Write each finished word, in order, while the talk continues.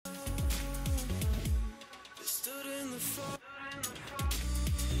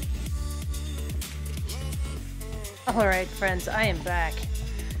Alright, friends, I am back.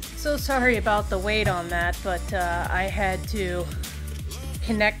 So sorry about the wait on that, but I had to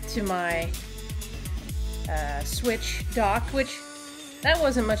connect to my Switch dock, which that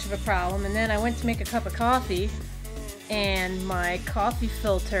wasn't much of a problem. And then I went to make a cup of coffee, and my coffee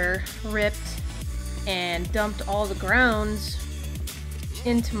filter ripped and dumped all the grounds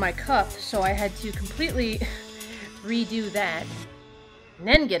into my cup, so I had to completely redo that, and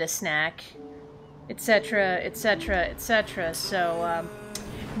then get a snack, etc., etc., etc. So,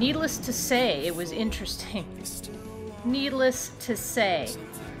 needless to say, it was interesting. Needless to say,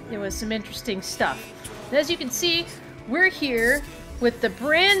 it was some interesting stuff. And as you can see, we're here with the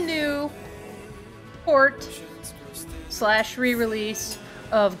brand new port slash re-release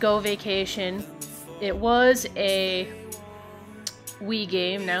of Go Vacation. It was a Wii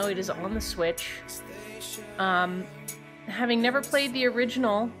game, now it is on the Switch. Having never played the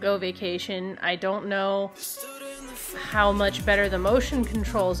original Go Vacation, I don't know how much better the motion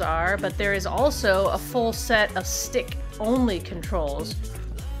controls are, but there is also a full set of stick-only controls.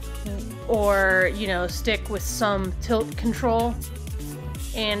 Or, you know, stick with some tilt control.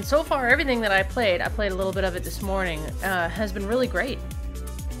 And so far, everything that I played a little bit of it this morning, has been really great.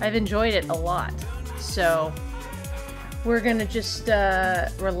 I've enjoyed it a lot. So, we're gonna just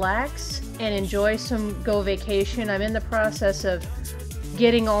relax and enjoy some Go Vacation. I'm in the process of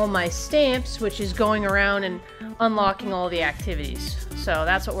getting all my stamps, which is going around and unlocking all the activities. So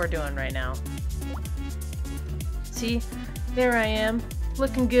that's what we're doing right now. See? There I am.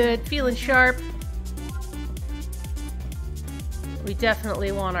 Looking good, feeling sharp. We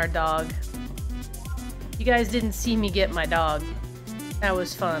definitely want our dog. You guys didn't see me get my dog. That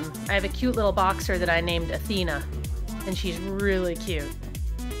was fun. I have a cute little boxer that I named Athena, and she's really cute.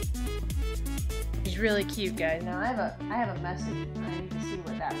 She's really cute, guys. Now I have a message. I need to see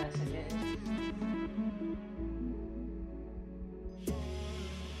what that message is.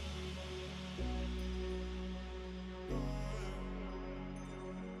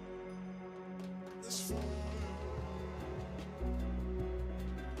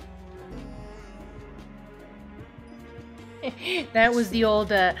 That was the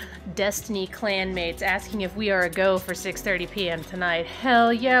old Destiny clanmates asking if we are a go for 6:30 p.m. tonight.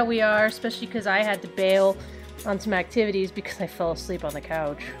 Hell yeah, we are, especially because I had to bail on some activities because I fell asleep on the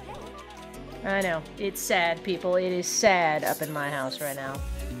couch. I know. It's sad, people. It is sad up in my house right now.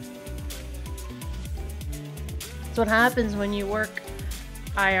 That's what happens when you work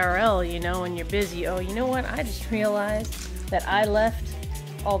IRL, you know, when you're busy. Oh, you know what? I just realized that I left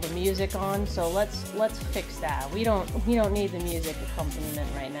all the music on, so let's fix that. We don't need the music accompaniment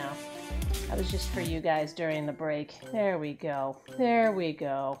right now. That was just for you guys during the break. There we go. There we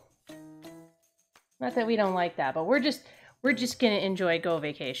go. Not that we don't like that, but we're just gonna enjoy Go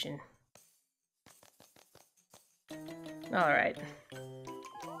Vacation. Alright.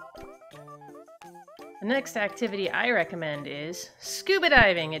 The next activity I recommend is scuba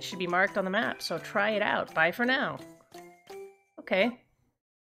diving. It should be marked on the map, so try it out. Bye for now. Okay.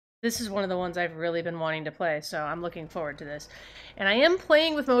 This is one of the ones I've really been wanting to play, so I'm looking forward to this. And I am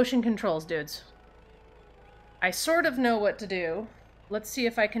playing with motion controls, dudes. I sort of know what to do. Let's see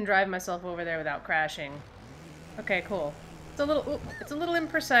if I can drive myself over there without crashing. Okay, cool. It's a little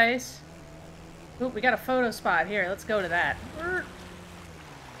imprecise. Oop, we got a photo spot here. Let's go to that.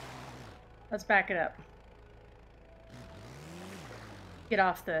 Let's back it up. Get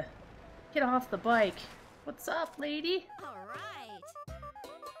off the bike. What's up, lady? All right.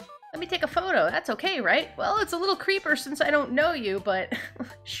 Let me take a photo. That's okay, right? Well, it's a little creeper since I don't know you, but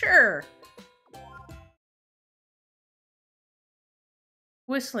sure.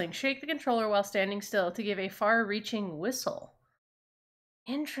 Whistling. Shake the controller while standing still to give a far-reaching whistle.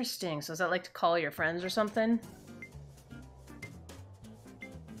 Interesting. So is that like to call your friends or something?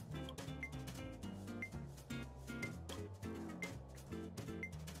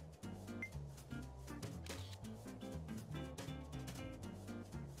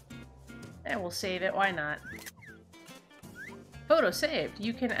 And we'll save it. Why not? Photo saved.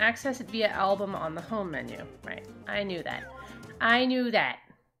 You can access it via album on the home menu. Right. I knew that. I knew that.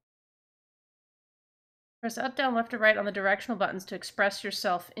 Press up, down, left, or right on the directional buttons to express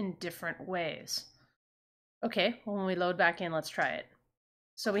yourself in different ways. Okay, well, when we load back in, let's try it.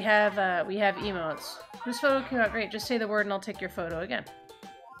 So we have emotes. This photo came out great. Just say the word and I'll take your photo again.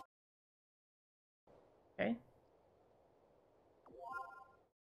 Okay.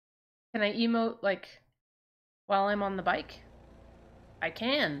 Can I emote, like, while I'm on the bike? I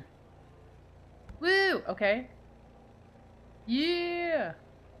can. Woo! Okay. Yeah!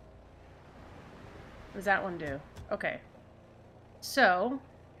 What does that one do? Okay. So,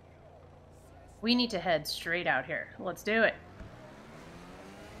 We need to head straight out here. Let's do it.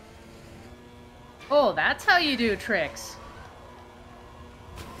 Oh, that's how you do tricks.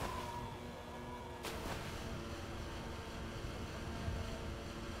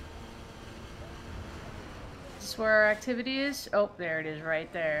 Is this where our activity is? Oh, there it is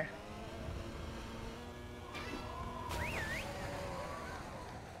right there.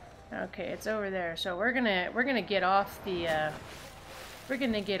 Okay, it's over there. So we're gonna get off the we're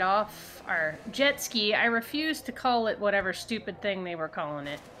gonna get off our jet ski. I refuse to call it whatever stupid thing they were calling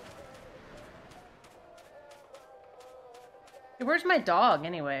it. Hey, where's my dog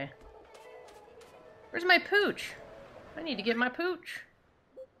anyway? Where's my pooch? I need to get my pooch.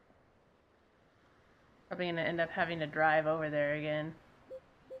 Probably gonna end up having to drive over there again.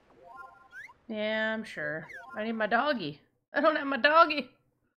 Yeah, I'm sure. I need my doggy. I don't have my doggy.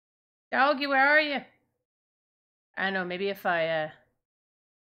 Doggy, where are you? I know, maybe if I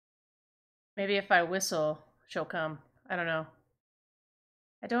whistle, she'll come. I don't know.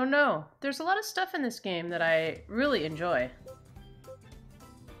 I don't know. There's a lot of stuff in this game that I really enjoy.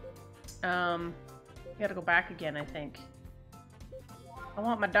 Gotta go back again, I think. I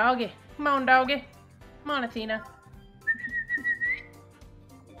want my doggy. Come on, doggy. Come on, Athena.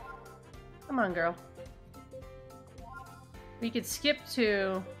 Come on, girl. We could skip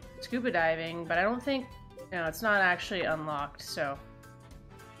to scuba diving, but I don't think... No, it's not actually unlocked, so...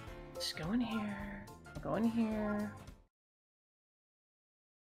 Just go in here. I'll go in here.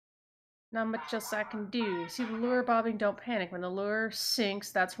 Not much else I can do. See the lure bobbing, don't panic. When the lure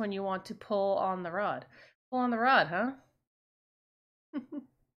sinks, that's when you want to pull on the rod. Pull on the rod, huh?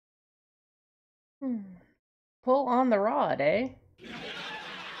 Pull on the rod, eh? Okay.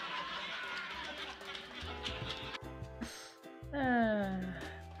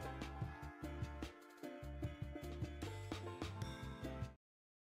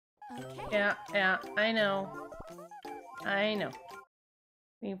 Yeah, I know. I know.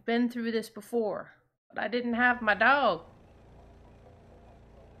 We've been through this before, but I didn't have my dog.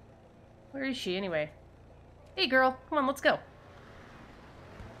 Where is she anyway? Hey girl, come on, let's go.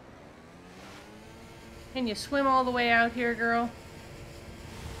 Can you swim all the way out here, girl?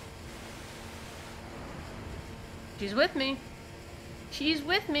 She's with me. She's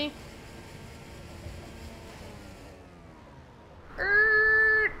with me.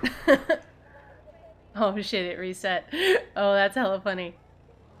 Oh shit, it reset. Oh, that's hella funny.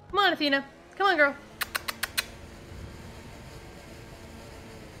 Come on, Athena. Come on, girl.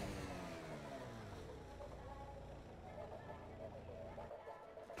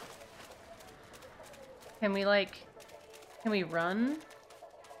 Can we run?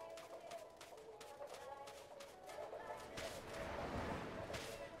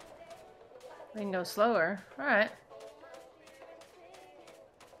 We can go slower. Alright.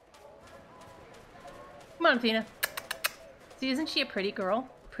 Come on, Athena. See, isn't she a pretty girl?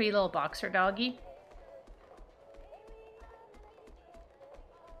 Pretty little boxer doggy.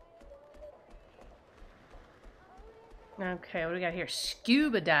 Okay, what do we got here?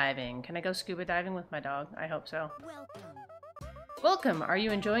 Scuba diving. Can I go scuba diving with my dog? I hope so. Welcome! Are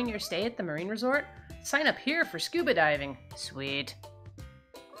you enjoying your stay at the marine resort? Sign up here for scuba diving. Sweet.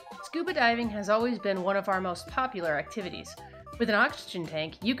 Scuba diving has always been one of our most popular activities. With an oxygen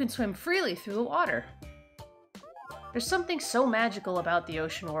tank, you can swim freely through the water. There's something so magical about the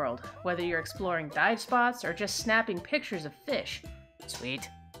ocean world, whether you're exploring dive spots or just snapping pictures of fish. Sweet.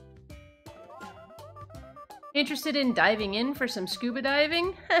 Interested in diving in for some scuba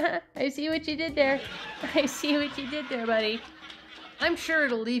diving? I see what you did there. I see what you did there, buddy. I'm sure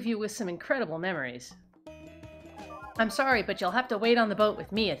it'll leave you with some incredible memories. I'm sorry, but you'll have to wait on the boat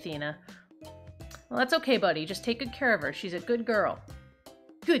with me, Athena. Well, that's okay, buddy. Just take good care of her. She's a good girl.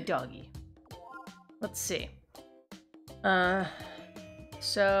 Good doggy. Let's see.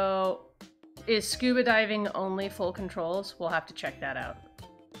 So... is scuba diving only full controls? We'll have to check that out.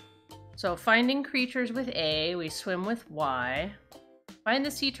 So, finding creatures with A, we swim with Y. Find the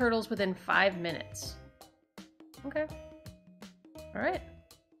sea turtles within 5 minutes. Okay. Alright.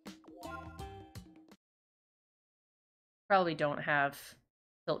 Probably don't have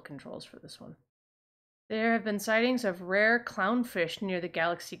tilt controls for this one. There have been sightings of rare clownfish near the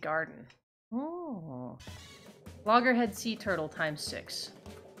Galaxy Garden. Oh. Loggerhead sea turtle times 6.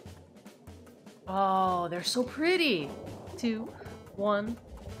 Oh, they're so pretty! 2, 1,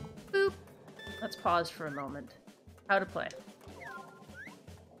 boop. Let's pause for a moment. How to play.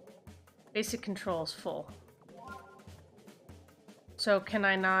 Basic controls full. So can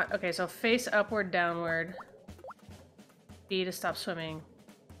I not... Okay, so face upward, downward. B to stop swimming.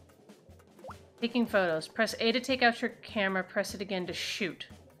 Taking photos. Press A to take out your camera, press it again to shoot.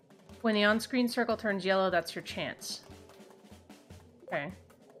 When the on-screen circle turns yellow, that's your chance. Okay.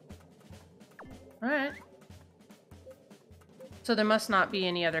 Alright. So there must not be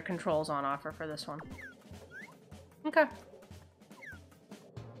any other controls on offer for this one. Okay.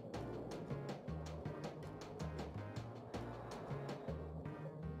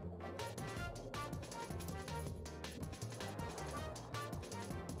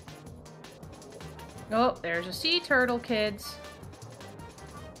 Oh, there's a sea turtle, kids.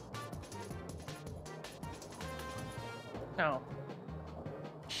 Oh.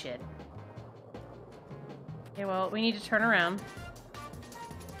 Shit. Okay, well, we need to turn around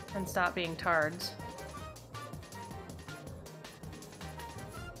and stop being tards.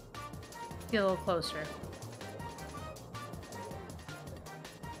 Get a little closer.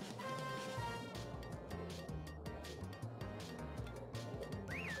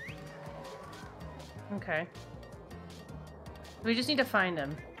 Okay. We just need to find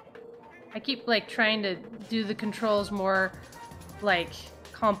him. I keep, like, trying to do the controls more, like,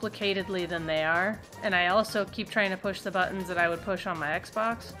 complicatedly than they are. And I also keep trying to push the buttons that I would push on my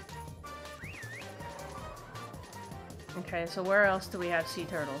Xbox. Okay, so where else do we have sea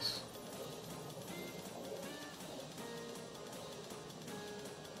turtles?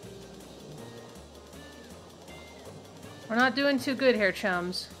 We're not doing too good here,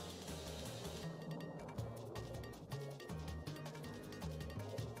 chums.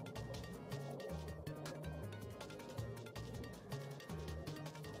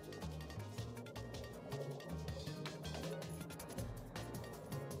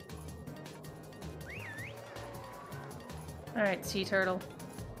 Alright, sea turtle.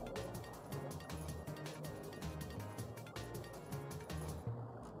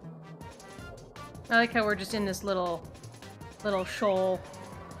 I like how we're just in this little shoal.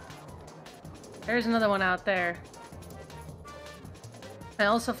 There's another one out there. I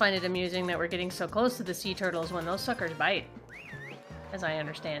also find it amusing that we're getting so close to the sea turtles when those suckers bite, as I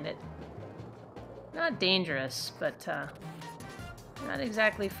understand it. Not dangerous, but not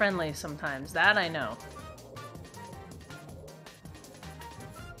exactly friendly sometimes. That I know.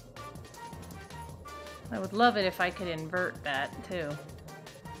 I would love it if I could invert that, too.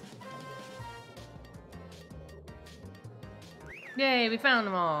 Yay, we found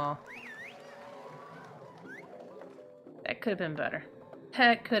them all! That could have been better.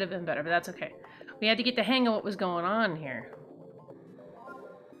 That could have been better, but that's okay. We had to get the hang of what was going on here.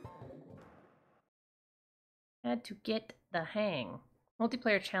 Had to get the hang.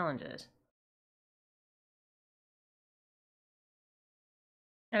 Multiplayer challenges.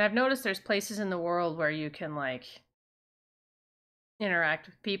 And I've noticed there's places in the world where you can, like, interact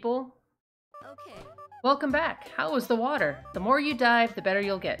with people. Okay. Welcome back. How was the water? The more you dive, the better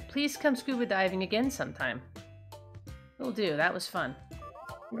you'll get. Please come scuba diving again sometime. Will do. That was fun.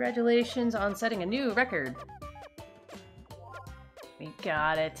 Congratulations on setting a new record. We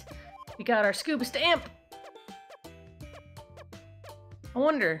got it. We got our scuba stamp! I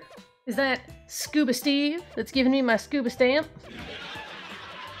wonder, is that Scuba Steve that's giving me my scuba stamp?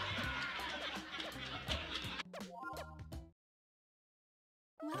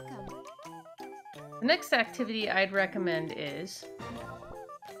 Welcome. The next activity I'd recommend is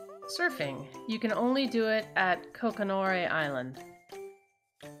surfing. You can only do it at Kokonore Island.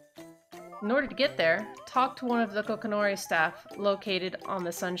 In order to get there, talk to one of the Kokonore staff located on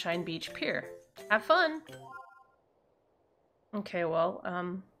the Sunshine Beach Pier. Have fun! Okay, well,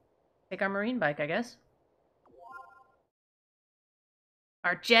 take our marine bike, I guess.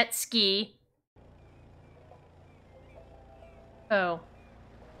 Our jet ski. Oh.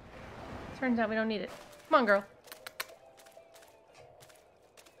 Turns out we don't need it. Come on, girl.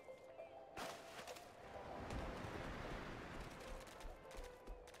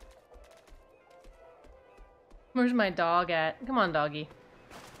 Where's my dog at? Come on, doggy.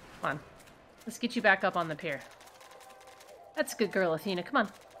 Come on. Let's get you back up on the pier. That's a good girl, Athena. Come on.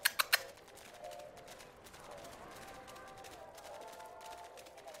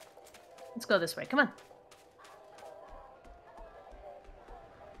 Let's go this way. Come on.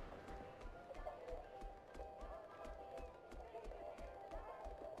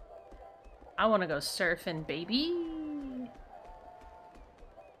 I want to go surfing, baby.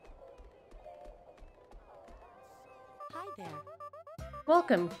 Hi there.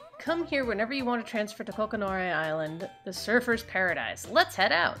 Welcome. Come here whenever you want to transfer to Kokonore Island, the surfer's paradise. Let's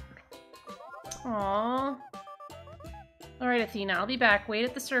head out. Aww. Alright, Athena, I'll be back. Wait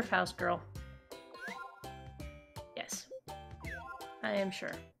at the surf house, girl. Yes. I am sure.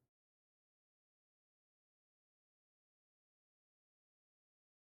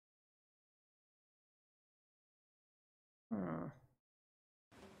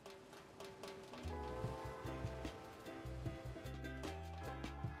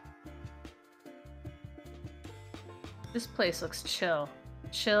 This place looks chill.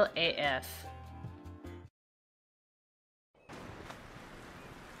 Chill AF.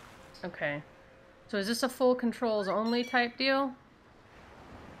 Okay. So is this a full controls only type deal?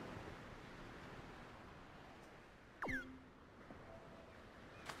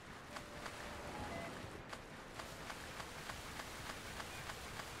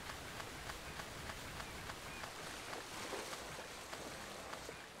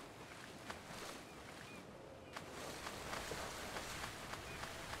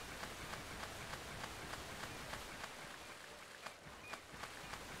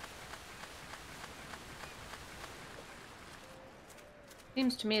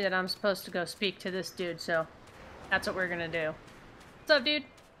 Seems to me that I'm supposed to go speak to this dude, so that's what we're gonna do. What's up, dude?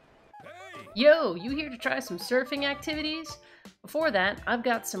 Hey! Yo, you here to try some surfing activities? Before that, I've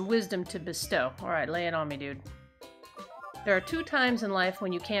got some wisdom to bestow. Alright, lay it on me, dude. There are 2 times in life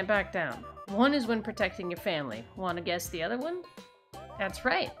when you can't back down. One is when protecting your family. Want to guess the other one? That's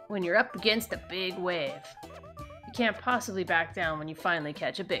right, when you're up against a big wave. You can't possibly back down when you finally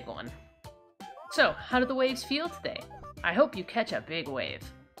catch a big one. So, how do the waves feel today? I hope you catch a big wave.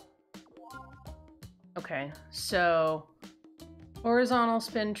 Okay, so horizontal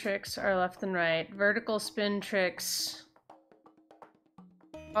spin tricks are left and right. Vertical spin tricks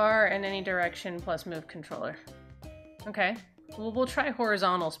are in any direction plus move controller. Okay, well, we'll try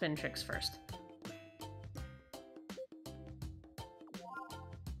horizontal spin tricks first.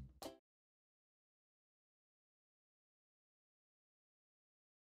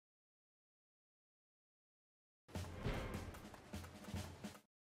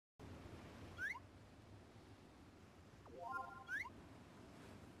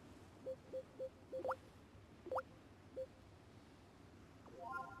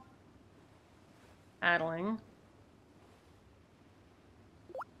 Paddling.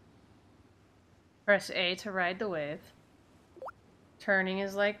 Press A to ride the wave. Turning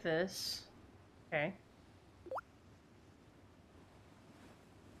is like this. Okay.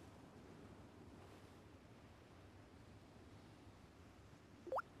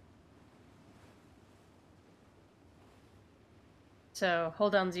 So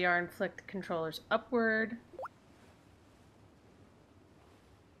hold down ZR and flick the controllers upward.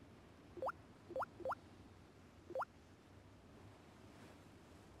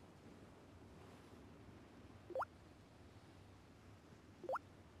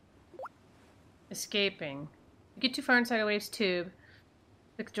 Escaping. You get too far inside a wave's tube.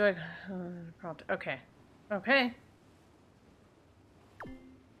 Click the joy prompt. Okay. Okay.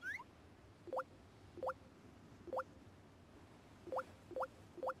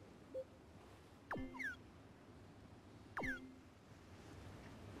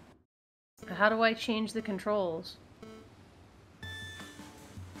 How do I change the controls?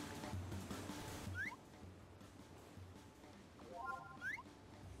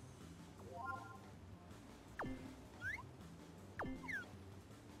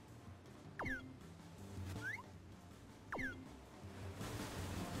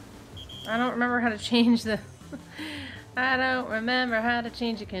 I don't remember how to change the... I don't remember how to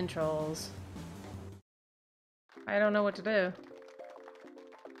change the controls. I don't know what to do.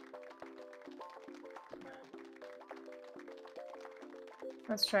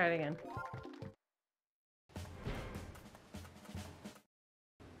 Let's try it again.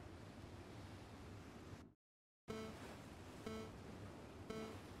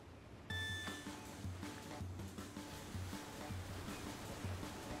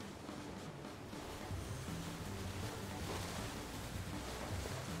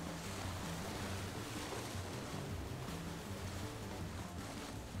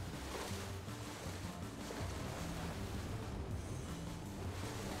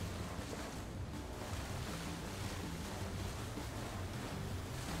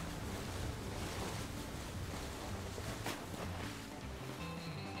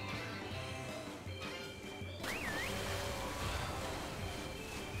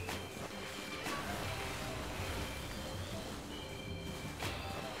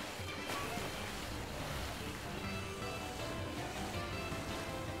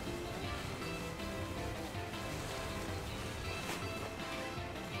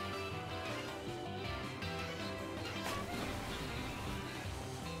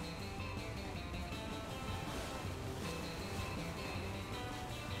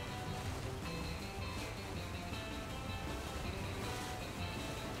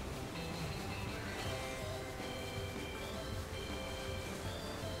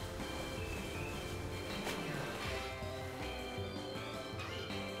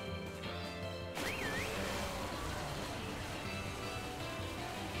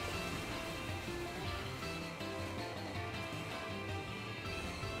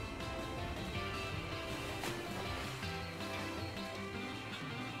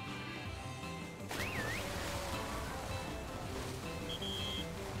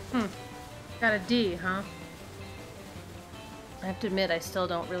 Got a D, huh? I have to admit, I still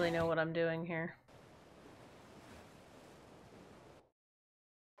don't really know what I'm doing here.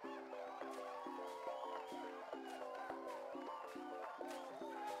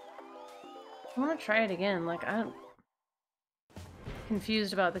 I want to try it again. Like, I'm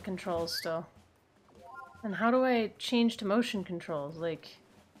confused about the controls still. And how do I change to motion controls? Like,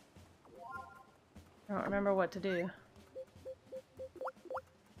 I don't remember what to do.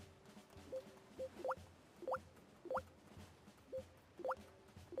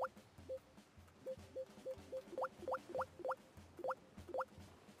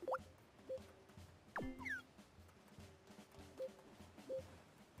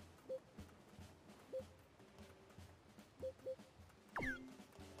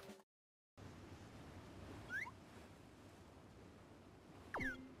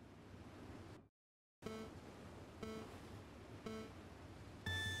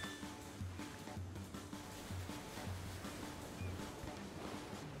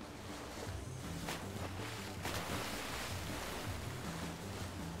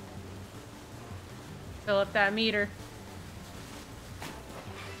 Fill up that meter.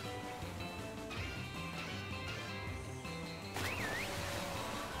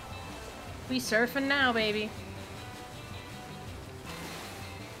 We surfing now, baby.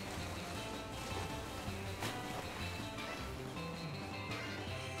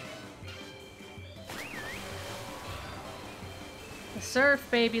 Let's surf,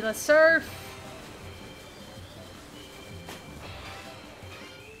 baby. Let's surf.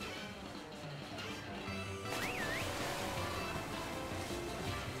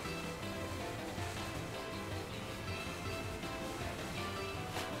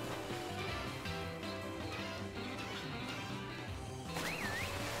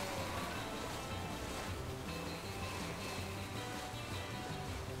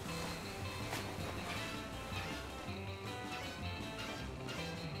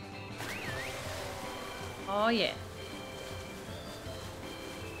 Oh, yeah.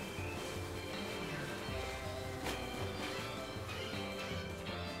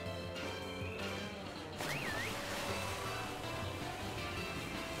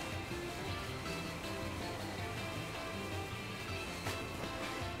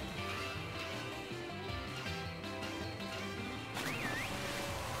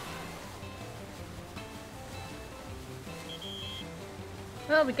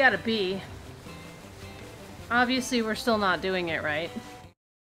 Well, we got a B. Obviously, we're still not doing it right.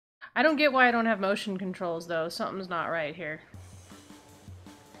 I don't get why I don't have motion controls, though. Something's not right here.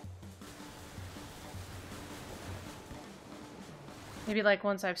 Maybe, like,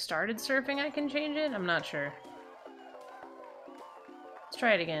 once I've started surfing, I can change it? I'm not sure. Let's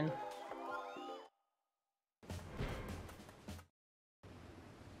try it again.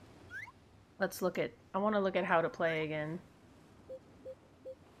 Let's look at... I want to look at how to play again.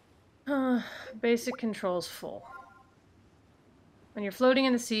 Basic controls full. When you're floating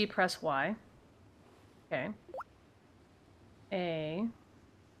in the sea, press Y. Okay. A.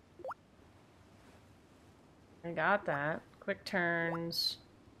 I got that. Quick turns.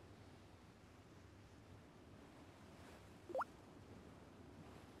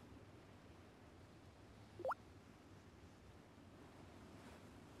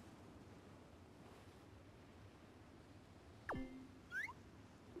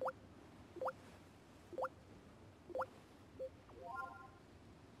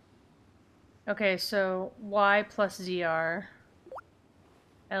 Okay, so Y plus ZR.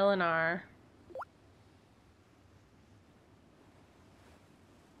 L and R.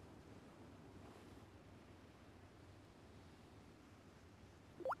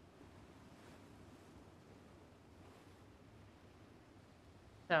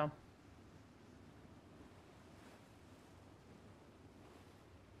 So.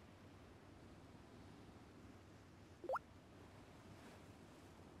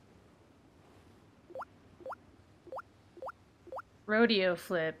 Rodeo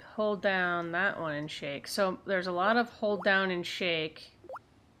flip. Hold down that one and shake. So there's a lot of hold down and shake.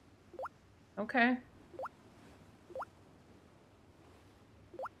 Okay.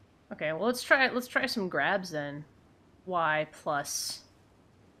 Okay, well let's try some grabs then. Y plus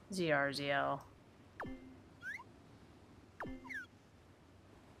ZRZL.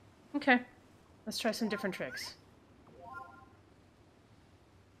 Okay. Let's try some different tricks.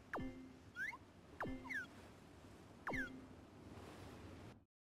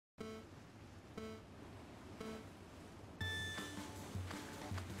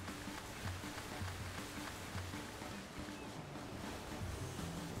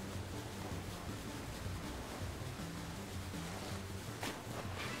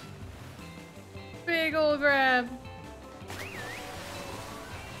 Big ol' grab.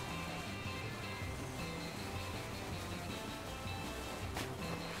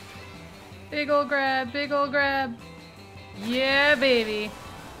 Big ol' grab, big ol' grab. Yeah, baby.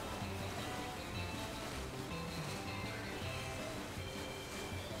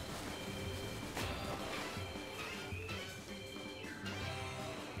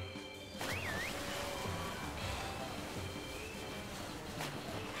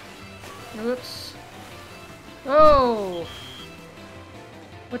 Oops. Oh!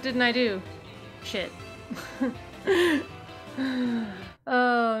 What didn't I do? Shit.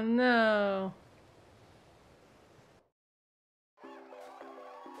 Oh no.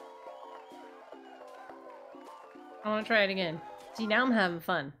 I want to try it again. See, now I'm having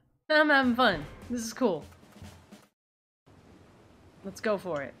fun. Now I'm having fun. This is cool. Let's go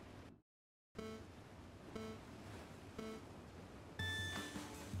for it.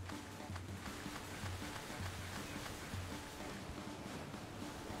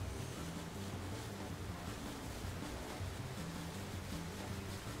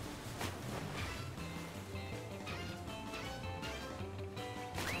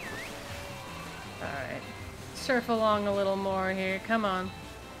 Alright. Surf along a little more here. Come on.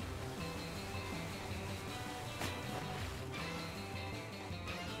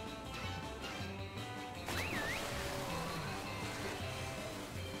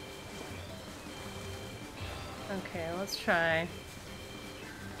 Okay, let's try.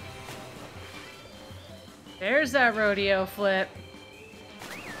 There's that rodeo flip.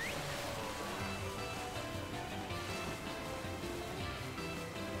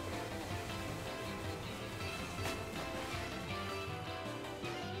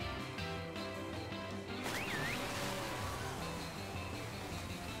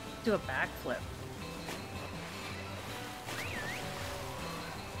 Do a backflip.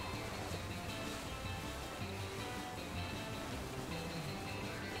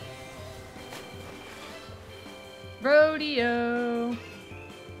 Rodeo.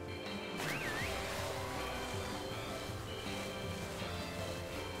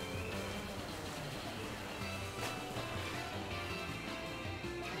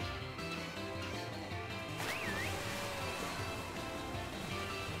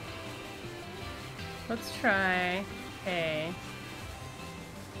 Let's try A.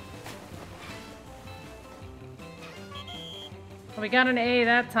 Well, we got an A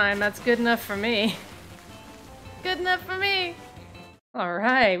that time. That's good enough for me. Good enough for me. All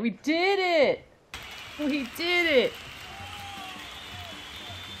right, we did it. We did it.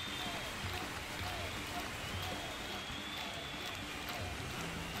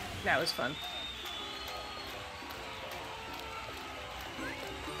 That was fun.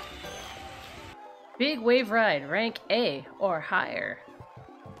 Big wave ride, rank A or higher.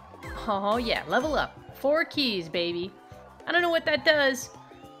 Oh yeah, level up. 4 keys, baby. I don't know what that does,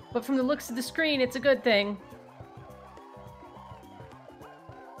 but from the looks of the screen, it's a good thing.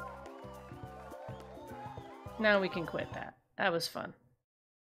 Now we can quit that. That was fun.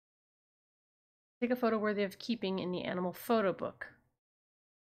 Take a photo worthy of keeping in the animal photo book.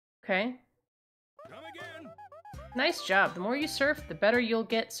 Okay. Come again. Nice job. The more you surf, the better you'll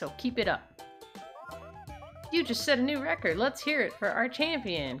get, so keep it up. You just set a new record. Let's hear it for our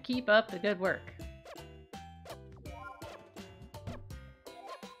champion. Keep up the good work.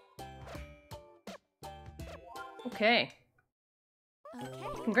 Okay.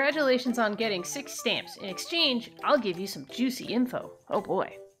 Congratulations on getting 6 stamps. In exchange, I'll give you some juicy info. Oh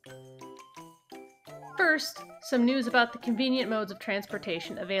boy. First, some news about the convenient modes of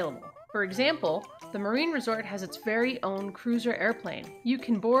transportation available. For example, the Marine Resort has its very own cruiser airplane. You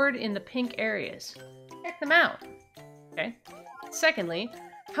can board in the pink areas. Check them out. Okay. Secondly,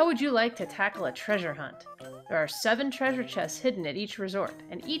 how would you like to tackle a treasure hunt? There are 7 treasure chests hidden at each resort,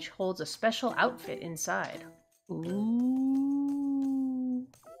 and each holds a special outfit inside. Ooh.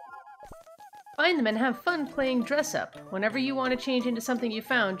 Find them and have fun playing dress up. Whenever you want to change into something you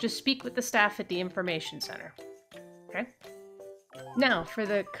found, just speak with the staff at the information center. Okay? Now, for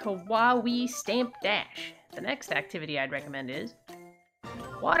the Kawaii Stamp Dash. The next activity I'd recommend is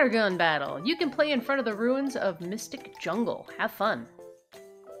Water Gun Battle. You can play in front of the ruins of Mystic Jungle. Have fun.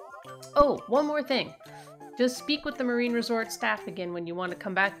 Oh, one more thing. Just speak with the Marine Resort staff again when you want to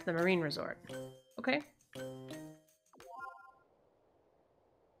come back to the Marine Resort. Okay?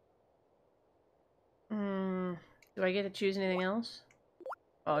 Do I get to choose anything else?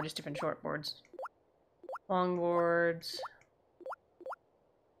 Oh, just different shortboards. Longboards.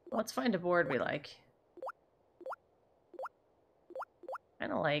 Let's find a board we like. I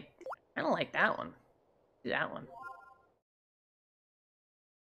don't like that one. Do that one.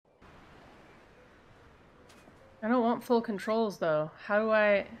 I don't want full controls though. How do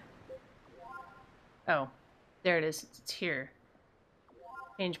I... Oh, there it is. It's here.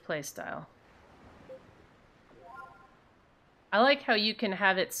 Change playstyle. I like how you can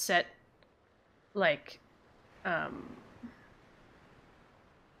have it set, like,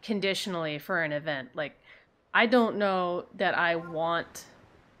 conditionally for an event. Like, I don't know that I want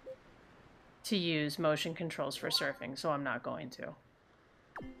to use motion controls for surfing, so I'm not going to.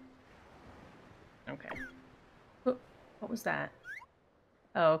 Okay. What was that?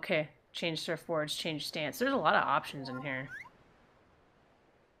 Oh, okay. Change surfboards, change stance. There's a lot of options in here.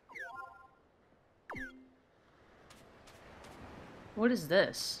 What is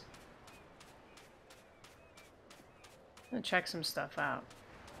this? I'm gonna check some stuff out.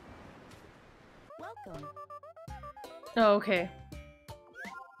 Welcome. Oh, okay.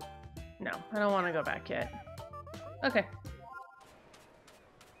 No, I don't want to go back yet. Okay.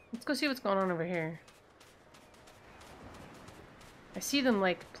 Let's go see what's going on over here. I see them,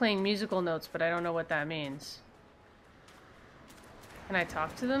 like, playing musical notes, but I don't know what that means. Can I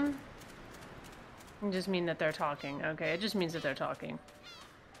talk to them? It just mean that they're talking. Okay, it just means that they're talking.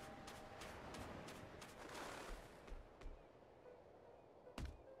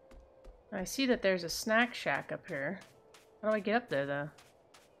 I see that there's a snack shack up here. How do I get up there, though?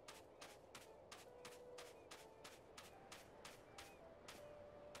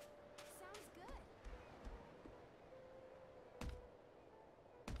 Sounds good.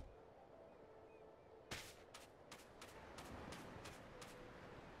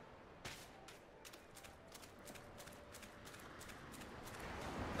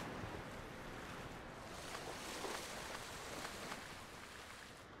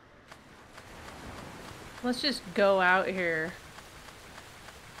 Let's just go out here.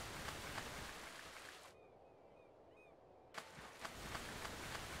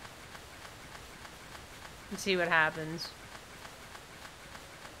 And see what happens.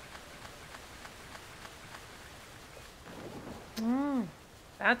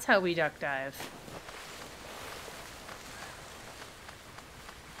 That's how we duck dive.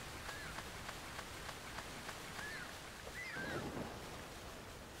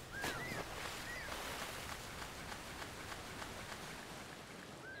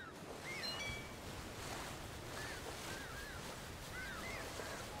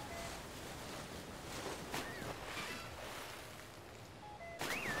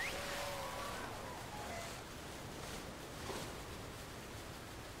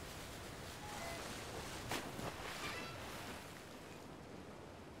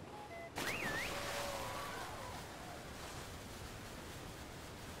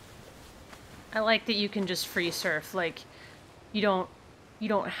 I like that you can just free surf, like you don't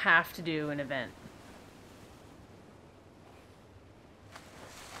have to do an event.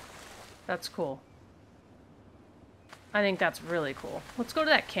 That's cool. I think that's really cool. Let's go to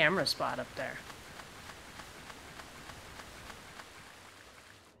that camera spot up there.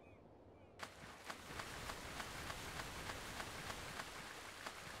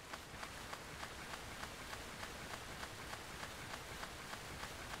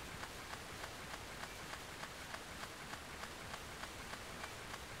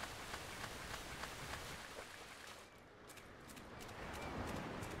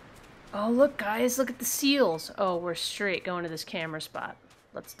 Oh, look, guys, look at the seals. Oh, we're straight going to this camera spot.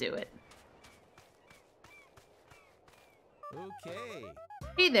 Let's do it. Okay.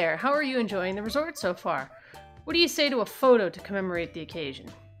 Hey there, how are you enjoying the resort so far? What do you say to a photo to commemorate the occasion?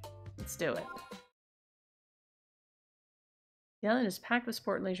 Let's do it. The island is packed with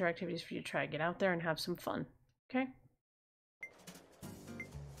sport and leisure activities for you to try. Get out there and have some fun. Okay?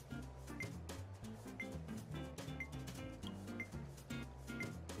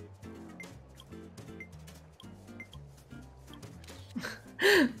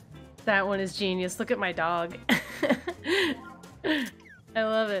 That one is genius. Look at my dog. I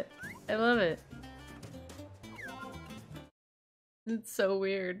love it. I love it. It's so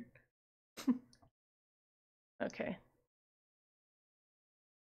weird. Okay.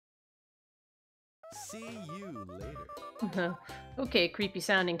 See you later. Okay, creepy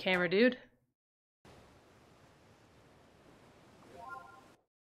sounding camera dude.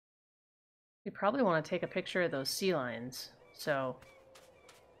 We probably want to take a picture of those sea lions. So,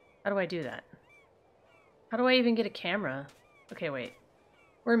 how do I do that? How do I even get a camera? Okay, wait.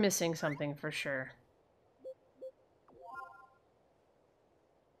 We're missing something for sure.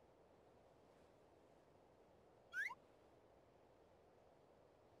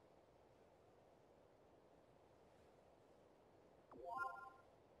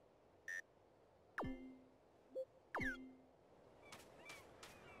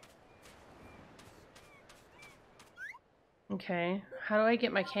 Okay, how do I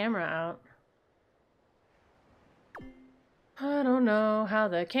get my camera out? I don't know how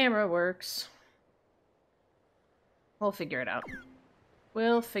the camera works. We'll figure it out.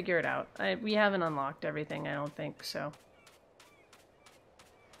 We'll figure it out. We haven't unlocked everything, I don't think, so...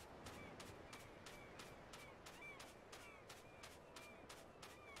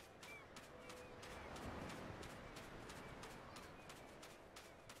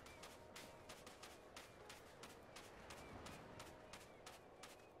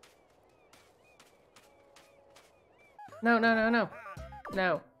 No, no, no, no.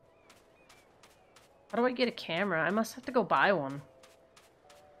 No. How do I get a camera? I must have to go buy one.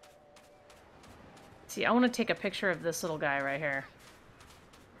 See, I want to take a picture of this little guy right here.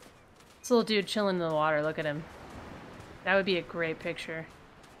 This little dude chilling in the water, look at him. That would be a great picture.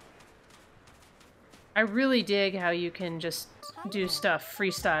 I really dig how you can just do stuff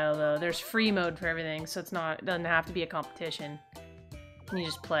freestyle, though. There's free mode for everything, so it doesn't have to be a competition. You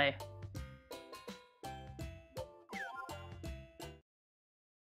just play.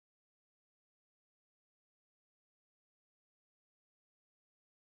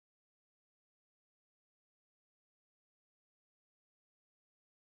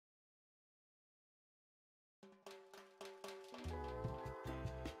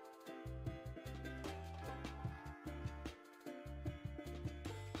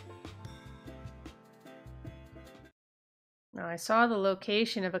 Now, I saw the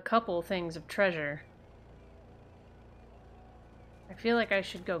location of a couple things of treasure. I feel like I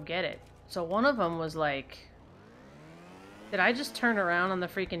should go get it. So one of them was like... Did I just turn around on the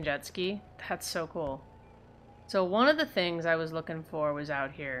freaking jet ski? That's so cool. So one of the things I was looking for was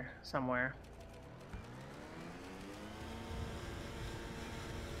out here somewhere.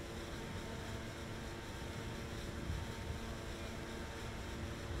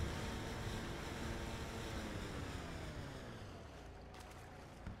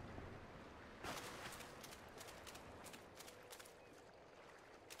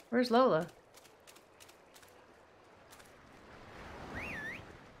 Where's Lola?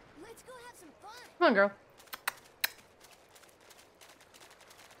 Let's go have some fun. Come on, girl.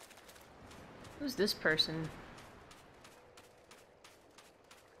 Who's this person?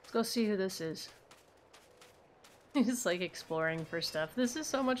 Let's go see who this is. He's like exploring for stuff. This is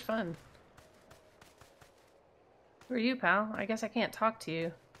so much fun. Who are you, pal? I guess I can't talk to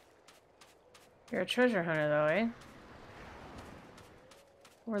you. You're a treasure hunter, though, eh?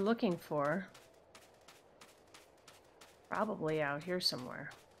 We're looking for... Probably out here somewhere.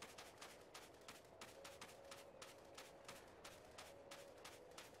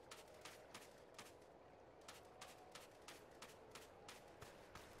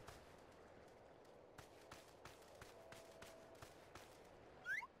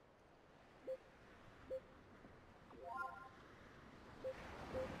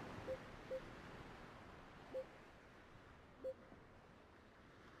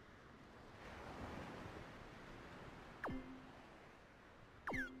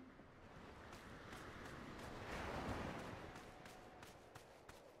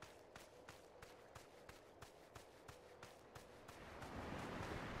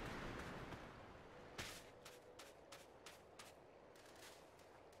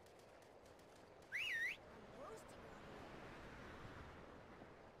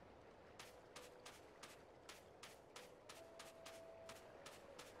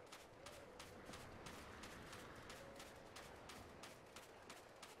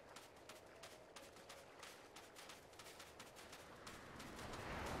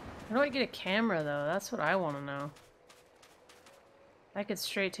 How do I get a camera, though? That's what I want to know. I could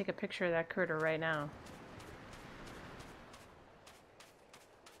straight take a picture of that critter right now.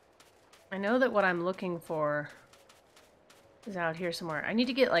 I know that what I'm looking for is out here somewhere. I need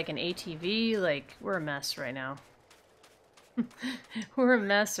to get, like, an ATV. Like, we're a mess right now. We're a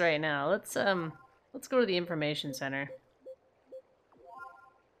mess right now. Let's go to the information center.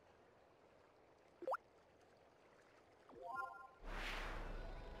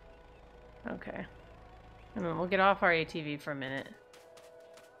 Okay. And then we'll get off our ATV for a minute.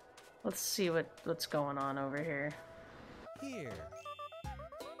 Let's see what's going on over here. Here.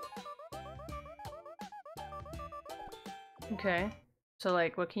 Okay. So,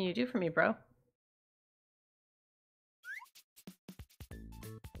 like, what can you do for me, bro?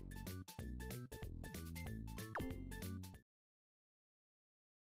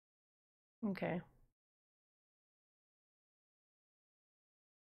 Okay.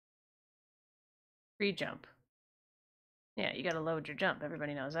 Free jump. Yeah, you gotta load your jump.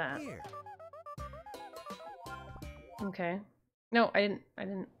 Everybody knows that. Here. Okay. No, I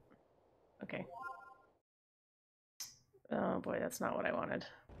didn't. Okay. Oh boy, that's not what I wanted.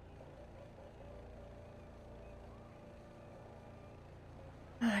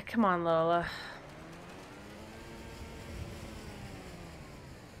 Come on, Lola.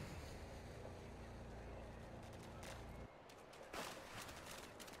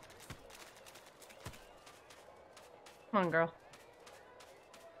 Come on, girl.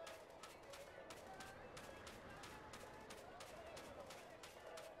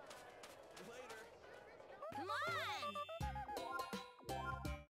 Come on!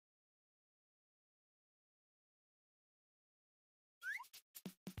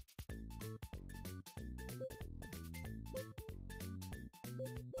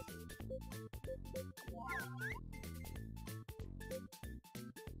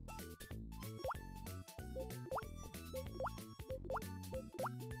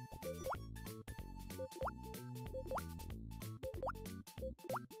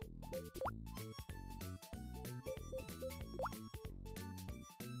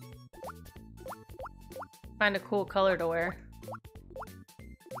 Find a cool color to wear.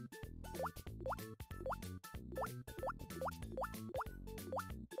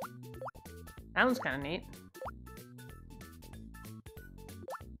 That one's kind of neat.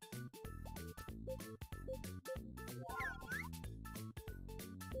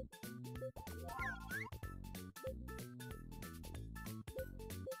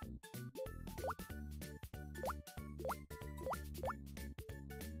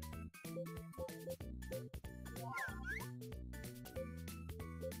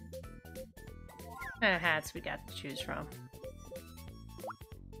 What hats we got to choose from?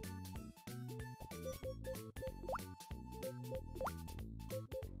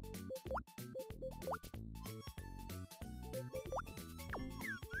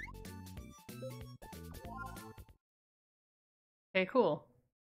 Okay, cool.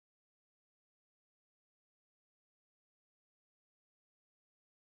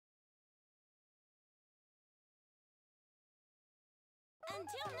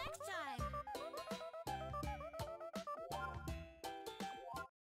 Until next time!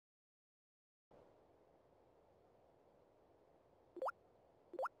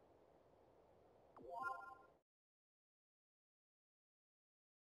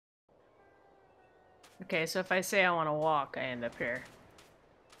 Okay, so if I say I want to walk, I end up here.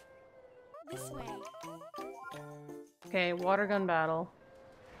 This way. Okay, water gun battle.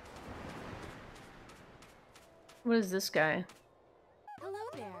 What is this guy? Hello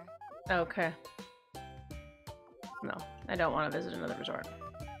there. Okay. No, I don't want to visit another resort.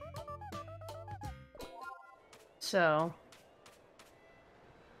 So...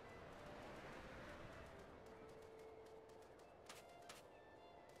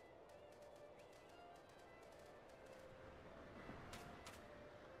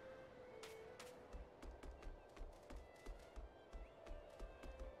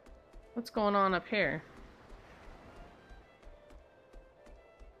 what's going on up here?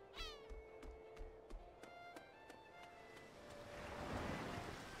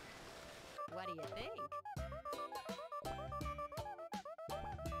 What do you think?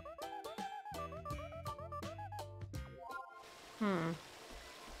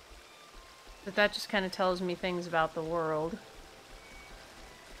 But that just kind of tells me things about the world.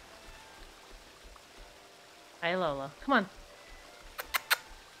 Hi, Lola. Come on.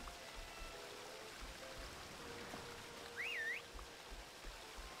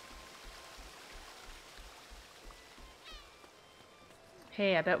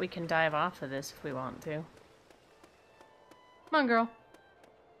 Hey, I bet we can dive off of this if we want to. Come on, girl.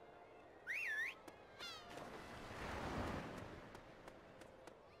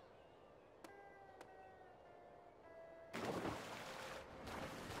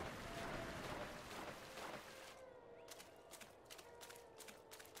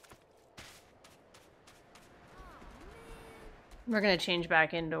 We're gonna change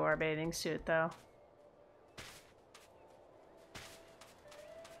back into our bathing suit, though.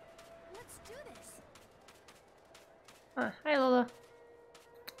 Let's do this. Hi, Lola.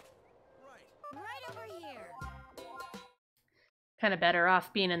 Right over here. Kind of better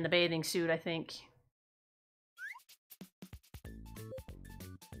off being in the bathing suit, I think.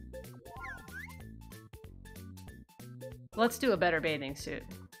 Let's do a better bathing suit.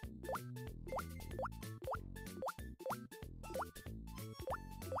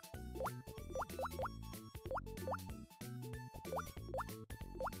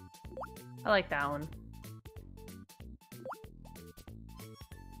 I like that one.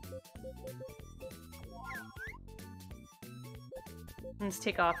 Let's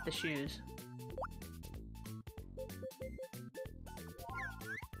take off the shoes.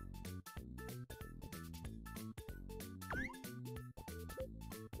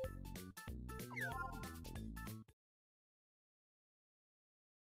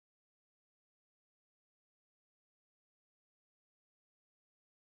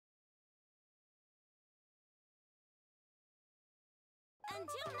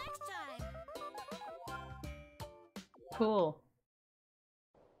 Until next time. Cool.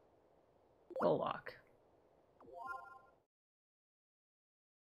 We'll walk.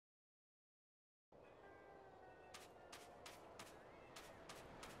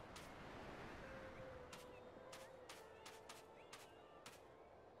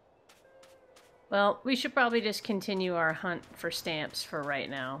 Well, we should probably just continue our hunt for stamps for right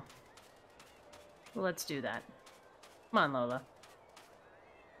now. Let's do that. Come on, Lola.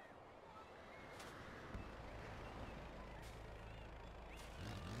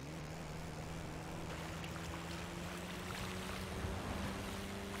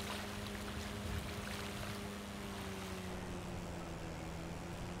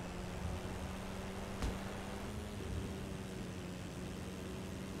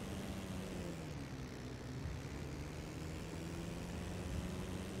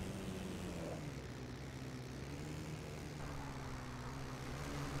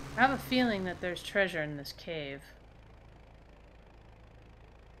 I have a feeling that there's treasure in this cave.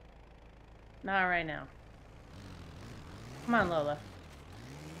 Not right now. Come on, Lola.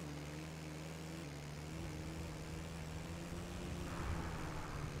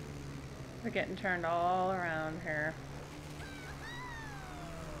 We're getting turned all around here.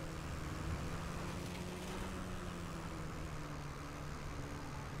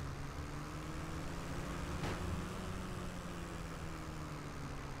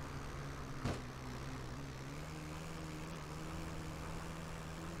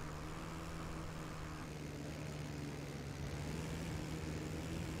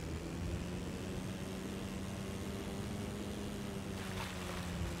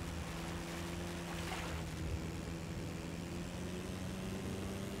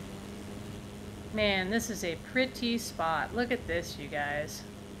 Man, this is a pretty spot. Look at this, you guys.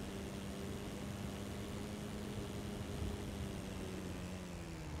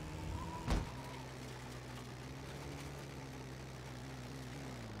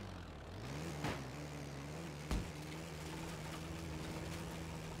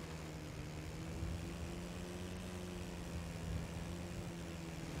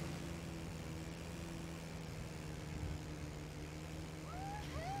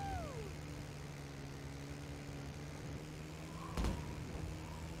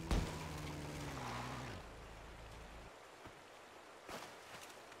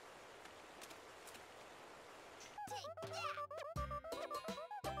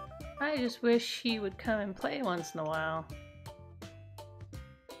 I just wish he would come and play once in a while.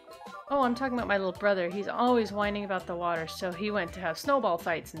 Oh, I'm talking about my little brother. He's always whining about the water, so he went to have snowball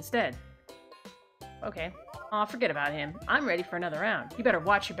fights instead. Okay. Aw, forget about him. I'm ready for another round. You better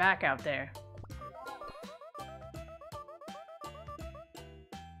watch your back out there.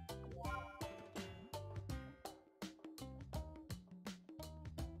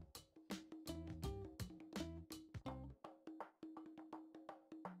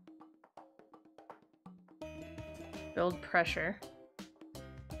 Build pressure.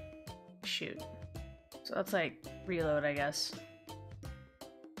 Shoot. So that's like reload, I guess.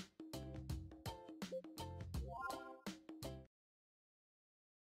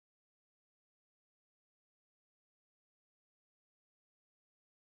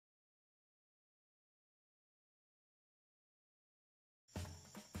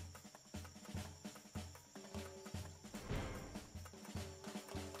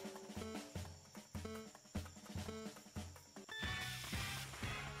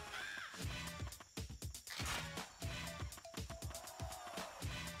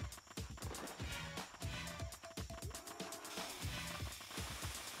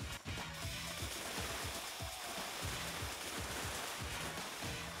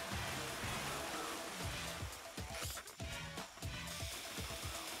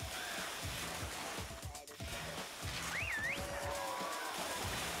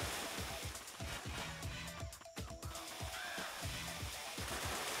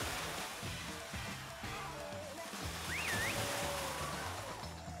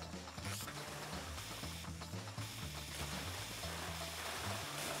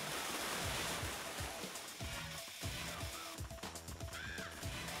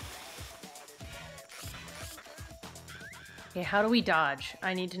 Okay, how do we dodge?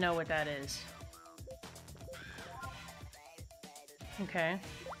 I need to know what that is. Okay.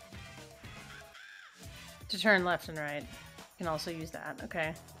 To turn left and right. You can also use that.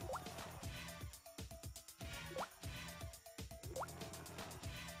 Okay.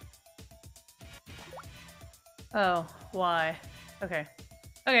 Oh, why? Okay.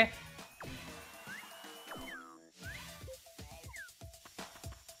 Okay.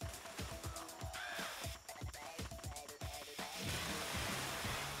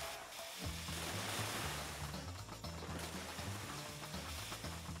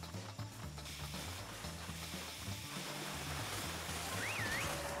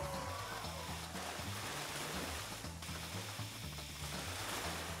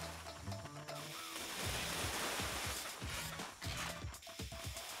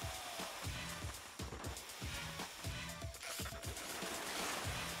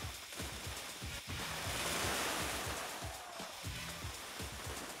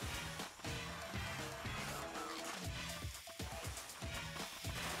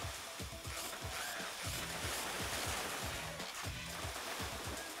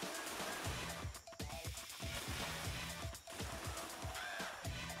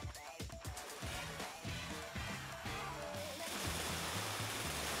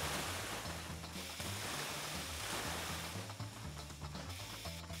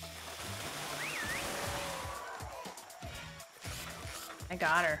 I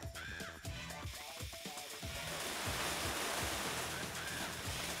got her.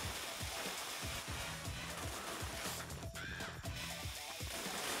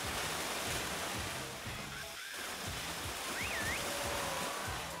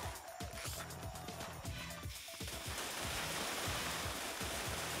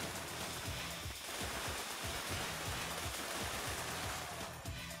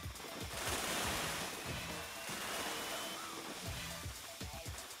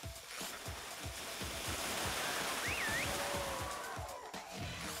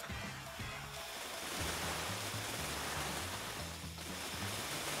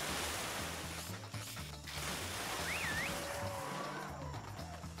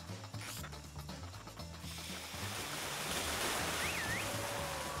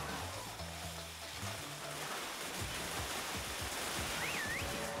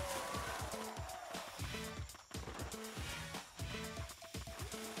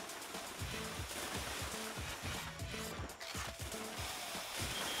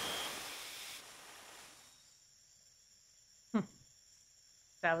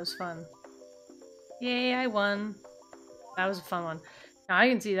 That was fun. Yay, I won. That was a fun one. Now I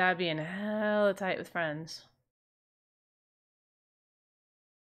can see that being hella tight with friends.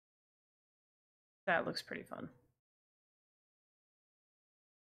 That looks pretty fun.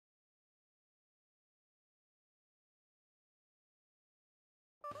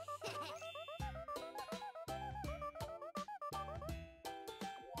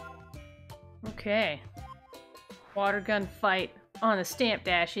 Okay. Water gun fight on the Stamp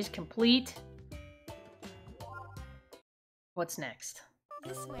Dash is complete. What's next?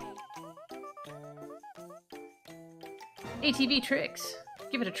 This way. ATV tricks.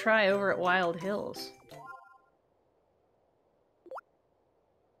 Give it a try over at Wild Hills.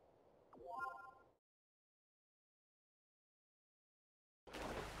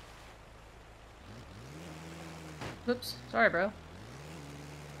 Oops, sorry, bro.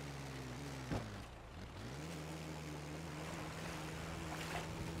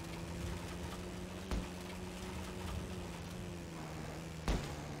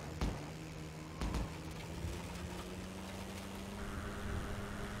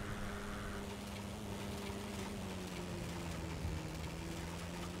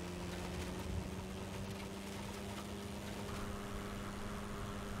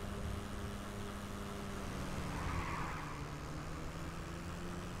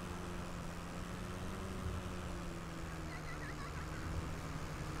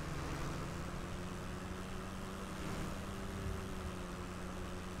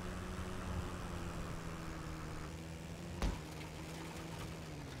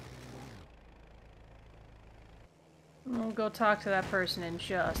 We'll go talk to that person in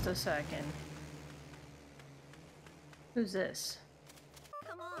just a second. Who's this?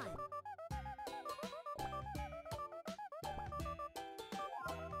 Come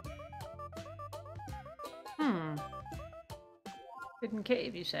on. Hidden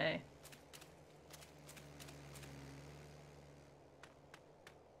cave, you say?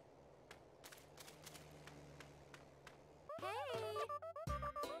 Hey.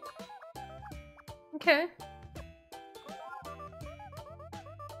 Okay.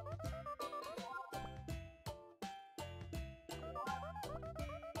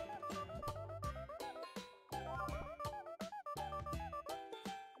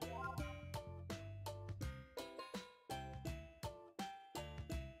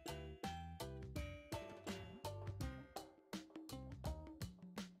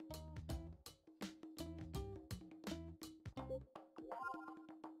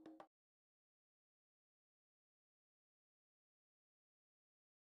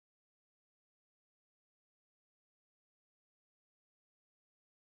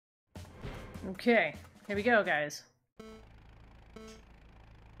 Okay, here we go, guys.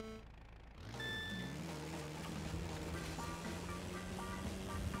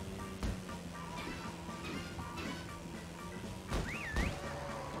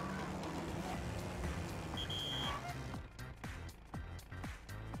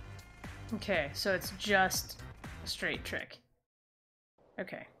 Okay, so it's just a straight trick.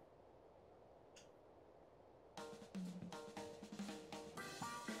 Okay.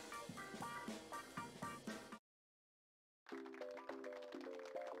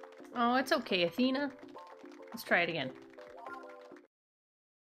 Oh, it's okay, Athena. Let's try it again.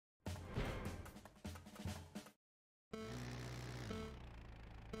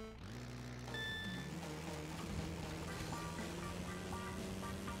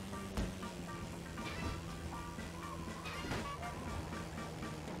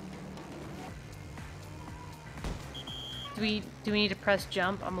 Do we need to press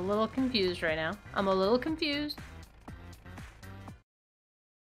jump? I'm a little confused right now. I'm a little confused.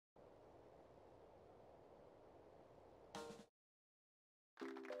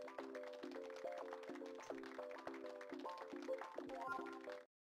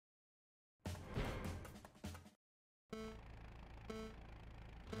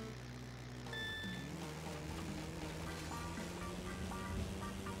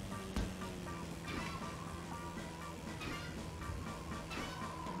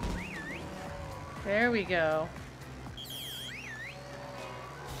 There we go.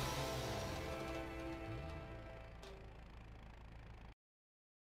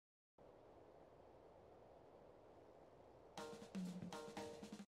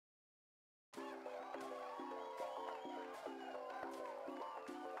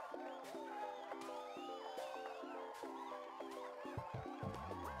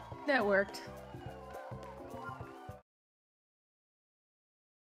 That worked.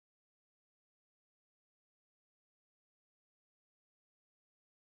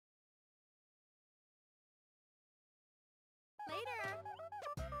 Later.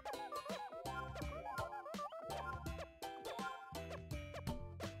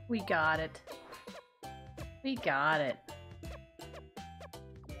 We got it. We got it.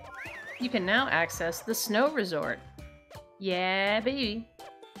 You can now access the snow resort. Yeah, baby.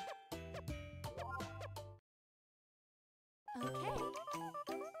 Okay.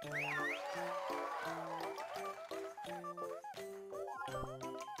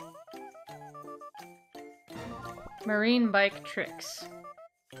 Marine bike tricks.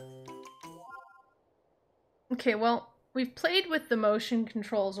 Okay, well, we've played with the motion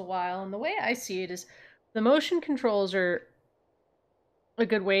controls a while, and the way I see it is the motion controls are a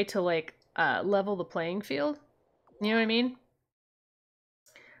good way to, like, level the playing field. You know what I mean?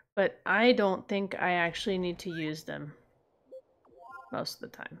 But I don't think I actually need to use them most of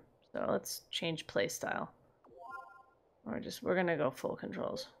the time. So let's change playstyle. We're gonna go full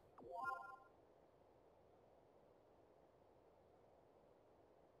controls.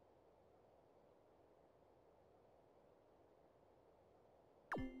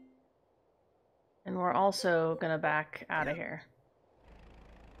 And we're also gonna back out of here.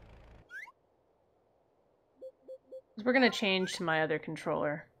 We're gonna change to my other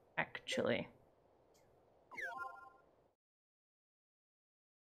controller, actually.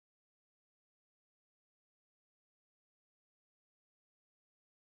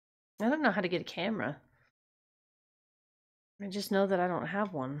 I don't know how to get a camera. I just know that I don't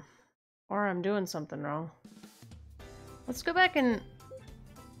have one. Or I'm doing something wrong. Let's go back and...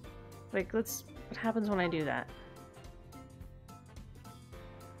 Like, what happens when I do that?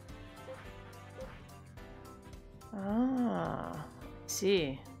 Ah, I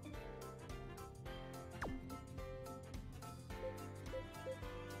see.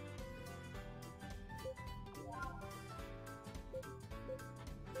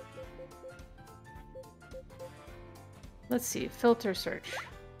 Let's see, filter search.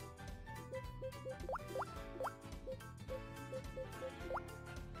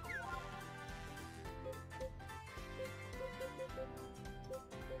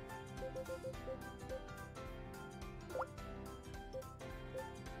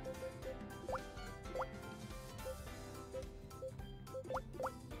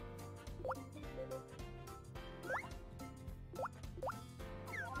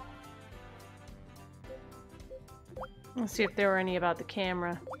 Let's see if there were any about the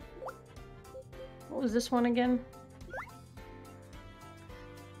camera. What was this one again?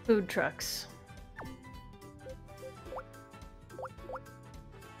 Food trucks.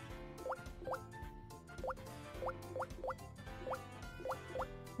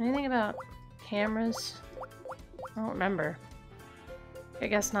 Anything about cameras? I don't remember. I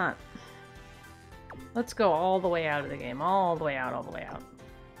guess not. Let's go all the way out of the game. All the way out, all the way out.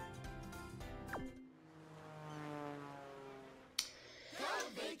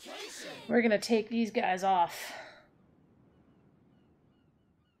 We're gonna take these guys off.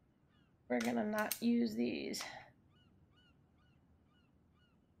 We're gonna not use these.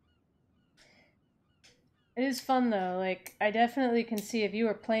 It is fun though, like, I definitely can see if you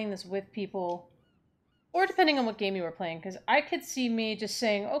were playing this with people, or depending on what game you were playing, because I could see me just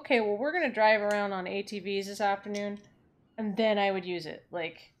saying, okay, well, we're gonna drive around on ATVs this afternoon, and then I would use it.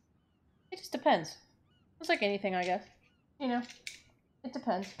 Like, it just depends. It's like anything, I guess. You know, it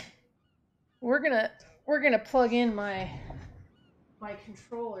depends. We're gonna plug in my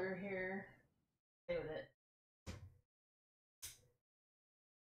controller here. Play with it.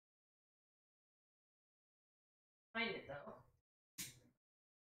 Find it though.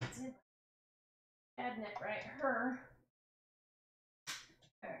 It's in my cabinet right here.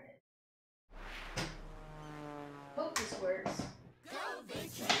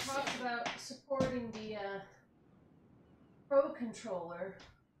 controller.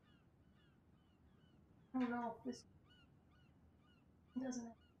 I don't know if this doesn't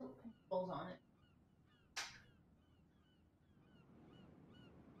have remote controls on it.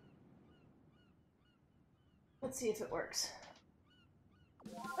 Let's see if it works.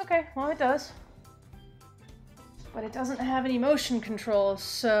 Okay, well it does. But it doesn't have any motion controls,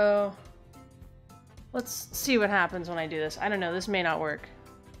 so let's see what happens when I do this. I don't know, this may not work.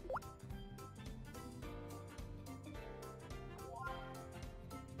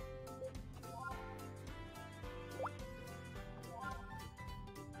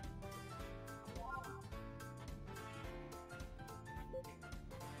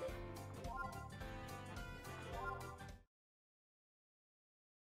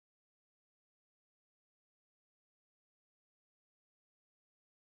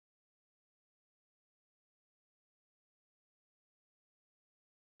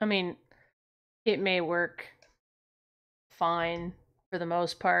 I mean, it may work fine for the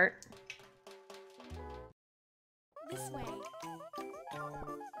most part. This way.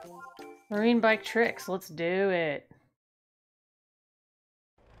 Marine bike tricks, let's do it.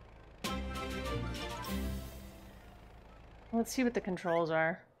 Let's see what the controls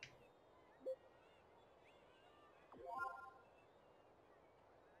are.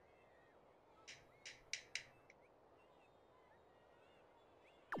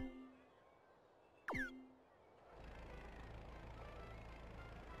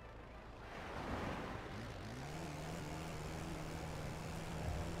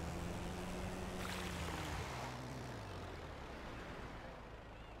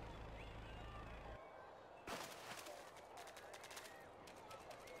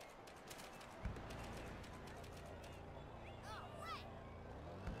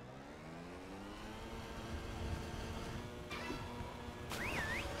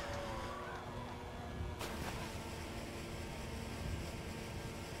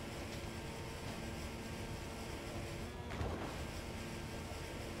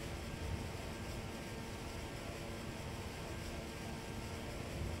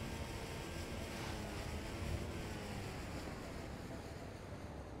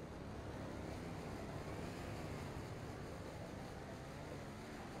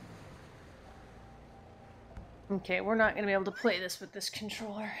 Okay, we're not going to be able to play this with this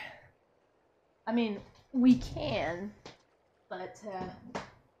controller. I mean, we can, but,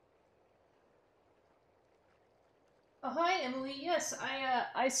 Oh, hi, Emily. Yes,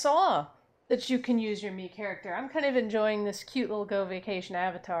 I saw that you can use your Mii character. I'm kind of enjoying this cute little Go Vacation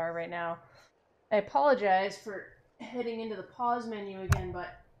avatar right now. I apologize for heading into the pause menu again,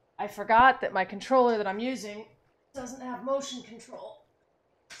 but I forgot that my controller that I'm using doesn't have motion control.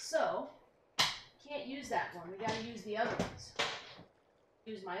 So, can't use that one. We gotta use the other ones.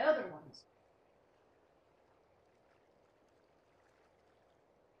 Use my other ones.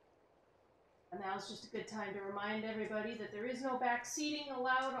 And now's just a good time to remind everybody that there is no back seating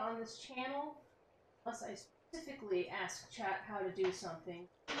allowed on this channel, unless I specifically ask chat how to do something.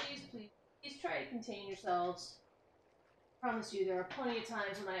 Please, please, please try to contain yourselves. I promise you, there are plenty of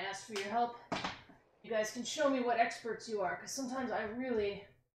times when I ask for your help. You guys can show me what experts you are, because sometimes I really...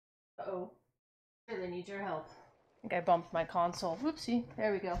 really need your help. I think I bumped my console. Whoopsie.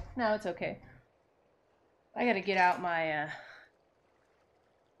 There we go. Now it's okay. I gotta get out my, I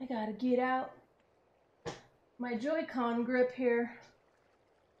gotta get out my Joy-Con grip here.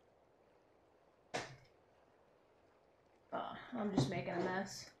 Oh, I'm just making a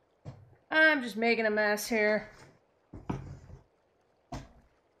mess. I'm just making a mess here.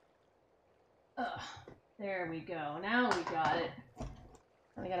 There we go. Now we got it.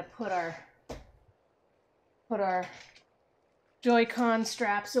 We gotta put our Joy-Con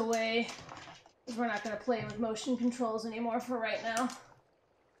straps away, because we're not going to play with motion controls anymore for right now.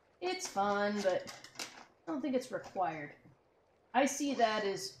 It's fun, but I don't think it's required. I see that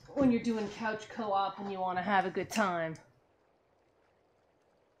as when you're doing couch co-op and you want to have a good time.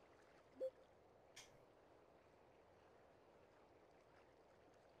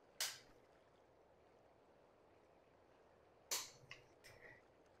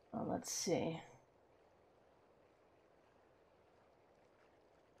 Well, let's see.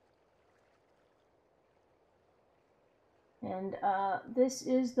 And this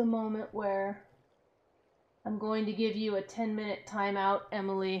is the moment where I'm going to give you a 10-minute timeout,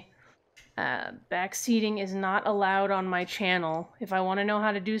 Emily. Backseating is not allowed on my channel. If I want to know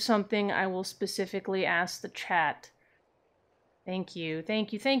how to do something, I will specifically ask the chat. Thank you,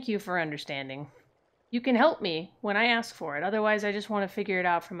 thank you, thank you for understanding. You can help me when I ask for it. Otherwise, I just want to figure it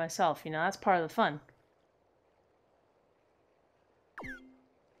out for myself. You know, that's part of the fun.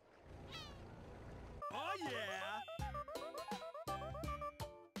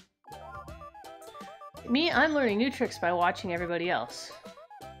 Me, I'm learning new tricks by watching everybody else.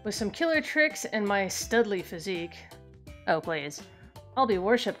 With some killer tricks and my studly physique. Oh, please. I'll be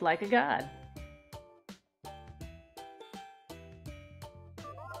worshipped like a god.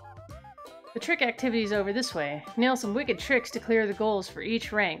 The trick activity's over this way. Nail some wicked tricks to clear the goals for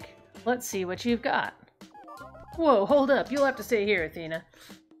each rank. Let's see what you've got. Whoa, hold up. You'll have to stay here, Athena.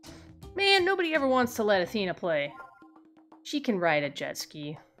 Man, nobody ever wants to let Athena play. She can ride a jet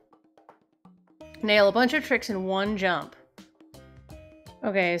ski. Nail a bunch of tricks in one jump.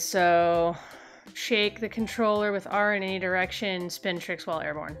 Okay, so... shake the controller with R in any direction, spin tricks while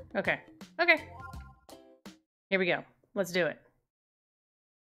airborne. Okay. Okay. Here we go. Let's do it.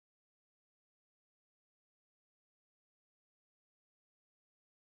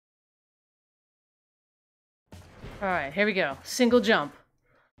 Alright, here we go. Single jump.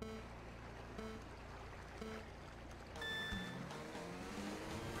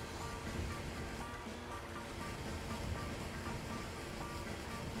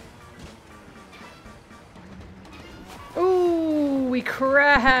 Ooh, we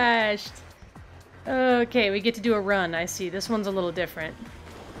crashed! Okay, we get to do a run, I see. This one's a little different.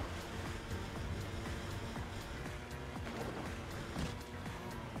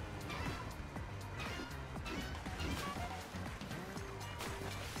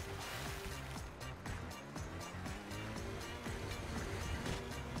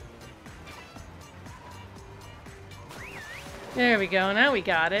 There we go, now we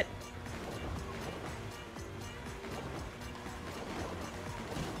got it.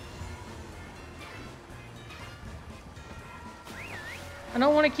 I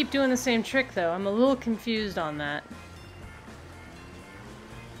don't want to keep doing the same trick, though. I'm a little confused on that.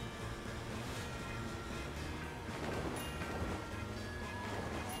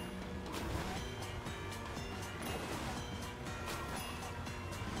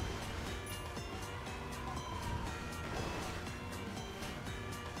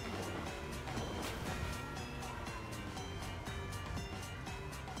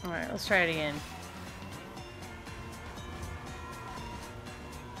 Alright, let's try it again.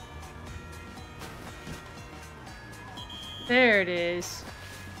 There it is.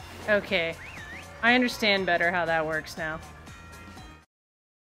 Okay. I understand better how that works now.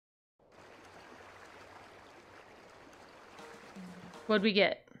 What'd we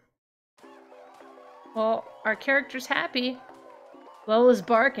get? Well, our character's happy. Lola's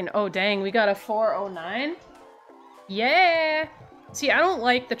barking. Oh, dang, we got a 409? Yeah! See, I don't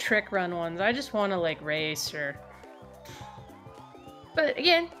like the trick run ones. I just want to, like, race or... But,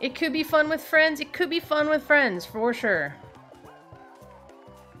 again, it could be fun with friends. It could be fun with friends, for sure.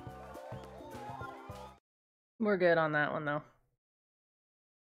 We're good on that one, though.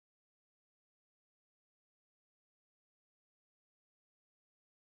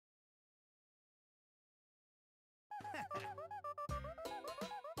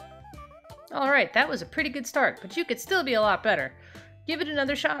 Alright, that was a pretty good start, but you could still be a lot better. Give it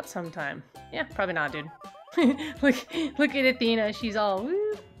another shot sometime. Yeah, probably not, dude. look at Athena, she's all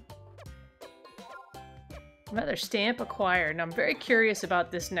woo. Another stamp acquired, and I'm very curious about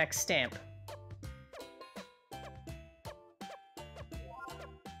this next stamp.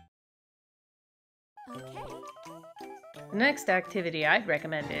 The next activity I'd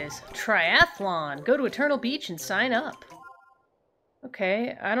recommend is triathlon. Go to Eternal Beach and sign up.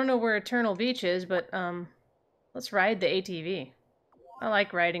 Okay, I don't know where Eternal Beach is, but let's ride the ATV. I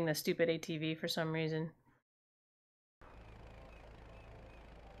like riding the stupid ATV for some reason.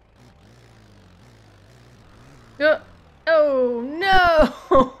 Oh no!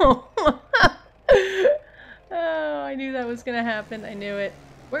 Oh, I knew that was gonna happen. I knew it.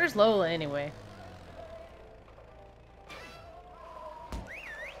 Where's Lola anyway?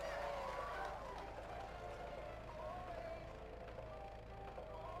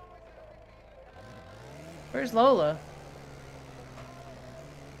 Where's Lola?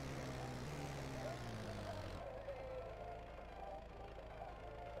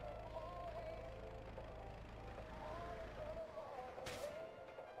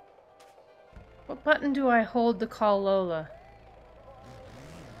 What button do I hold to call Lola?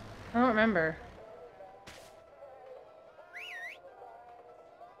 I don't remember.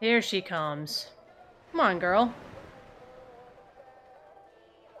 Here she comes. Come on, girl.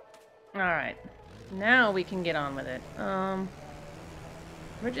 Alright. Now we can get on with it.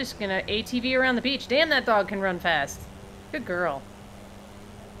 We're just gonna ATV around the beach. Damn, that dog can run fast. Good girl.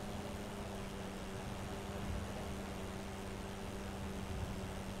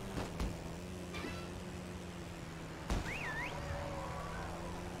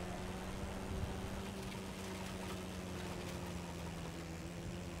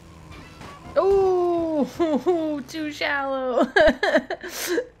 Ooh! Ooh, too shallow.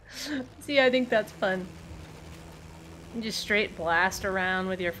 See, I think that's fun. You just straight blast around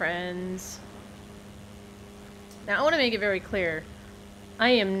with your friends. Now, I want to make it very clear. I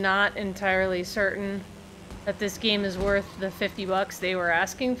am not entirely certain that this game is worth the $50 they were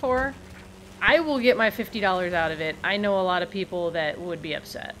asking for. I will get my $50 out of it. I know a lot of people that would be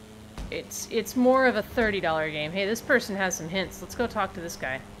upset. It's more of a $30 game. Hey, this person has some hints. Let's go talk to this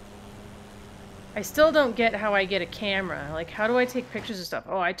guy. I still don't get how I get a camera. Like, how do I take pictures of stuff?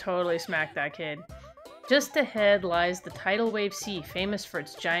 Oh, I totally smacked that kid. Just ahead lies the tidal wave sea, famous for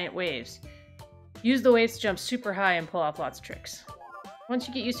its giant waves. Use the waves to jump super high and pull off lots of tricks. Once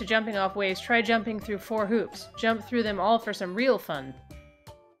you get used to jumping off waves, try jumping through 4 hoops. Jump through them all for some real fun.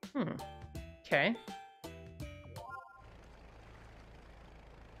 Okay.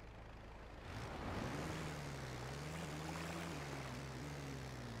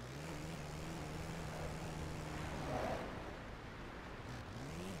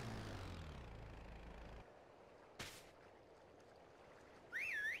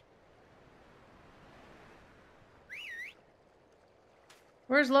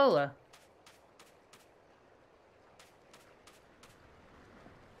 Where's Lola?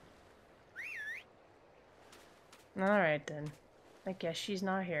 Alright then. I guess she's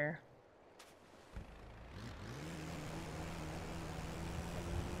not here.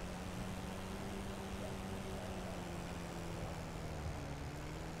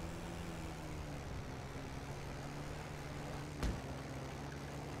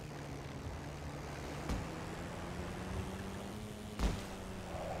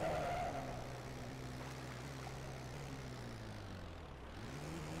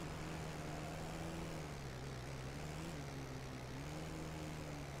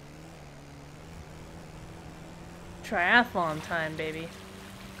 Triathlon time, baby.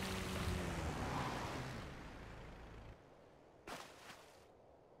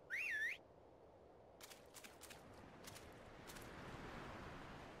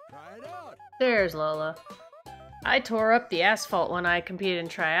 Try it out. There's Lola. I tore up the asphalt when I competed in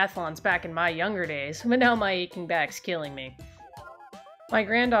triathlons back in my younger days, but now my aching back's killing me. My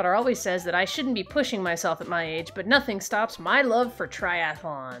granddaughter always says that I shouldn't be pushing myself at my age, but nothing stops my love for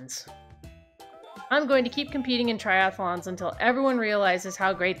triathlons. I'm going to keep competing in triathlons until everyone realizes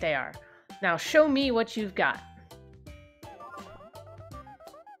how great they are. Now show me what you've got.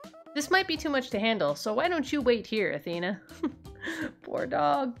 This might be too much to handle, so why don't you wait here, Athena? Poor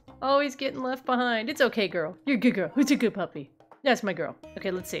dog. Always getting left behind. It's okay, girl. You're a good girl. Who's a good puppy? That's my girl.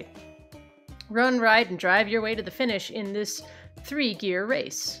 Okay, let's see. Run, ride, and drive your way to the finish in this 3-gear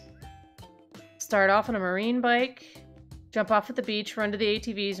race. Start off on a marine bike. Jump off at the beach, run to the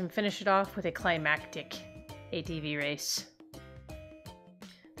ATVs, and finish it off with a climactic ATV race.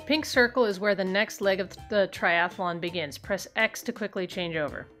 The pink circle is where the next leg of the triathlon begins. Press X to quickly change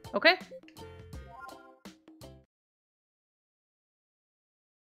over. Okay?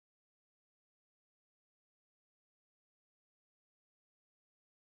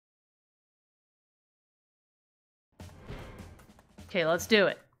 Okay, let's do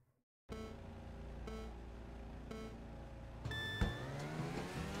it.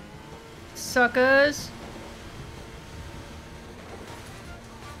 Suckers.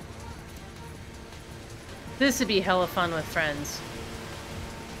 This would be hella fun with friends.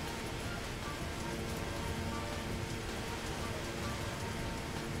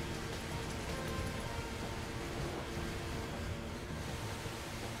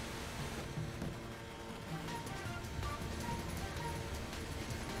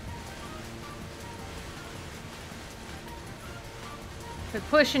 Quit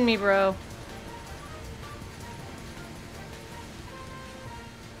pushing me, bro.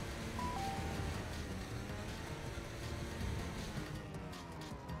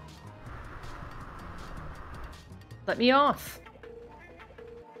 Let me off.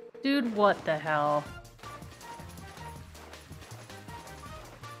 Dude, what the hell?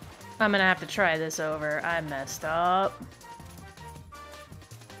 I'm gonna have to try this over. I messed up.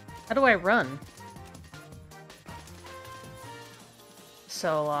 How do I run?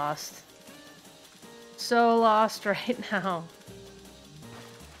 So lost. So lost right now.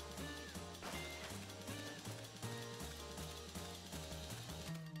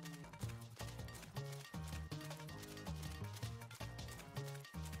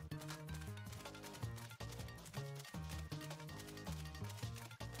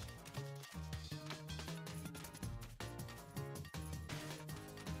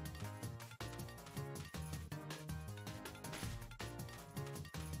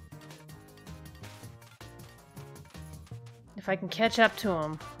 If I can catch up to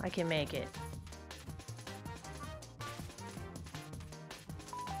him, I can make it.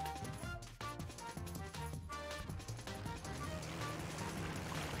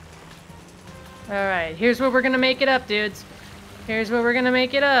 Alright, here's where we're gonna make it up, dudes. Here's where we're gonna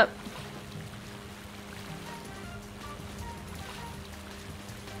make it up.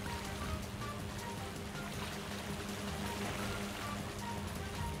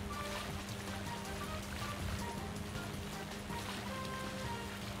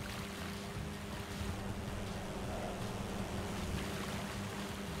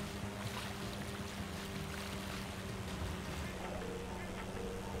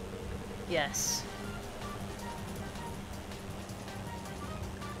 Yes.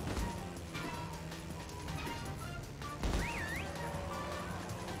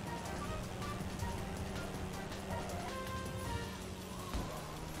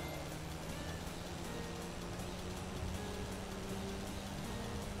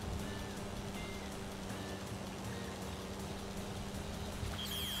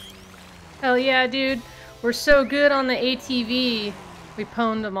 Hell yeah, dude. We're so good on the ATV. We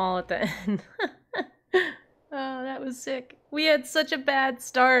pwned them all at the end. Oh, that was sick. We had such a bad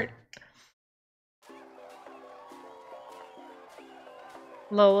start.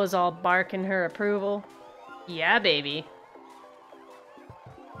 Lola's all barking her approval. Yeah, baby.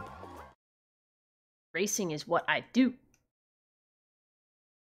 Racing is what I do.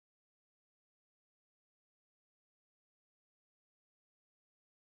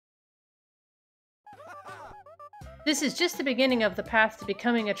 This is just the beginning of the path to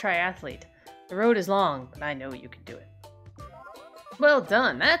becoming a triathlete. The road is long, but I know you can do it. Well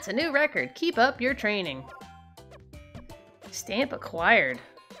done, that's a new record. Keep up your training. Stamp acquired.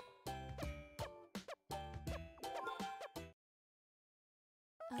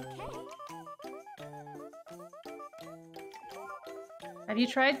 Okay. Have you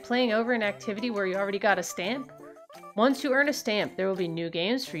tried playing over an activity where you already got a stamp? Once you earn a stamp, there will be new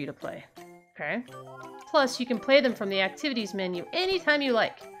games for you to play. Okay? Plus, you can play them from the activities menu anytime you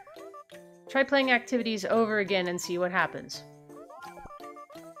like. Try playing activities over again and see what happens.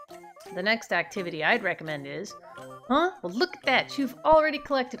 The next activity I'd recommend is... Huh? Well, look at that! You've already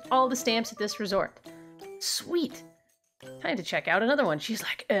collected all the stamps at this resort. Sweet! Time to check out another one. She's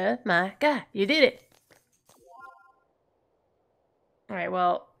like, my god, you did it! Alright,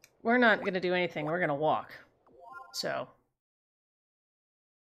 well, we're not gonna do anything. We're gonna walk. So...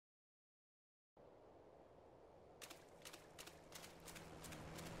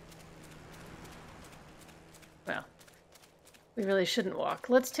 well, we really shouldn't walk.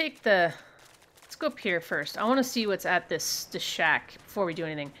 Let's take the... let's go up here first. I want to see what's at this shack before we do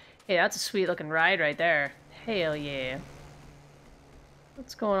anything. Hey, that's a sweet looking ride right there. Hell yeah.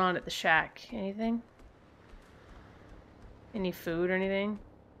 What's going on at the shack? Anything? Any food or anything?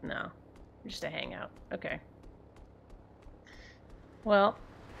 No. Just a hangout. Okay. Well,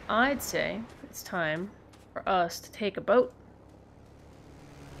 I'd say it's time for us to take a boat.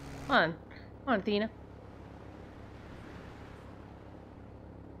 Come on. Come on, Athena.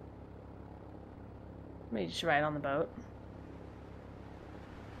 Maybe just ride on the boat.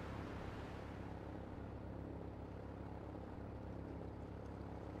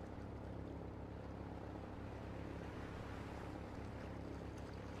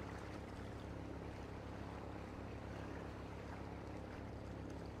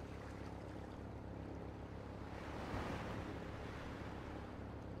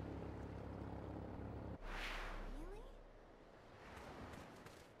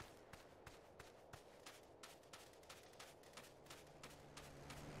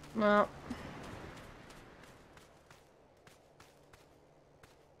 Well,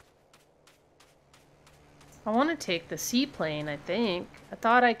 I want to take the seaplane, I think. I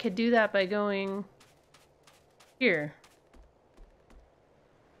thought I could do that by going here.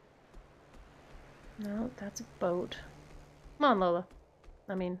 No, that's a boat. Come on, Lola.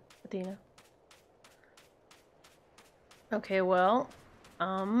 I mean, Athena. Okay, well,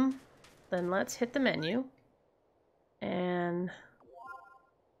 then let's hit the menu. And...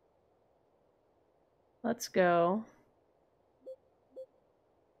 let's go.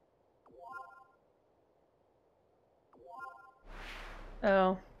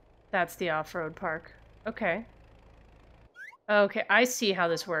 Oh, that's the off-road park. Okay. Okay, I see how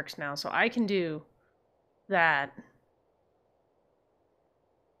this works now. So I can do that.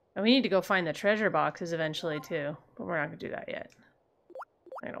 And we need to go find the treasure boxes eventually too. But we're not going to do that yet.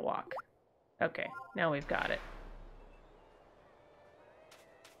 I'm going to walk. Okay, now we've got it.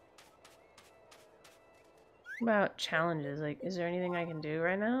 About challenges, like, is there anything I can do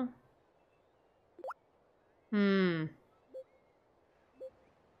right now?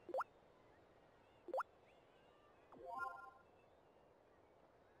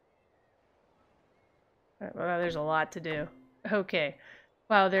 Well, there's a lot to do. Okay.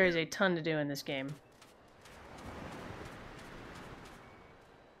 Wow, there is a ton to do in this game.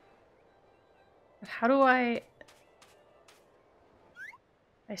 How do I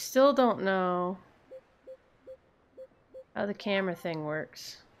still don't know how the camera thing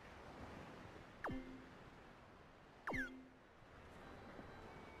works.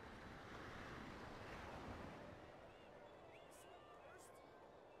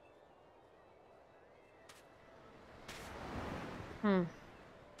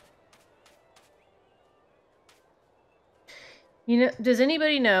 You know, does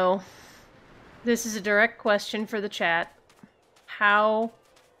anybody know, this is a direct question for the chat, how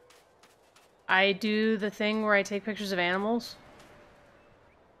I do the thing where I take pictures of animals?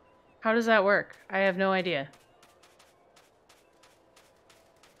 How does that work? I have no idea.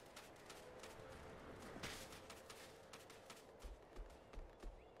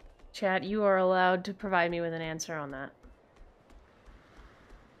 Chat, you are allowed to provide me with an answer on that.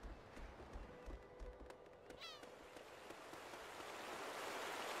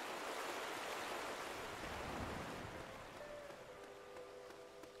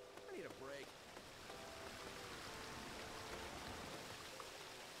 I need a break.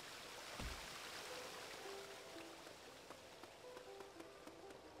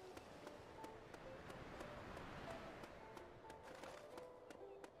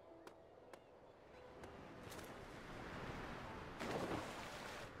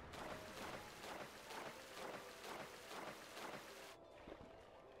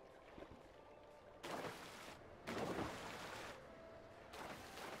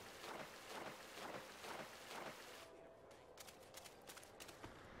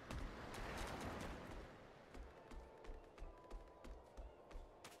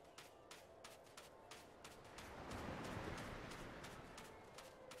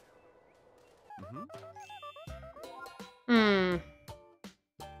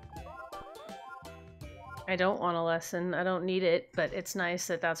 I don't want a lesson. I don't need it, but it's nice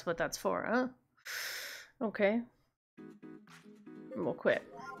that that's what that's for, huh? Okay. We'll quit.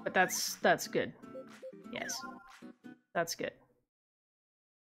 But that's good. Yes. That's good.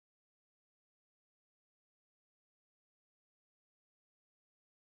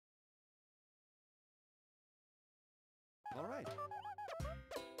 All right.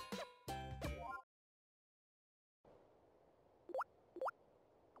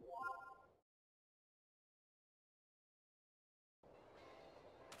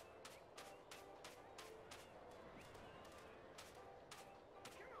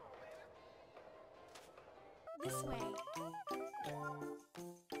 This way.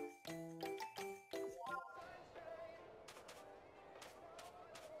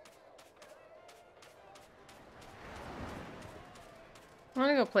 I'm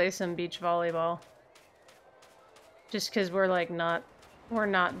gonna go play some beach volleyball. Just because we're like we're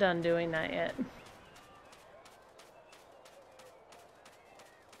not done doing that yet.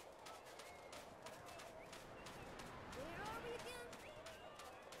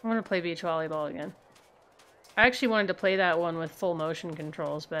 I want to play beach volleyball again. I actually wanted to play that one with full motion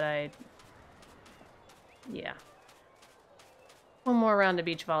controls, but yeah. One more round of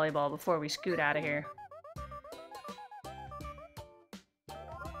beach volleyball before we scoot out of here.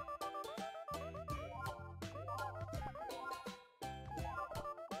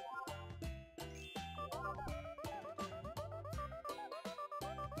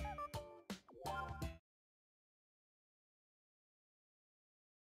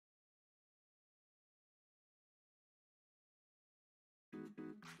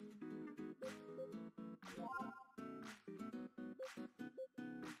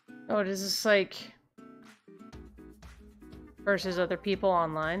 Oh, does this like versus other people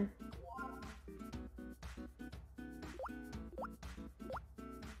online?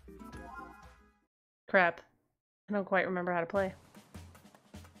 Crap. I don't quite remember how to play.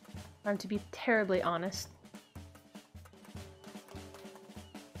 I'm to be terribly honest.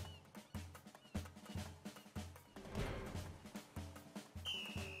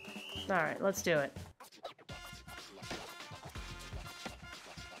 Alright, let's do it.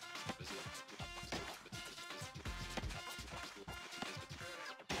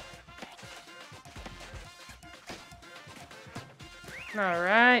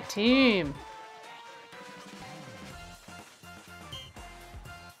 Alright, team.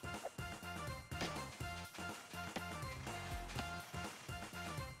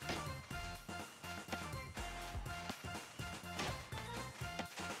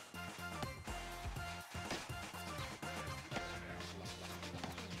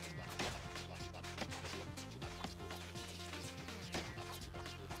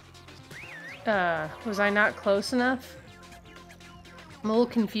 Was I not close enough? I'm a little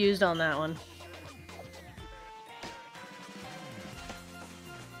confused on that one.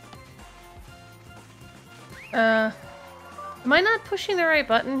 Am I not pushing the right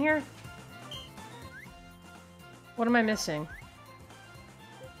button here? What am I missing?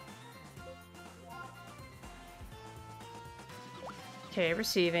 Okay,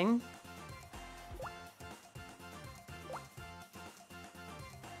 receiving.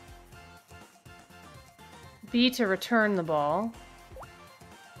 B to return the ball.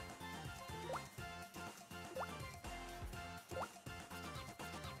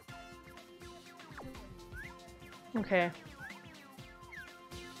 Okay.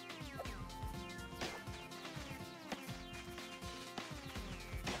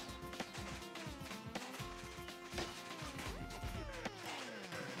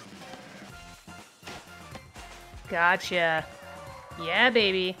 Gotcha. Yeah,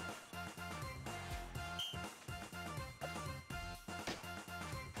 baby.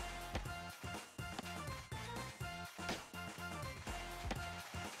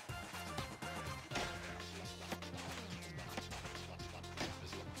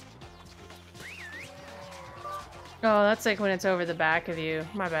 Oh, that's like when it's over the back of you.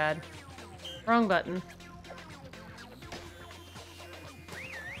 My bad. Wrong button.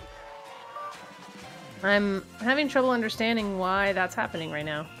 I'm having trouble understanding why that's happening right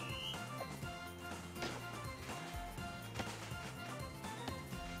now.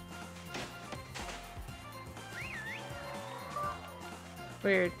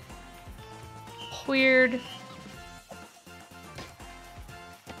 Weird. Weird.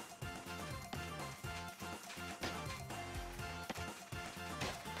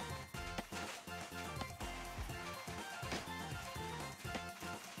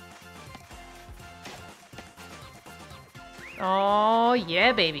 Oh,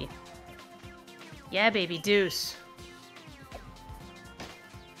 yeah, baby. Yeah, baby, deuce.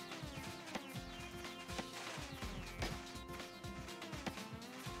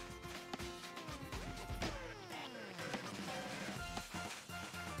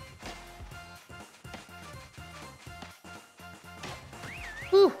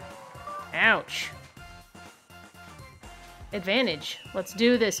 Whew. Ouch. Advantage. Let's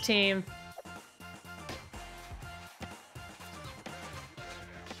do this, team.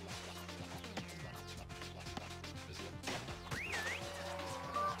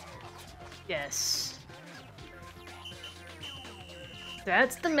 Yes.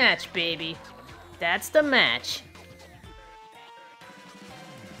 That's the match, baby. That's the match.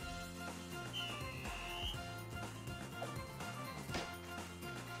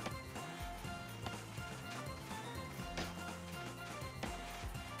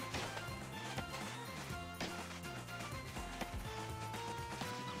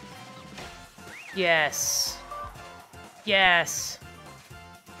 Yes. Yes.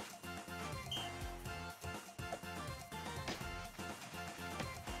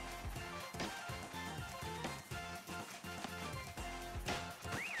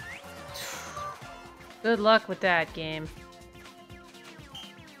 Good luck with that game.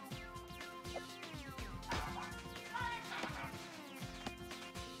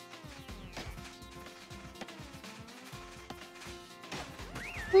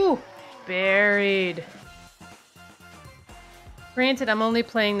 Whew. Buried. Granted, I'm only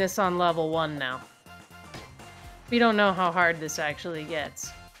playing this on level 1 now. We don't know how hard this actually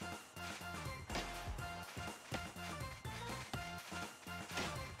gets.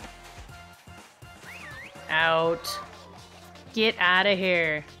 Out. Get out of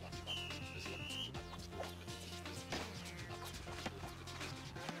here.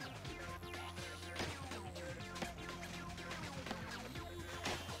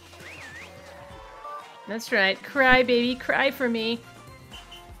 That's right. Cry, baby. Cry for me.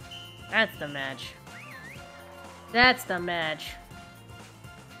 That's the match. That's the match.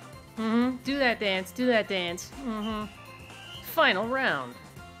 Mm-hmm. Do that dance. Do that dance. Mm-hmm. Final round.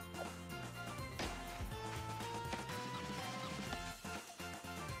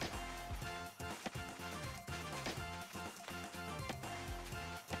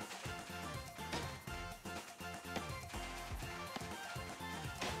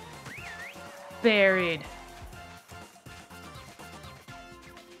 Buried.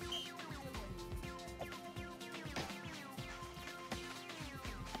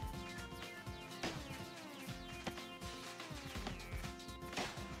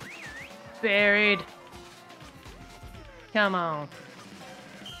 Buried. Come on.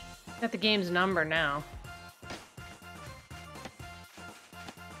 Got the game's number now.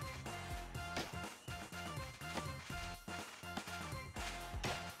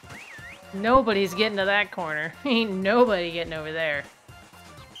 Nobody's getting to that corner. Ain't nobody getting over there.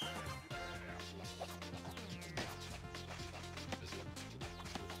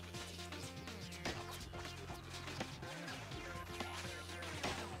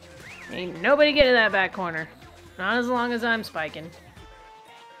 Ain't nobody getting that back corner. Not as long as I'm spiking.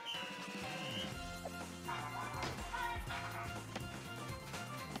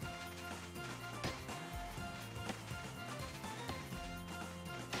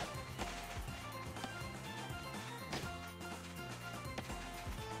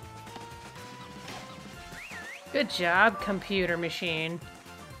 Good job, computer machine.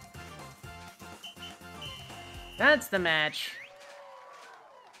 That's the match.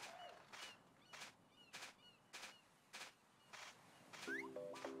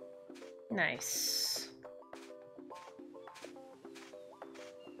 Nice.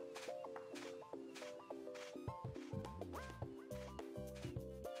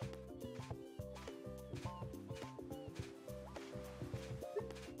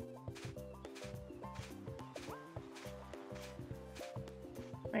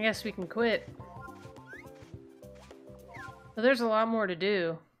 I guess we can quit. So there's a lot more to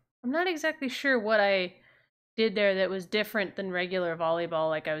do. I'm not exactly sure what I did there that was different than regular volleyball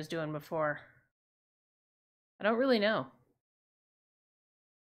like I was doing before. I don't really know.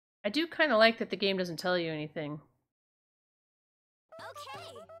 I do kind of like that the game doesn't tell you anything. Okay.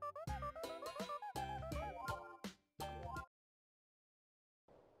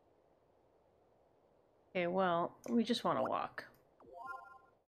 Okay, well, we just want to walk.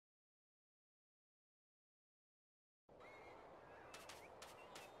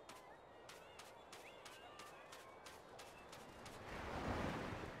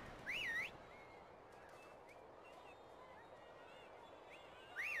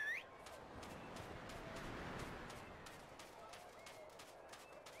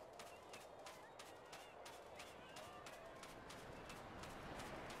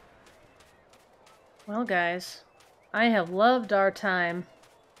 Well, guys, I have loved our time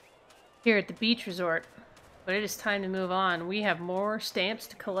here at the beach resort, but it is time to move on. We have more stamps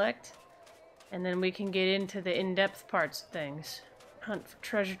to collect, and then we can get into the in-depth parts of things. Hunt for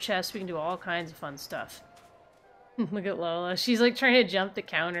treasure chests, we can do all kinds of fun stuff. Look at Lola, she's like trying to jump the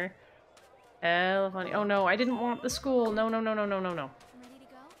counter. Hella funny. Oh no, I didn't want the school. No, no, no, no, no, no, no. Ready to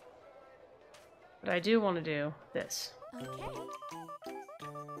go? But I do want to do this. Okay.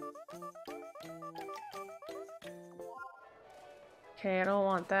 Okay, I don't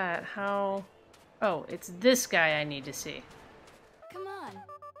want that. How... Oh, it's this guy I need to see. Come on.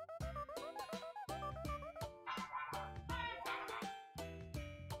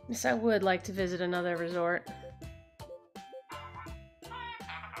 Yes, I would like to visit another resort.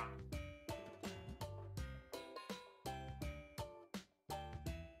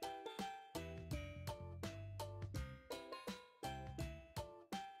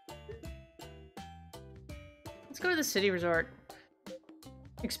 Let's go to the city resort.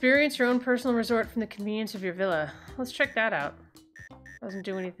 Experience your own personal resort from the convenience of your villa. Let's check that out. Doesn't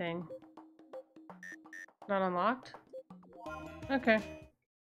do anything. Not unlocked? Okay.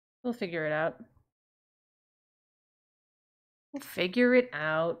 We'll figure it out. We'll figure it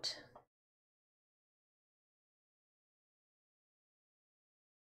out.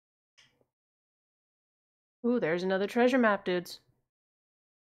 Ooh, there's another treasure map, dudes.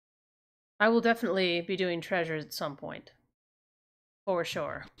 I will definitely be doing treasures at some point. For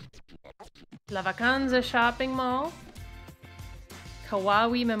sure. La Vacanza Shopping Mall.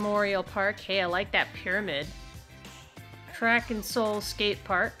 Kawaii Memorial Park. Hey, I like that pyramid. Track and Soul Skate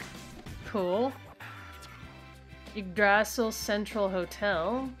Park. Cool. Yggdrasil Central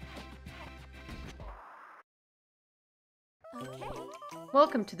Hotel. Okay.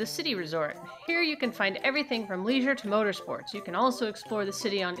 Welcome to the City Resort. Here you can find everything from leisure to motorsports. You can also explore the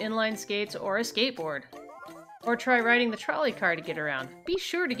city on inline skates or a skateboard. Or try riding the trolley car to get around. Be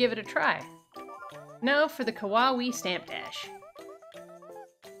sure to give it a try. Now for the Kawaii Stamp Dash.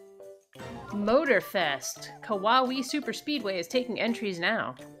 Motorfest. Kawaii Super Speedway is taking entries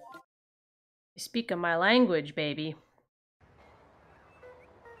now. You speak of my language, baby.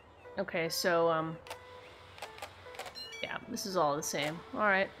 Okay, so, yeah, this is all the same.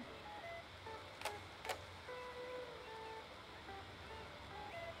 Alright.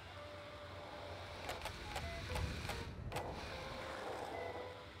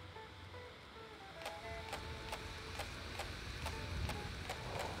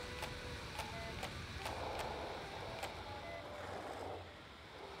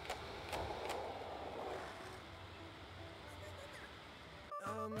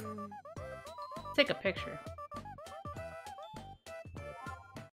 Take a picture.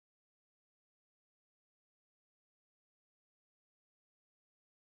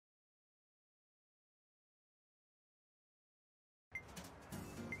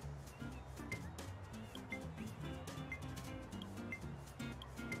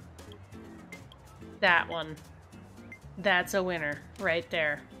 That one. That's a winner right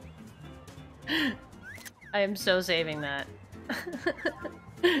there. I am so saving that.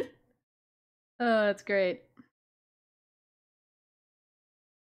 Oh, that's great.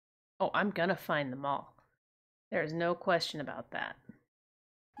 Oh, I'm gonna find them all. There's no question about that.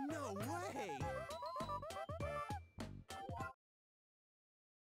 No way!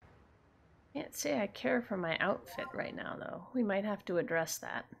 Can't say I care for my outfit right now, though. We might have to address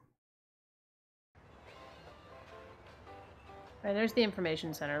that. Alright, there's the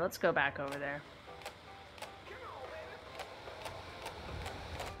information center. Let's go back over there.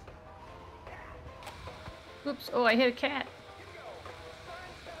 Oops, oh, I hit a cat.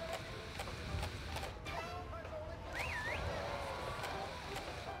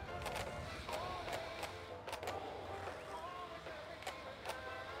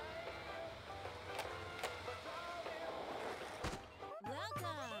 Welcome.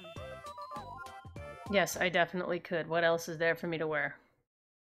 Yes, I definitely could. What else is there for me to wear?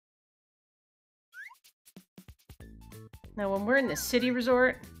 Now, when we're in the city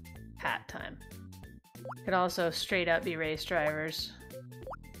resort, hat time. Could also straight up be race drivers.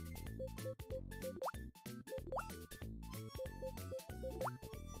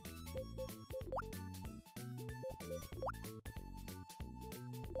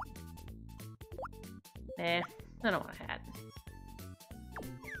 Eh, I don't want a hat.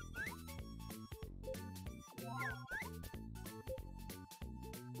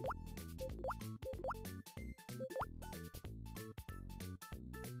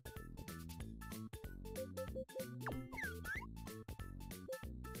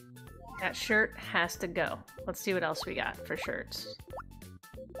 That shirt has to go. Let's see what else we got for shirts.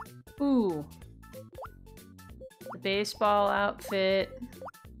 Ooh. The baseball outfit.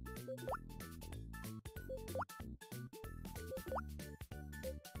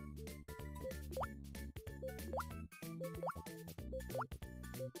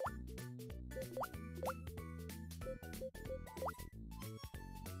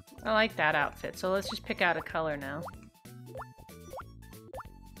 I like that outfit, so let's just pick out a color now.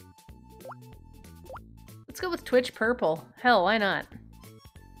 Let's go with Twitch purple. Hell, why not?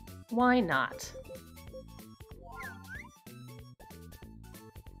 Why not?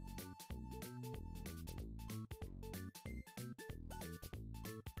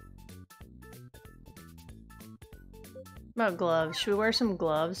 What about gloves? Should we wear some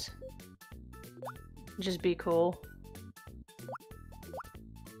gloves? Just be cool.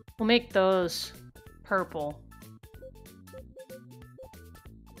 We'll make those purple.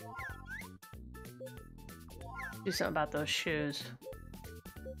 Do something about those shoes.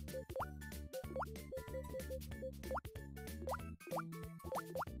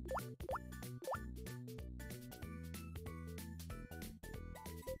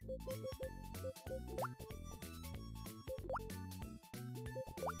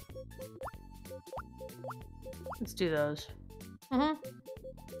 Let's do those. Mm-hmm.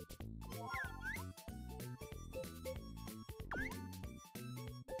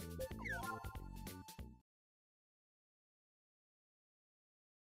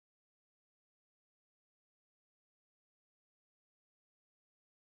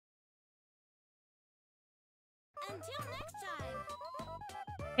 Until next time.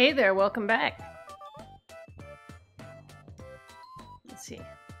 Hey there, welcome back. Let's see.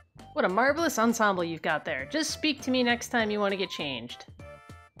 What a marvelous ensemble you've got there. Just speak to me next time you want to get changed.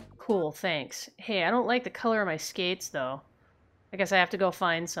 Cool, thanks. Hey, I don't like the color of my skates, though. I guess I have to go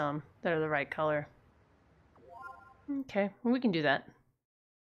find some that are the right color. Okay, well, we can do that.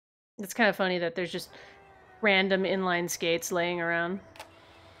 It's kind of funny that there's just random inline skates laying around.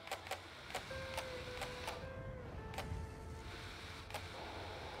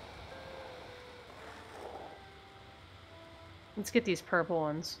 Let's get these purple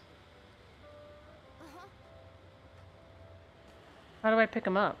ones. How do I pick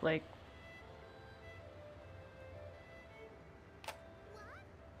them up? Like...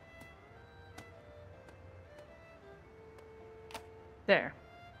 There.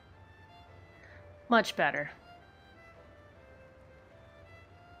 Much better.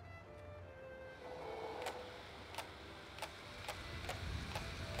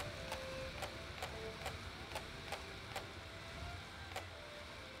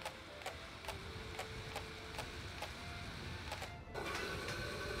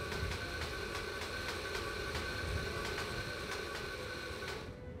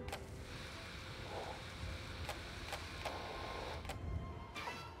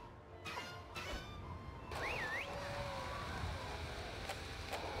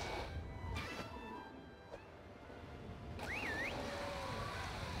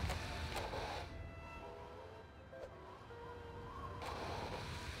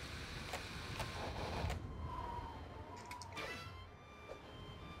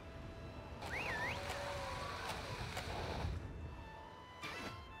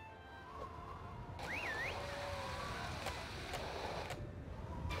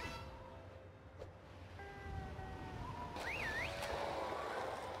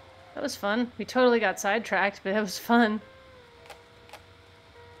 That was fun. We totally got sidetracked, but it was fun.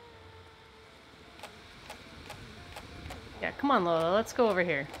 Yeah, come on, Lola. Let's go over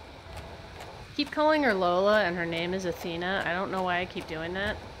here. Keep calling her Lola, and her name is Athena. I don't know why I keep doing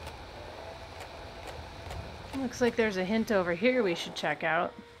that. Looks like there's a hint over here we should check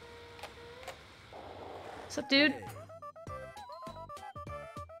out. What's up, dude?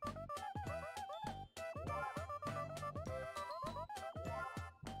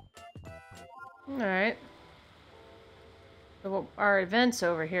 Alright. So our event's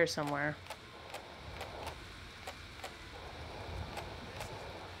over here somewhere.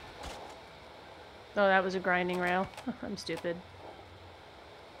 Oh, that was a grinding rail. I'm stupid.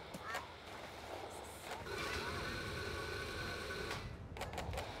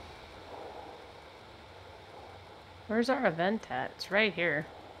 Where's our event at? It's right here.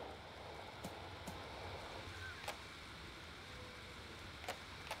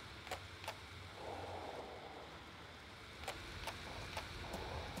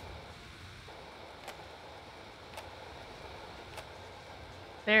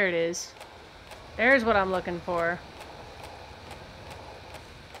 There it is. There's what I'm looking for.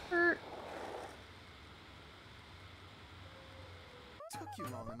 Took you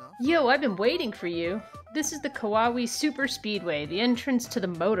long enough. Yo, I've been waiting for you. This is the Kawaii Super Speedway, the entrance to the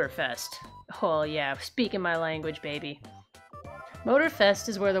Motorfest. Oh yeah, speaking my language, baby. Motorfest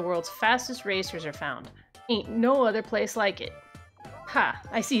is where the world's fastest racers are found. Ain't no other place like it. Ha,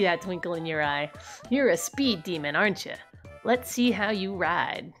 I see that twinkle in your eye. You're a speed demon, aren't you? Let's see how you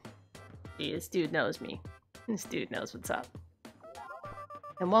ride. Gee, this dude knows me. This dude knows what's up.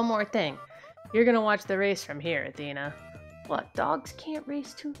 And one more thing. You're gonna watch the race from here, Athena. What, dogs can't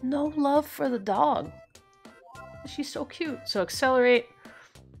race too? No love for the dog. She's so cute. So accelerate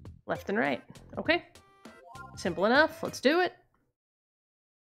left and right. Okay? Simple enough. Let's do it.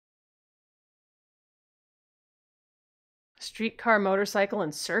 Streetcar, motorcycle,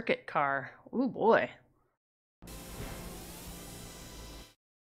 and circuit car. Ooh, boy.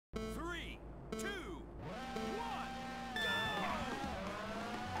 3, 2, 1, go!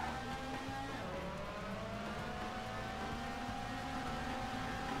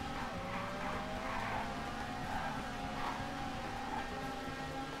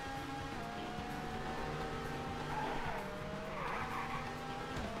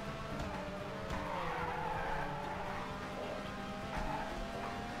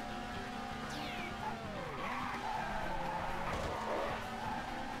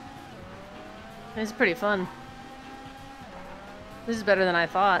 This is pretty fun. This is better than I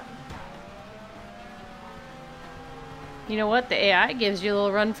thought. You know what? The AI gives you a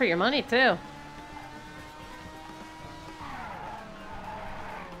little run for your money, too.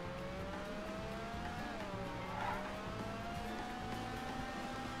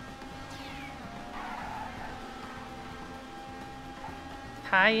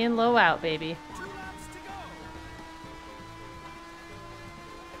 High in, low out, baby. 2 laps to go.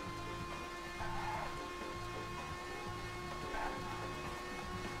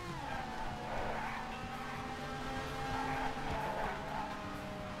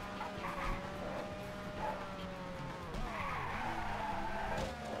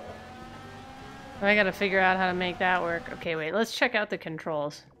 I gotta figure out how to make that work. Okay, wait, let's check out the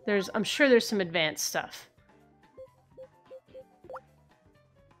controls. I'm sure there's some advanced stuff.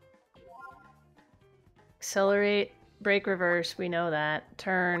 Accelerate, brake, reverse, we know that.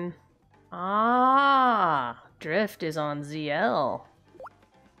 Turn. Ah, drift is on ZL.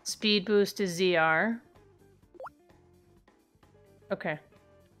 Speed boost is ZR. Okay.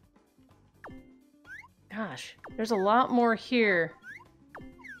 Gosh, there's a lot more here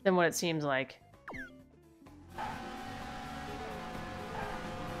than what it seems like.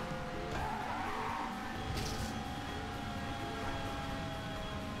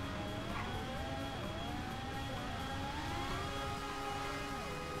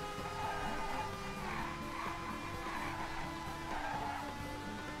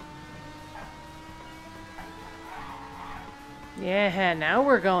 Yeah, now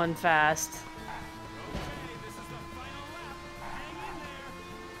we're going fast. Okay, this is the final lap. Hang in there.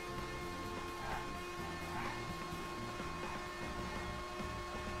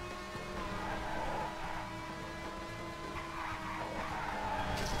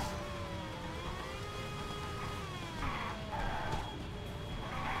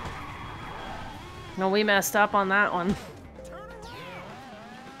 No, we messed up on that one. Turn around.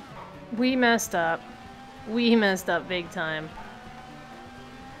 We messed up. We messed up big time.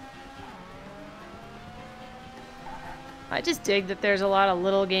 I just dig that there's a lot of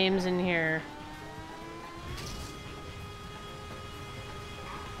little games in here.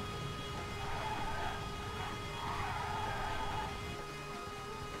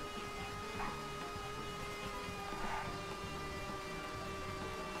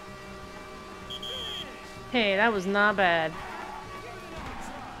 Hey, that was not bad.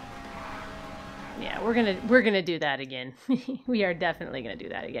 Yeah, we're gonna do that again. We are definitely gonna do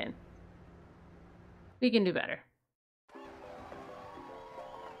that again. We can do better.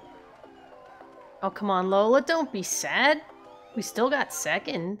 Oh, come on, Lola, don't be sad. We still got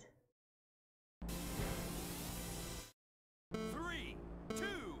second. 3, 2,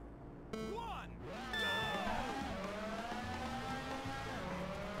 1, go!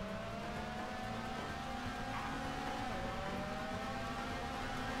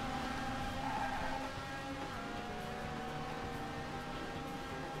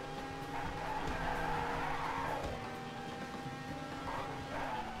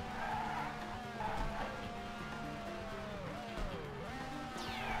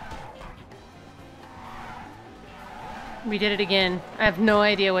 We did it again. I have no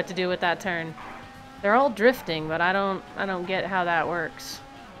idea what to do with that turn. They're all drifting, but I don't get how that works.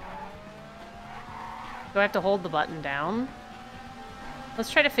 Do I have to hold the button down?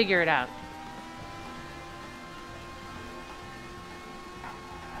 Let's try to figure it out.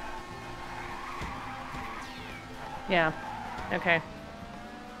 Yeah. Okay.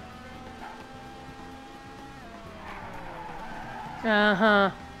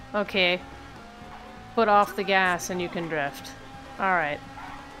 Uh-huh. Okay. Put off the gas and you can drift. Alright.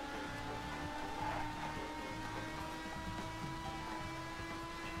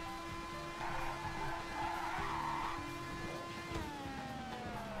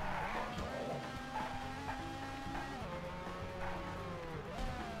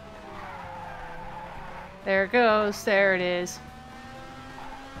 There it goes. There it is.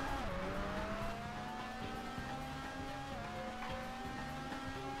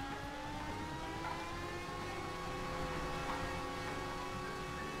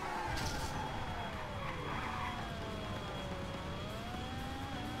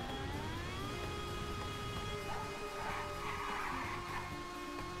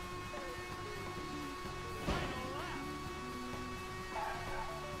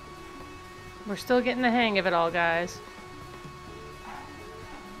 We're still getting the hang of it all, guys.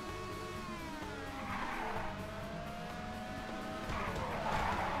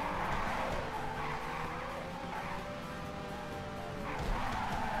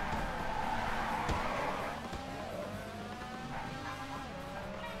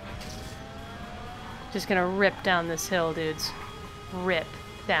 Just gonna rip down this hill, dudes. Rip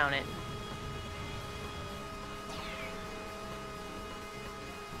down it.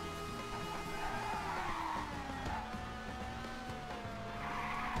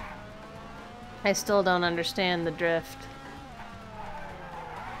 I still don't understand the drift.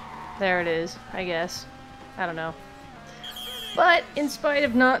 There it is, I guess. I don't know. But, in spite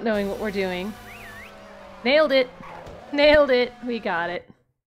of not knowing what we're doing, nailed it! Nailed it! We got it.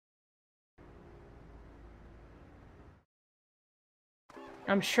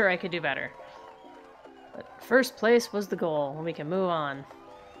 I'm sure I could do better. But first place was the goal, and we can move on.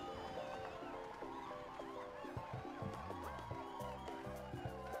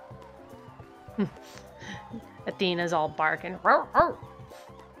 Athena's all barking. Row, row.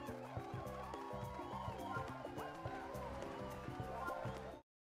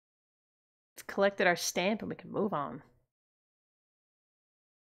 Let's collected our stamp and we can move on.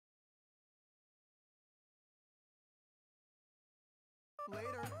 Later.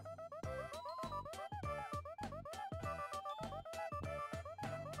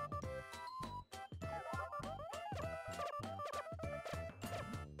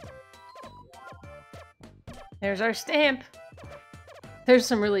 There's our stamp. There's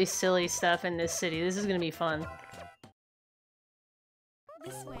some really silly stuff in this city. This is gonna be fun.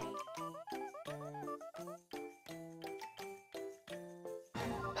 This way.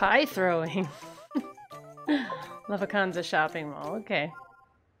 Pie throwing. Levakanza shopping mall. Okay.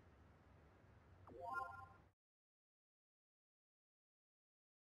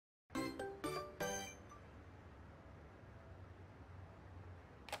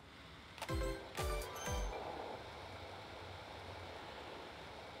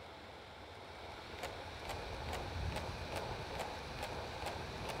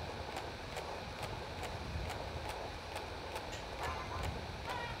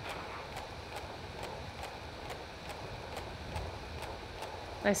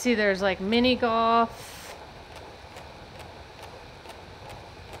 I see there's like mini golf.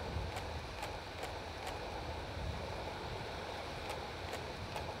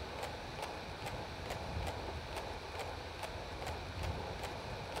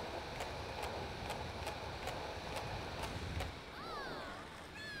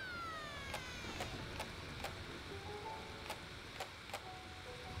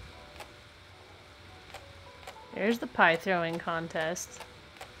 There's the pie throwing contest.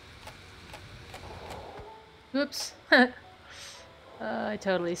 Oops. I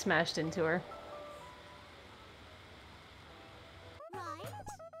totally smashed into her. Right?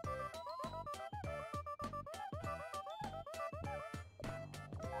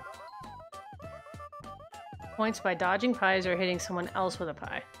 Points by dodging pies or hitting someone else with a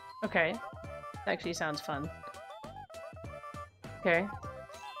pie. Okay. Actually sounds fun. Okay.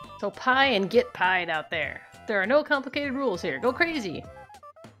 So pie and get pied out there. There are no complicated rules here. Go crazy!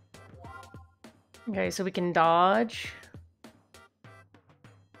 Okay, so we can dodge.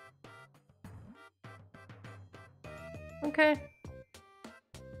 Okay.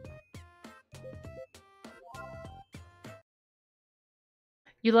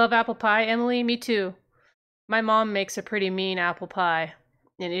 You love apple pie, Emily? Me too. My mom makes a pretty mean apple pie,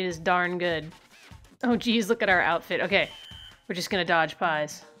 and it is darn good. Oh geez, look at our outfit. Okay, we're just gonna dodge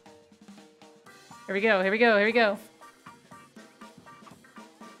pies. Here we go, here we go, here we go. Here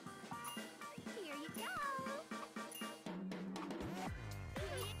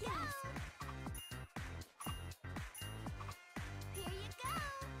you go. Here you go. Here you go.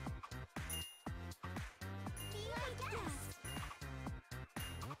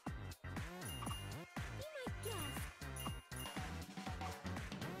 Be my guest.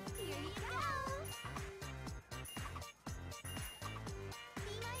 Be my guest. Here you go.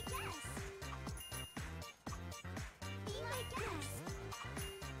 Be my guest. Be my guest.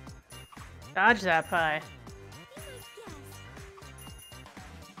 Dodge that pie. Be my guest.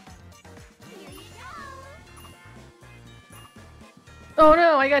 Here you go. Oh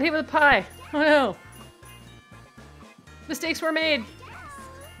no, I got hit with a pie. Oh no. Mistakes were made.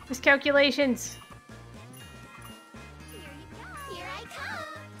 Miscalculations. Here you go. Here I come.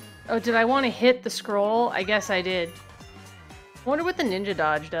 Oh, did I want to hit the scroll? I guess I did. I wonder what the ninja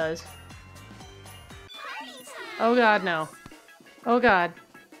dodge does. Party time. Oh god, no. Oh god.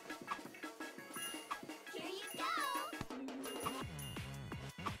 Here you go.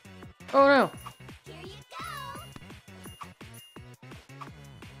 Oh no. Here you go.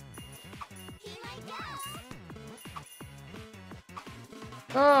 Be my guest.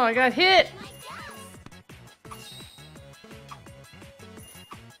 Oh, I got hit. Be my guest.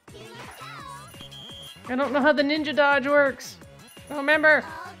 Here you go. I don't know how the ninja dodge works. I don't remember.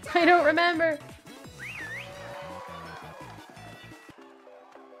 I don't remember.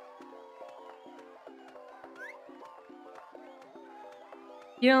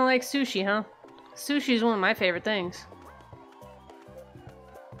 You don't like sushi, huh? Sushi is one of my favorite things.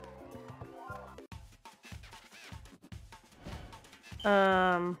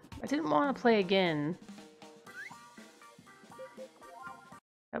 I didn't want to play again.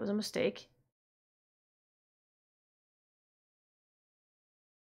 That was a mistake.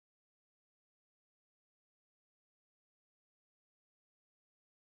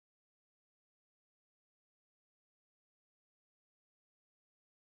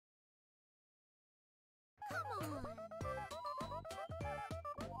 Come on.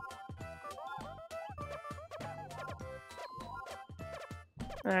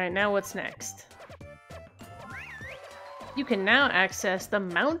 Alright, now what's next? You can now access the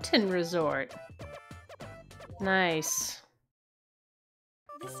mountain resort. Nice.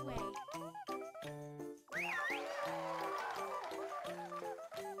 This way.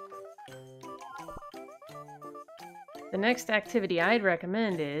 The next activity I'd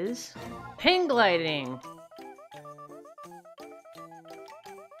recommend is hang gliding.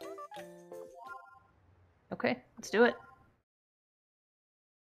 Okay, let's do it.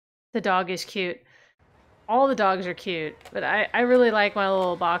 The dog is cute. All the dogs are cute, but I really like my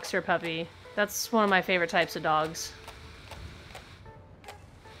little boxer puppy. That's one of my favorite types of dogs.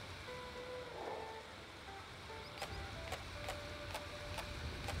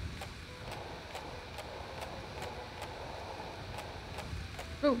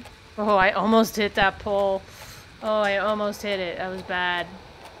 Ooh. Oh, I almost hit that pole. Oh, I almost hit it. That was bad.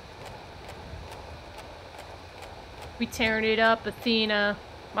 We tearing it up, Athena.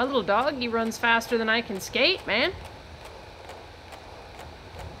 My little doggy runs faster than I can skate, man.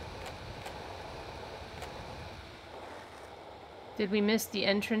 Did we miss the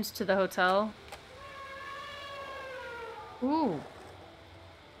entrance to the hotel? Ooh.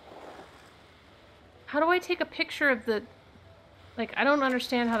 How do I take a picture of the... Like, I don't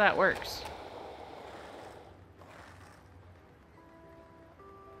understand how that works.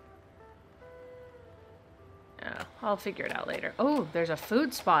 Oh, I'll figure it out later. Oh, there's a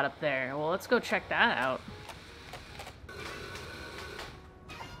food spot up there. Well, let's go check that out.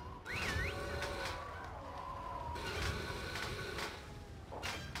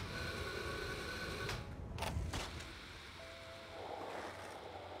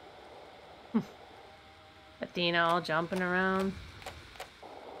 Athena all jumping around.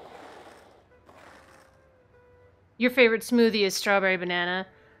 Your favorite smoothie is strawberry banana.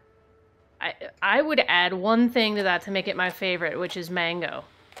 I would add one thing to that to make it my favorite, which is mango.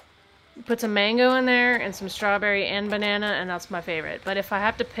 Put some mango in there and some strawberry and banana, and that's my favorite. But if I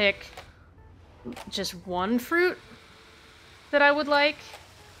have to pick just one fruit that I would like,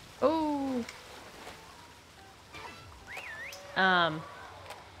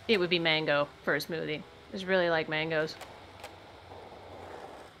 it would be mango for a smoothie. I just really like mangoes.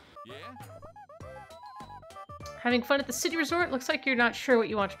 Yeah? Having fun at the city resort? Looks like you're not sure what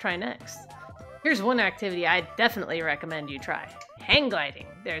you want to try next. Here's one activity I definitely recommend you try. Hang gliding.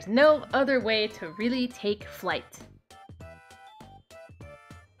 There's no other way to really take flight.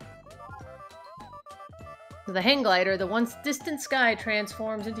 With the hang glider, the once distant sky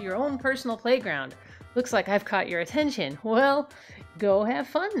transforms into your own personal playground. Looks like I've caught your attention. Well, go have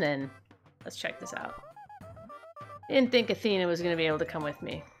fun then. Let's check this out. Didn't think Athena was going to be able to come with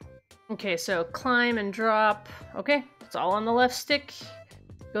me. Okay, so climb and drop. Okay, it's all on the left stick.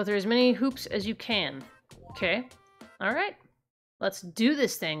 Go through as many hoops as you can. Okay, alright. Let's do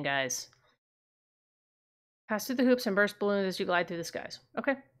this thing, guys. Pass through the hoops and burst balloons as you glide through the skies.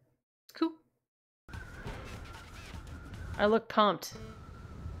 Okay, cool. I look pumped.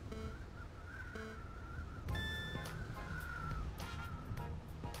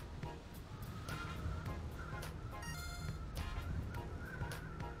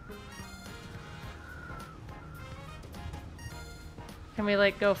 Can we,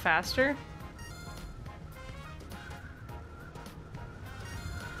 like, go faster?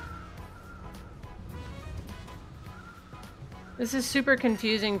 This is super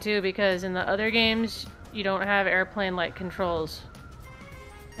confusing, too, because in the other games, you don't have airplane-like controls.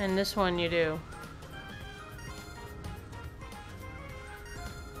 And this one, you do.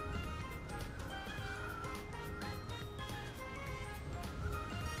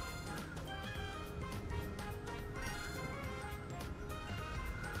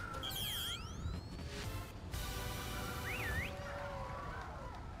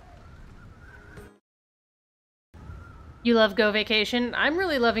 You love Go Vacation? I'm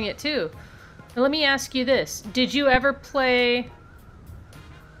really loving it too. Now let me ask you this. Did you ever play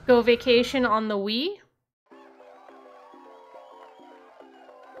Go Vacation on the Wii?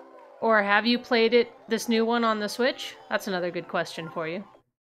 Or have you played it, this new one, on the Switch? That's another good question for you.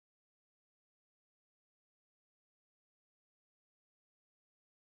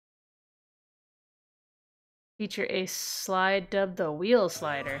 Feature a slide dubbed the Wheel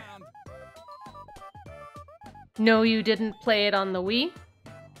Slider. No, you didn't play it on the Wii?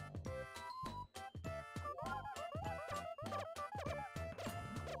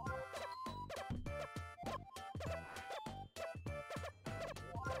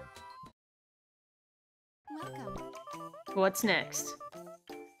 Welcome. What's next?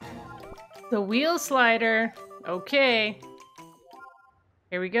 The Wheel Slider. Okay.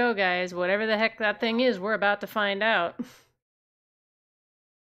 Here we go, guys. Whatever the heck that thing is, we're about to find out.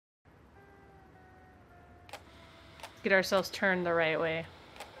 Get ourselves turned the right way.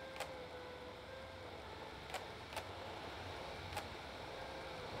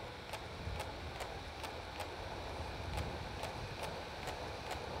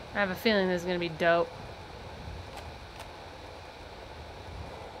 I have a feeling this is gonna be dope.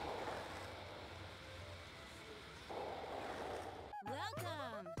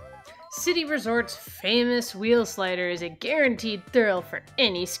 Welcome. City Resort's famous wheel slider is a guaranteed thrill for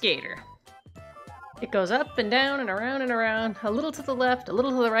any skater. It goes up and down and around, a little to the left, a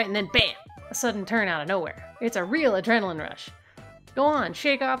little to the right, and then BAM! A sudden turn out of nowhere. It's a real adrenaline rush. Go on,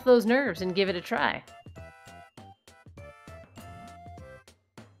 shake off those nerves and give it a try.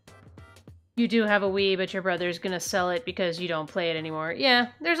 You do have a Wii, but your brother's gonna sell it because you don't play it anymore. Yeah,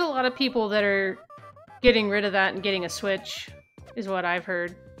 there's a lot of people that are getting rid of that and getting a Switch, is what I've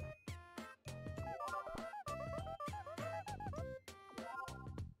heard.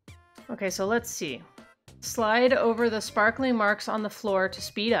 Okay, so let's see. Slide over the sparkling marks on the floor to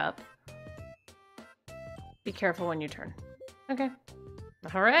speed up. Be careful when you turn. Okay.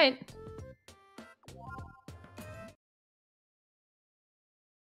 Alright.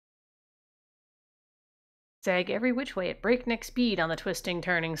 Zag every which way at breakneck speed on the twisting,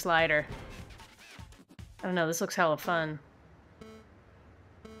 turning slider. I don't know, this looks hella fun.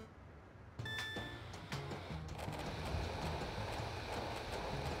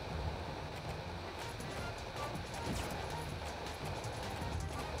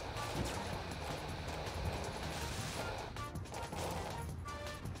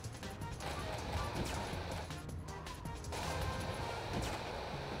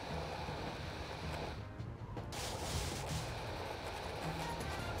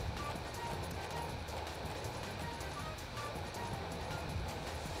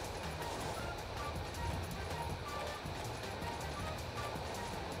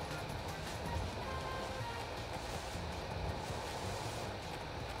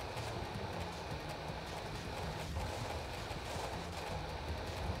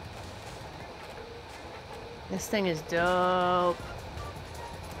 This thing is dope.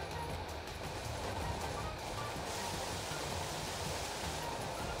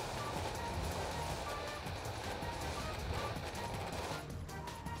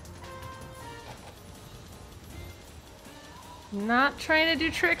 Not trying to do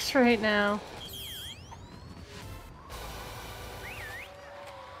tricks right now.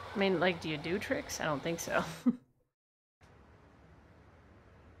 I mean, like, do you do tricks? I don't think so.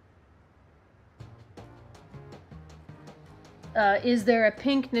 Is there a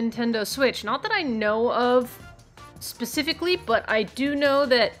pink Nintendo Switch? Not that I know of specifically, but I do know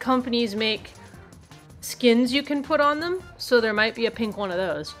that companies make skins you can put on them, so there might be a pink one of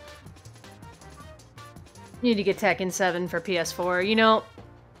those. You need to get Tekken 7 for PS4. You know,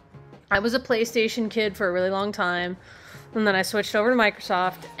 I was a PlayStation kid for a really long time, and then I switched over to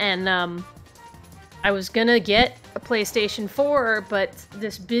Microsoft, and I was gonna get a PlayStation 4, but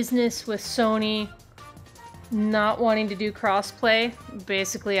this business with Sony not wanting to do crossplay,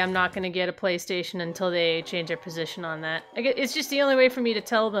 basically I'm not gonna get a PlayStation until they change their position on that. It's just the only way for me to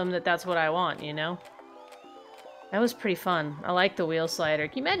tell them that that's what I want, you know? That was pretty fun. I like the wheel slider.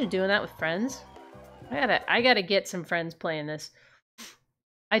 Can you imagine doing that with friends? I gotta get some friends playing this.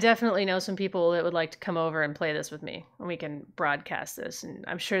 I definitely know some people that would like to come over and play this with me, and we can broadcast this, and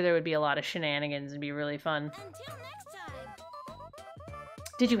I'm sure there would be a lot of shenanigans and be really fun. Until next time.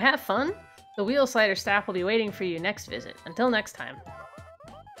 Did you have fun? The wheel slider staff will be waiting for you next visit. Until next time.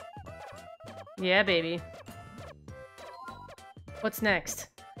 Yeah, baby. What's next?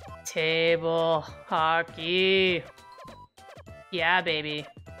 Table hockey. Yeah, baby.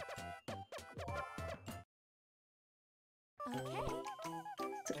 Okay.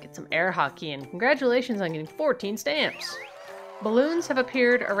 Let's get some air hockey, and congratulations on getting 14 stamps. Balloons have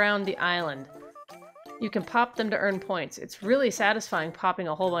appeared around the island. You can pop them to earn points. It's really satisfying popping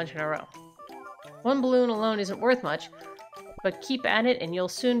a whole bunch in a row. One balloon alone isn't worth much, but keep at it and you'll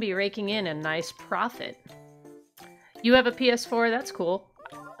soon be raking in a nice profit. You have a PS4? That's cool.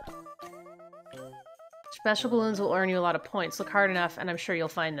 Special balloons will earn you a lot of points. Look hard enough and I'm sure you'll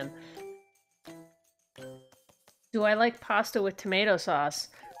find them. Do I like pasta with tomato sauce?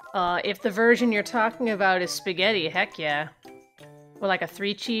 If the version you're talking about is spaghetti, heck yeah. Or like a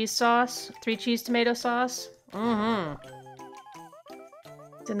 3-cheese sauce? 3-cheese tomato sauce? Mm-hmm.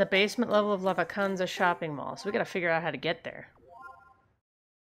 It's in the basement level of La Vacanza shopping mall, so we gotta figure out how to get there.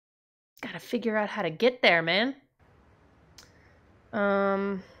 Gotta figure out how to get there, man.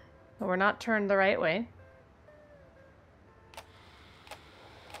 But we're not turned the right way.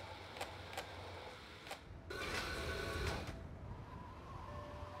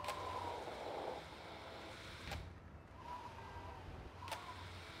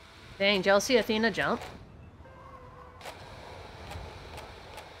 Dang, did y'all see Athena jump?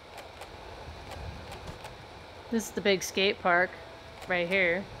 This is the big skate park right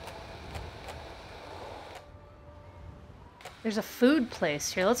here. There's a food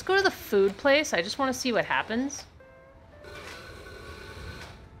place here. Let's go to the food place. I just want to see what happens.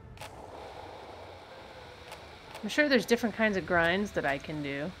 I'm sure there's different kinds of grinds that I can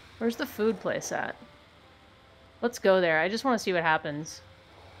do. Where's the food place at? Let's go there. I just want to see what happens.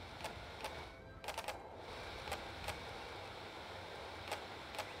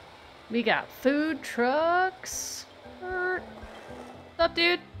 We got food trucks. What's up,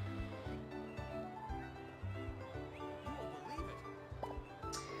 dude?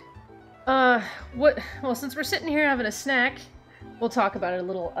 Well, since we're sitting here having a snack, we'll talk about it a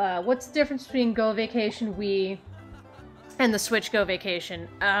little. What's the difference between Go Vacation Wii and the Switch Go Vacation?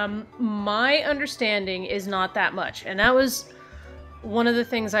 My understanding is not that much, and that was one of the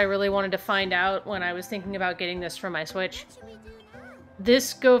things I really wanted to find out when I was thinking about getting this for my Switch.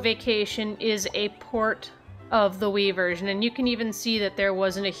 This Go Vacation is a port of the Wii version, and you can even see that there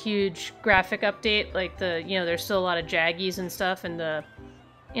wasn't a huge graphic update, like there's still a lot of jaggies and stuff in the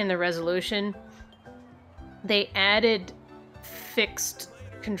resolution. They added fixed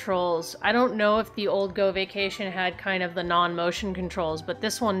controls. I don't know if the old Go Vacation had kind of the non-motion controls, but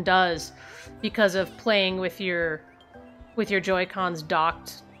this one does because of playing with your Joy-Cons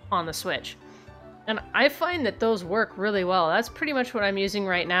docked on the Switch. And I find that those work really well. That's pretty much what I'm using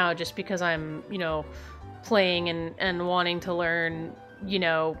right now, just because I'm, playing and wanting to learn,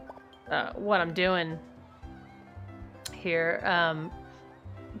 what I'm doing here.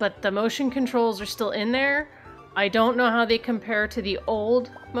 But the motion controls are still in there. I don't know how they compare to the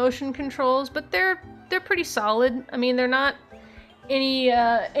old motion controls, but they're pretty solid. I mean, they're not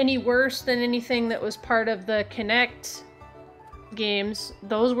any worse than anything that was part of the Kinect games.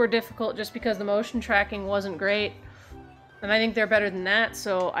 Those were difficult just because the motion tracking wasn't great, and I think they're better than that,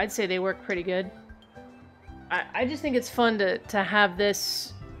 so I'd say they work pretty good. I just think it's fun to have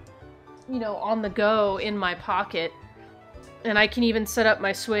this, you know, on the go in my pocket. And I can even set up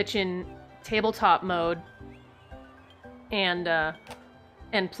my Switch in tabletop mode and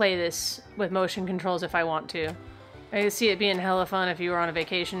play this with motion controls if I want to. I can see it being hella fun if you were on a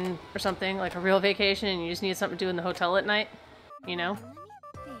vacation or something, like a real vacation, and you just need something to do in the hotel at night, you know?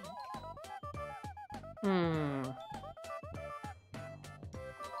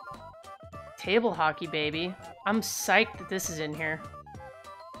 Table hockey, baby. I'm psyched that this is in here.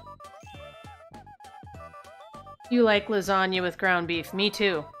 You like lasagna with ground beef. Me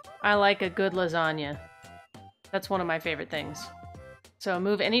too. I like a good lasagna. That's one of my favorite things. So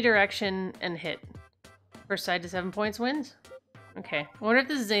move any direction and hit. First side to 7 points wins? Okay. I wonder if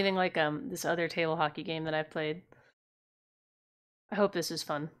this is anything like this other table hockey game that I've played. I hope this is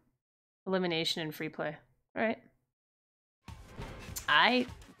fun. Elimination and free play. Alright.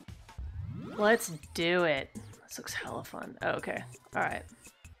 Let's do it. This looks hella fun. Oh, okay. Alright.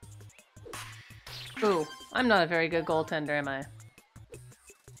 Ooh, I'm not a very good goaltender, am I?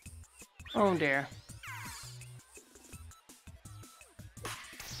 Oh dear.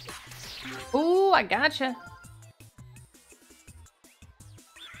 Ooh, I gotcha.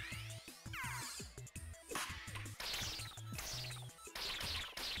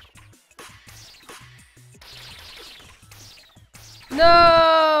 No,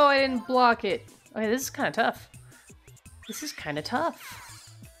 I didn't block it. Okay, this is kind of tough. This is kind of tough.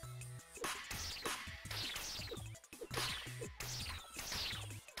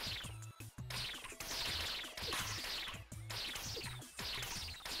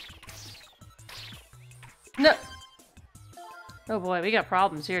 No. Oh boy, we got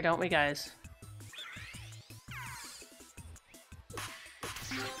problems here, don't we, guys?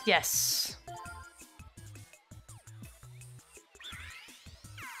 Yes.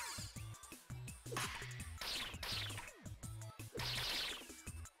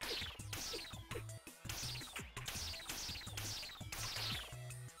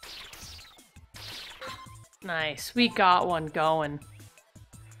 Nice. We got one going.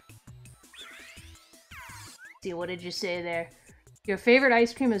 See, what did you say there? Your favorite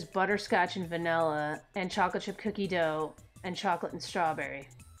ice cream is butterscotch and vanilla, and chocolate chip cookie dough, and chocolate and strawberry.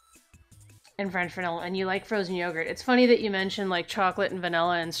 And French vanilla, and you like frozen yogurt. It's funny that you mentioned like chocolate and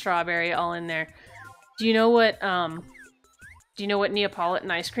vanilla and strawberry all in there. Do you know what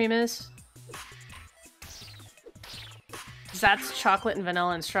Neapolitan ice cream is? 'Cause that's chocolate and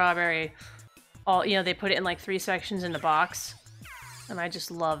vanilla and strawberry. All, you know, they put it in like 3 sections in the box. And I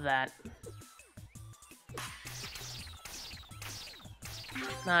just love that.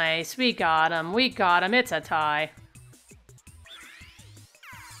 Nice, we got him. We got him. It's a tie.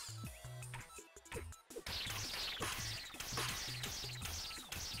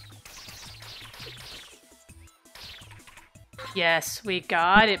 Yes, we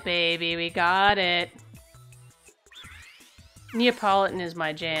got it, baby. We got it. Neapolitan is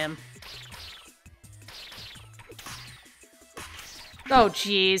my jam. Oh,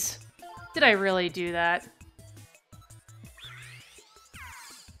 jeez. Did I really do that?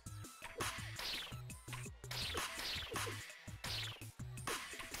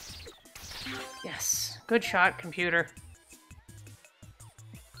 Yes. Good shot, computer.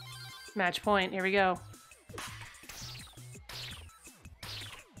 Match point. Here we go.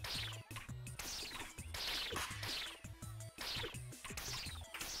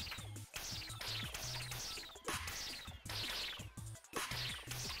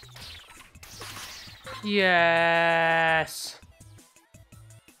 Yes.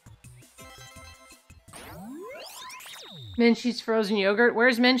 Menchie's frozen yogurt?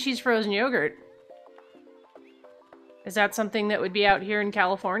 Where's Menchie's frozen yogurt? Is that something that would be out here in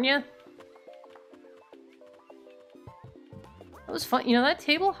California? That was fun. You know, that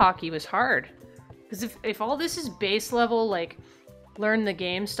table hockey was hard. Because if all this is base level, like, learn the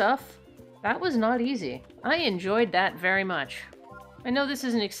game stuff, that was not easy. I enjoyed that very much. I know this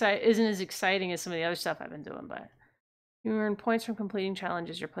isn't as exciting as some of the other stuff I've been doing, but you earn points from completing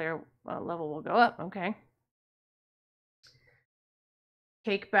challenges. Your player level will go up. Okay.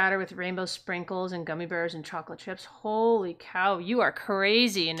 Cake batter with rainbow sprinkles and gummy bears and chocolate chips. Holy cow, you are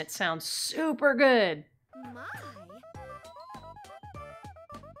crazy, and it sounds super good. My.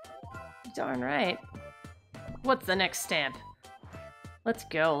 Darn right. What's the next stamp? Let's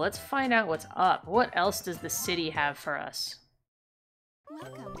go. Let's find out what's up. What else does the city have for us?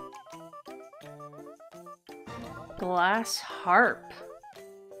 Welcome. Glass harp.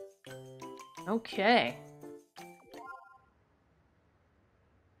 Okay.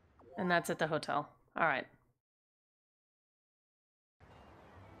 And that's at the hotel. All right.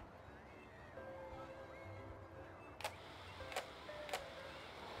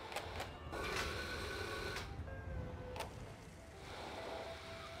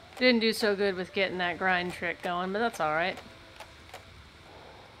 Didn't do so good with getting that grind trick going, but that's alright.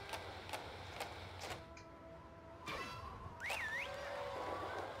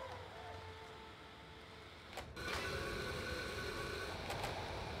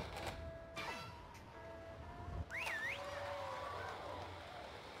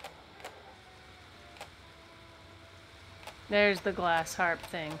 There's the glass harp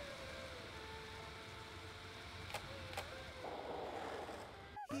thing.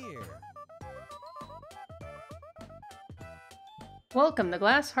 Here. Welcome. The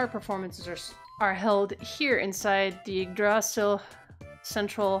glass harp performances are held here inside the Yggdrasil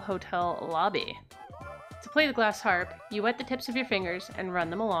Central Hotel lobby. To play the glass harp, you wet the tips of your fingers and run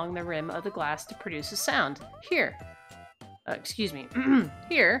them along the rim of the glass to produce a sound. Here,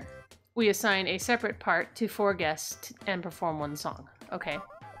 here, we assign a separate part to 4 guests and perform one song. Okay.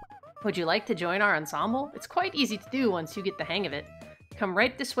 Would you like to join our ensemble? It's quite easy to do once you get the hang of it. Come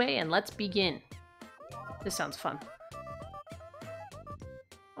right this way and let's begin. This sounds fun.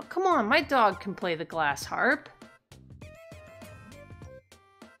 Oh, come on, my dog can play the glass harp.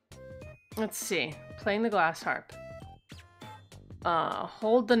 Let's see. Playing the glass harp.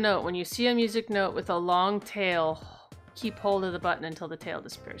 Hold the note. When you see a music note with a long tail, keep hold of the button until the tail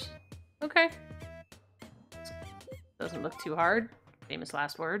disappears. Okay. Doesn't look too hard. Famous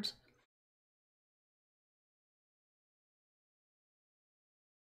last words.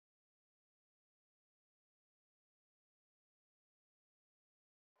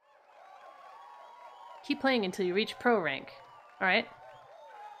 Keep playing until you reach pro rank. Alright.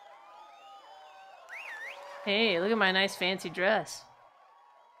 Hey, look at my nice fancy dress.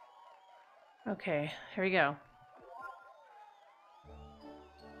 Okay, here we go.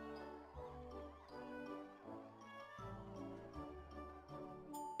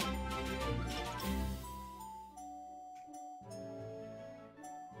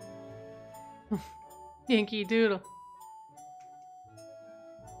 Yankee Doodle.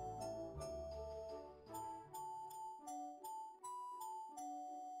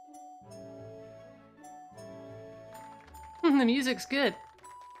 The music's good.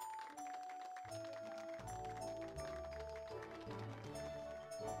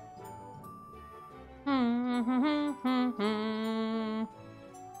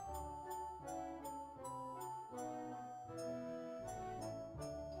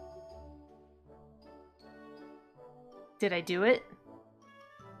 Did I do it?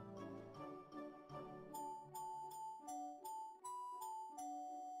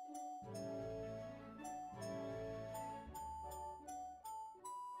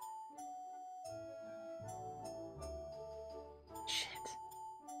 Shit.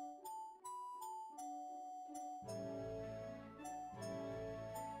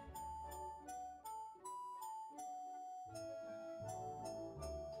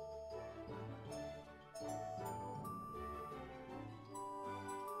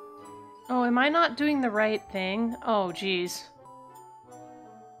 Oh, am I not doing the right thing? Oh, geez.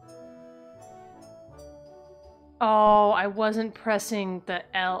 Oh, I wasn't pressing the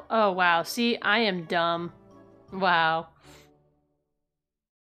L. Oh, wow. See, I am dumb. Wow.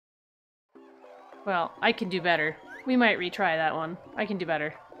 Well, I can do better. We might retry that one. I can do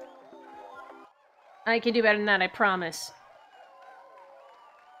better. I can do better than that, I promise.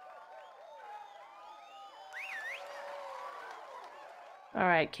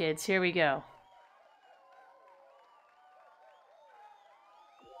 Alright, kids, here we go.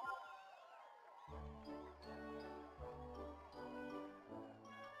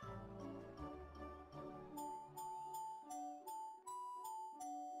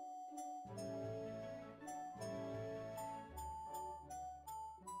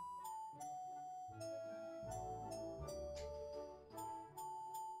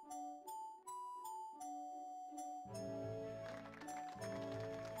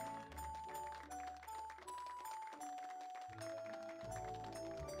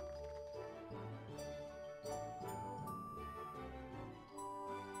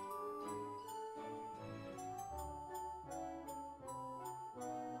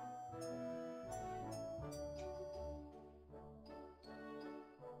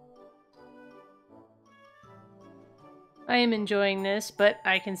 I am enjoying this, but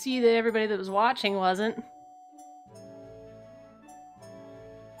I can see that everybody that was watching wasn't.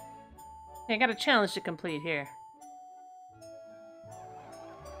 I got a challenge to complete here.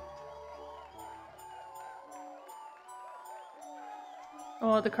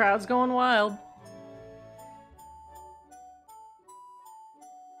 Oh, the crowd's going wild.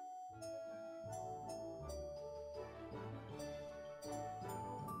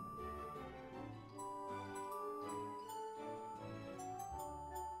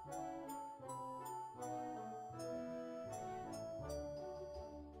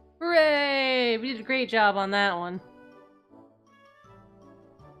 great job on that one.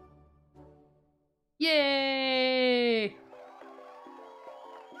 Yay!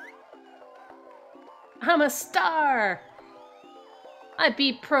 I'm a star! I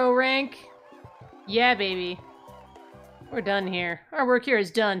beat pro rank. Yeah, baby. We're done here. Our work here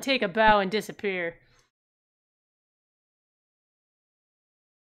is done. Take a bow and disappear.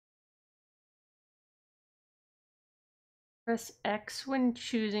 Press X when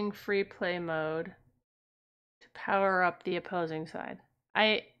choosing free play mode to power up the opposing side.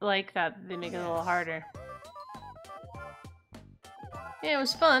 I like that they make it a little harder. Yeah, it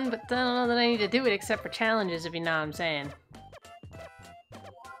was fun, but I don't know that I need to do it except for challenges, if you know what I'm saying.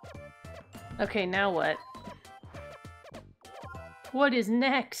 Okay, now what? What is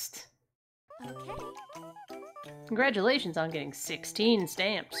next? Okay. Congratulations on getting 16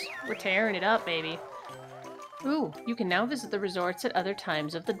 stamps. We're tearing it up, baby. Ooh, you can now visit the resorts at other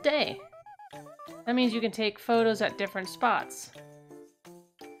times of the day. That means you can take photos at different spots.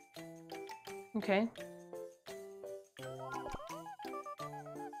 Okay.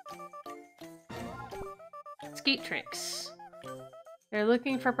 Skate tricks. They're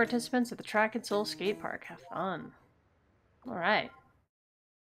looking for participants at the Track and Soul Skate Park. Have fun. Alright.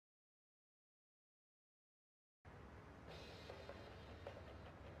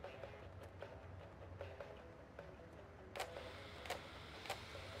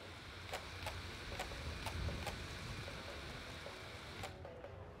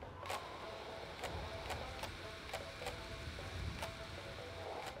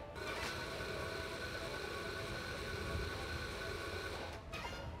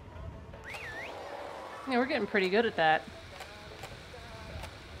 Yeah, we're getting pretty good at that.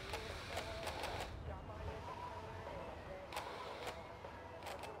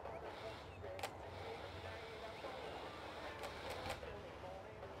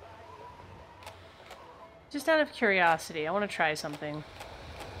 Just out of curiosity, I want to try something.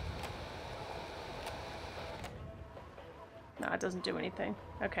 No, it doesn't do anything.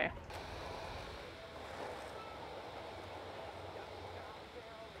 Okay.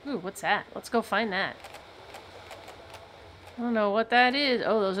 Ooh, what's that? Let's go find that. I don't know what that is.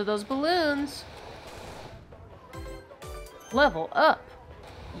 Oh, those are those balloons. Level up.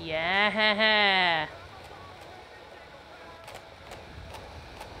 Yeah.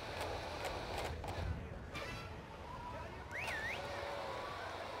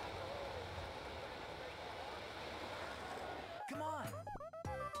 Come on.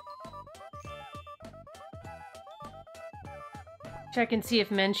 Check and see if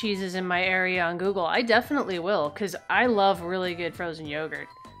Menchie's is in my area on Google. I definitely will, because I love really good frozen yogurt.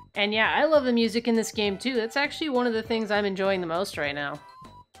 And yeah, I love the music in this game too. That's actually one of the things I'm enjoying the most right now.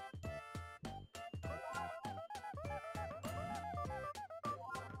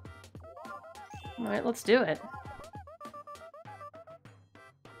 Alright, let's do it.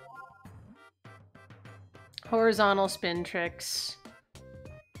 Horizontal spin tricks.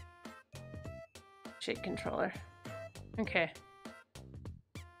 Shake controller. Okay.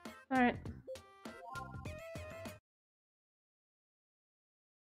 Alright.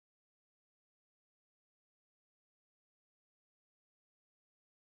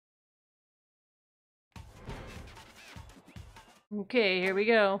 Okay, here we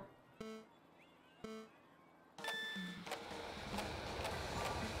go.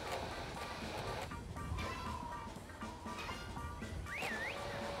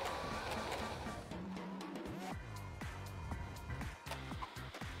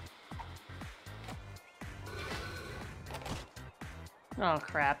 Oh,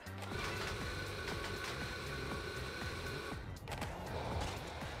 crap.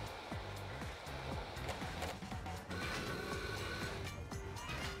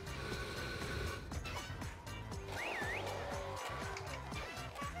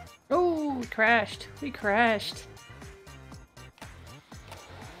 Oh, we crashed. We crashed.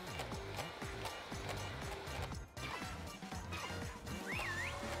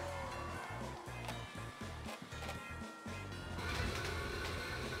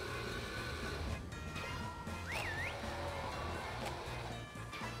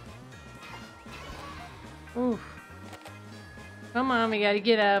 Oof. Come on, we gotta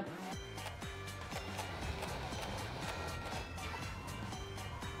get up.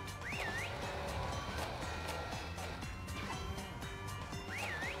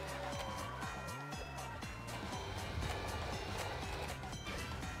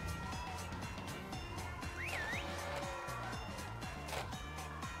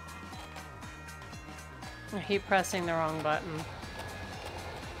 I keep pressing the wrong button.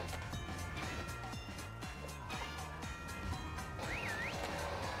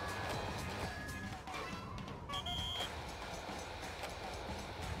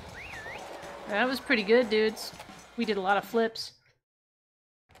 That was pretty good, dudes. We did a lot of flips.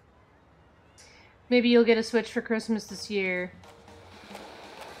 Maybe you'll get a Switch for Christmas this year.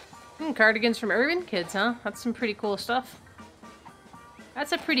 Cardigans from Urban Kids, huh? That's some pretty cool stuff.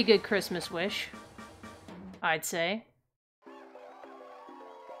 That's a pretty good Christmas wish, I'd say.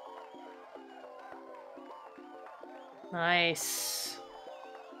 Nice.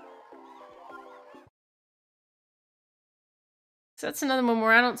 So that's another one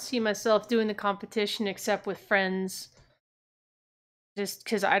where I don't see myself doing the competition except with friends. Just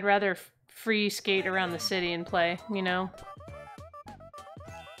because I'd rather free skate around the city and play, you know?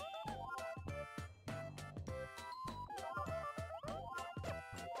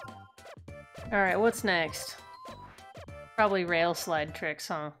 Alright, what's next? Probably rail slide tricks,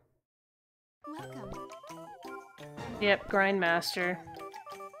 huh? Welcome. Yep, Grindmaster.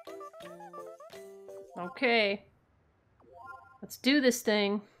 Okay. Let's do this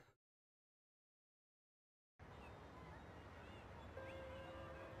thing.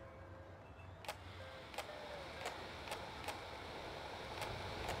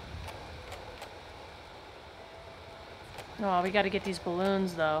 Oh, we gotta get these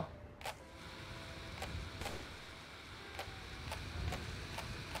balloons, though.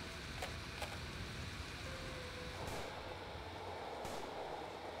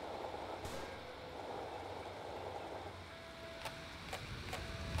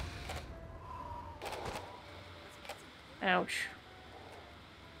 Ouch.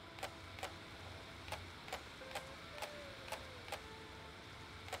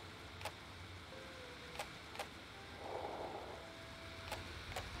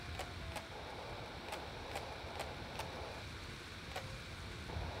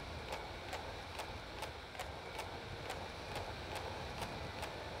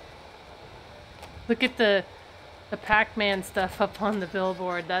 Look at the Pac-Man stuff up on the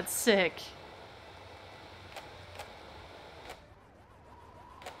billboard. That's sick.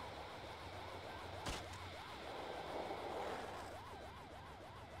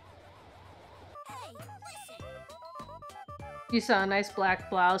 Hey, listen. You saw a nice black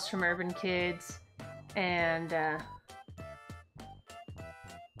blouse from Urban Kids, and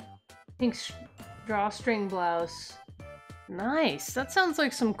pink drawstring blouse. Nice. That sounds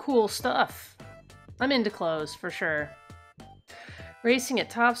like some cool stuff. I'm into clothes, for sure. Racing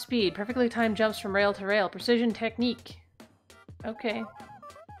at top speed, perfectly timed jumps from rail to rail, precision technique. Okay.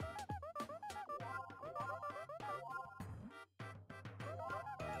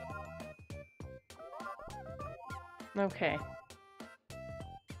 Okay.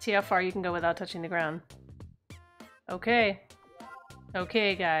 See how far you can go without touching the ground. Okay.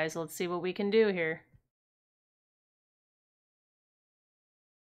 Okay, guys, let's see what we can do here.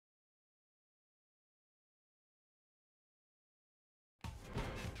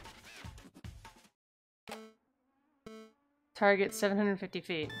 Target 750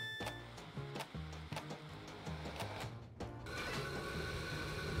 feet.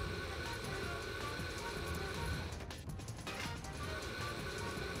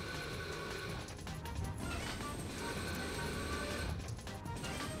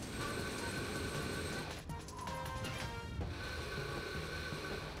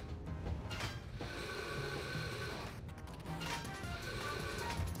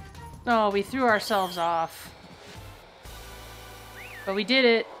 Oh, we threw ourselves off. But we did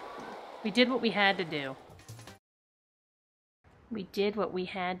it. We did what we had to do. We did what we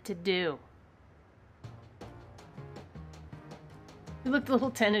had to do. We looked a little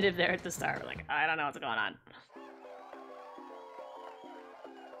tentative there at the start. We're like, I don't know what's going on.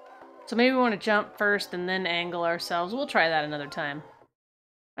 So maybe we want to jump first and then angle ourselves. We'll try that another time.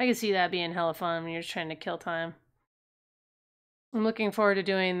 I can see that being hella fun when you're just trying to kill time. I'm looking forward to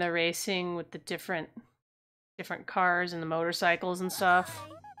doing the racing with the different cars and the motorcycles and stuff.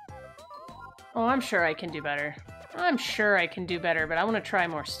 Oh, I'm sure I can do better. I'm sure I can do better, but I want to try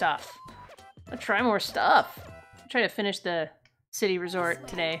more stuff. I want to try more stuff. I'll try to finish the city resort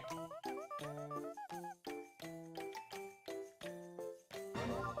today.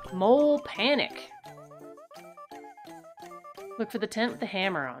 Mole Panic. Look for the tent with the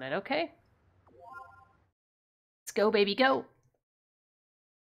hammer on it, okay? Let's go, baby, go!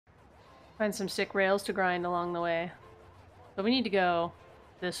 Find some sick rails to grind along the way. But we need to go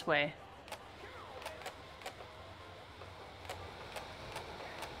this way.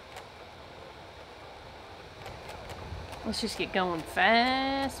 Let's just get going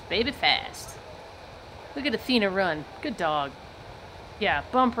fast, baby, fast. Look at Athena run. Good dog. Yeah,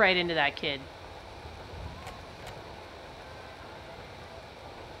 bump right into that kid.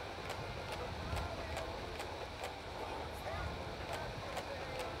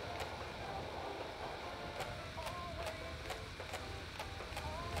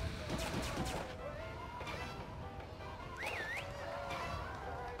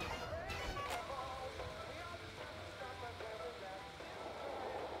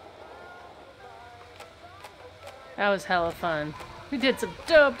 That was hella fun. We did some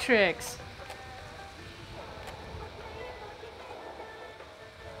dope tricks.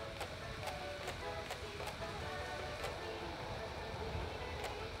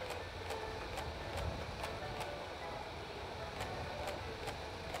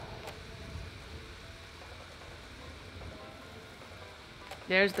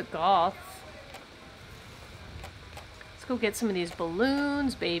 There's the goth. Let's go get some of these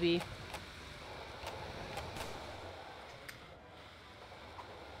balloons, baby.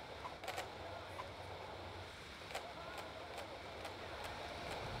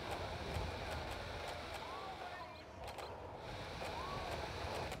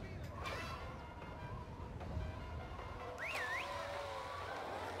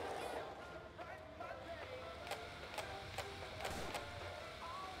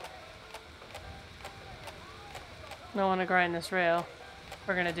 I want to grind this rail.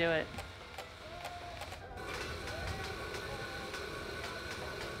 We're gonna do it.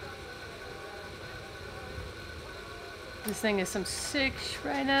 This thing is some sick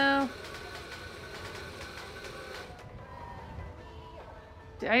right now.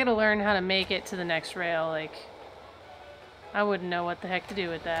 I gotta learn how to make it to the next rail. Like, I wouldn't know what the heck to do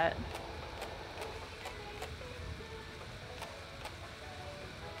with that.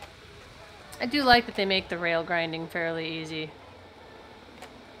 I do like that they make the rail grinding fairly easy.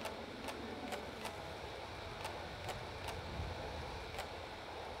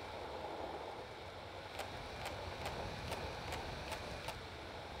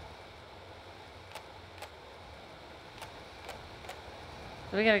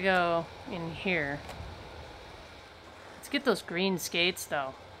 So we gotta go in here. Let's get those green skates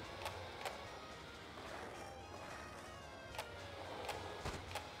though.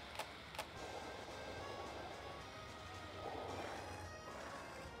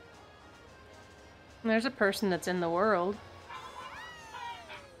 There's a person that's in the world.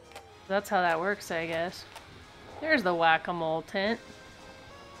 That's how that works, I guess. There's the whack-a-mole tent.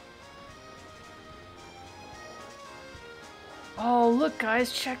 Oh, look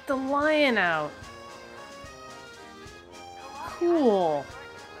guys, check the lion out. Cool.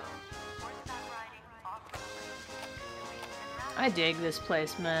 I dig this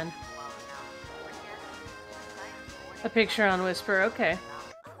place, man. A picture on Whisper, okay.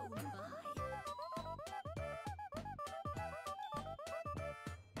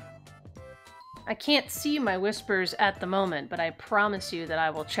 I can't see my whispers at the moment, but I promise you that I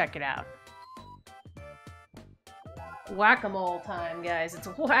will check it out. Whack-a-mole time, guys. It's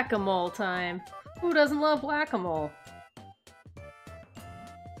whack-a-mole time. Who doesn't love whack-a-mole?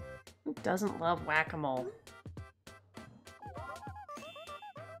 Who doesn't love whack-a-mole?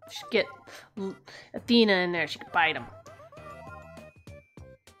 Should get Athena in there. She could bite him.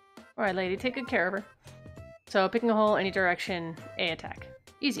 Alright, lady. Take good care of her. So, picking a hole, any direction, A attack.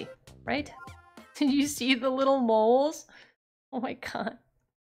 Easy, right? Did you see the little moles? Oh my god.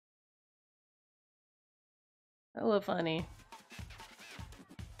 Hella funny.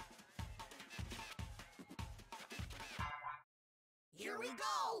 Here we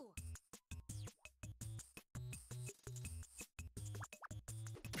go!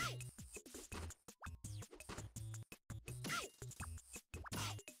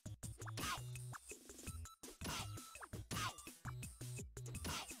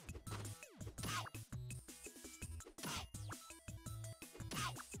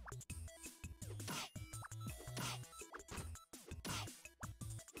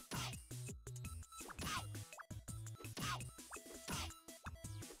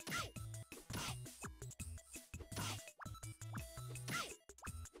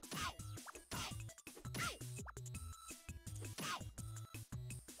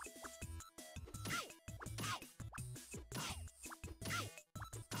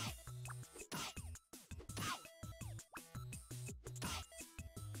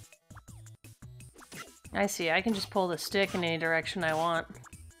 I see, I can just pull the stick in any direction I want.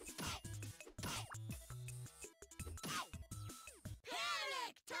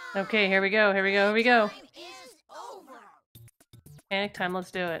 Okay, here we go, here we go, here we go. Panic time,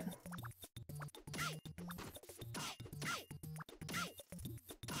 let's do it.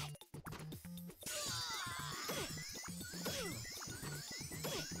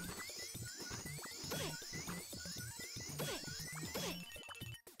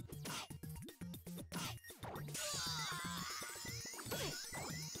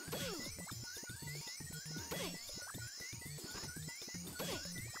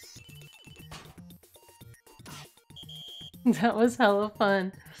 That was hella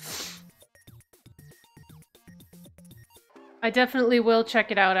fun. I definitely will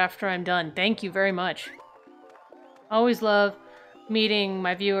check it out after I'm done. Thank you very much. I always love meeting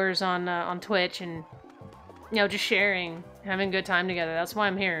my viewers on Twitch and, you know, just sharing, having a good time together. That's why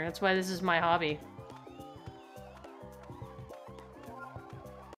I'm here. That's why this is my hobby.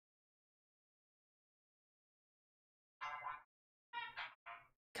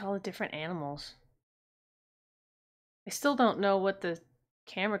 All the different animals. I still don't know what the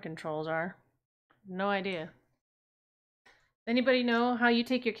camera controls are. No idea. Anybody know how you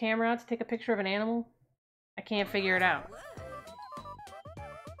take your camera out to take a picture of an animal? I can't figure it out.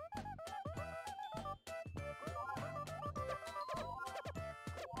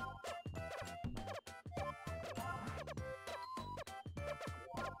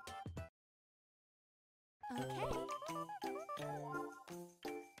 Okay.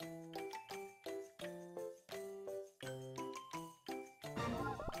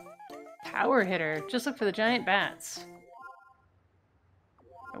 Power hitter. Just look for the giant bats.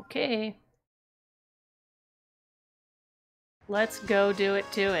 Okay. Let's go do it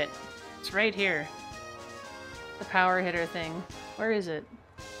to it. It's right here. The power hitter thing. Where is it?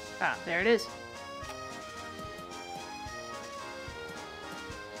 Ah, there it is.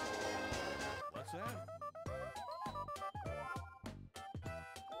 What's that?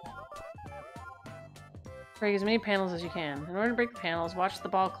 Break as many panels as you can. In order to break the panels, watch the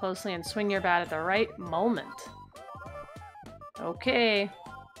ball closely and swing your bat at the right moment. Okay.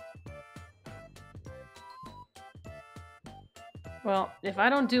 Well, if I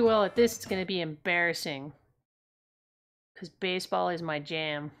don't do well at this, it's going to be embarrassing. Because baseball is my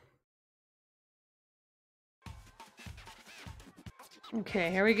jam.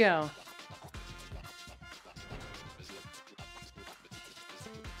 Okay, here we go.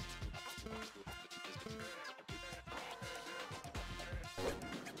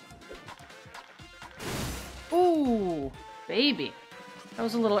 Ooh, baby. That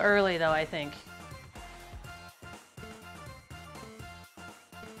was a little early, though, I think.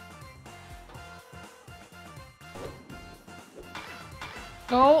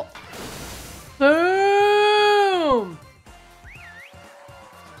 Oh! Boom!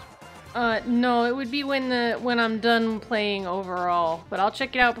 No, it would be when I'm done playing overall, but I'll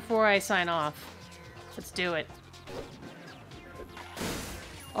check it out before I sign off. Let's do it.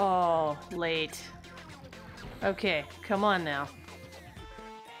 Oh, late. Okay, come on now.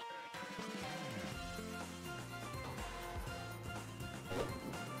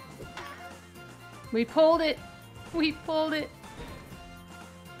 We pulled it! We pulled it!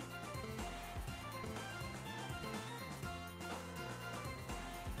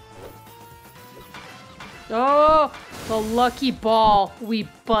 Oh! The lucky ball! We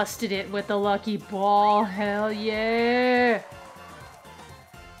busted it with the lucky ball! Hell yeah!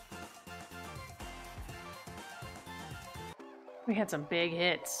 We had some big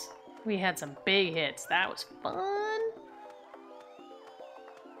hits. We had some big hits. That was fun!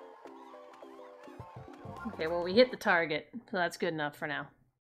 Okay, well, we hit the target, so that's good enough for now.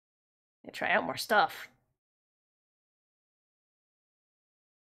 Yeah, try out more stuff.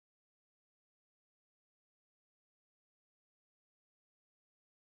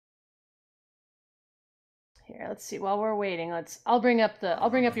 Here, let's see. While we're waiting, I'll bring up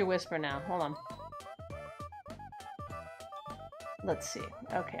your whisper now. Hold on. Let's see.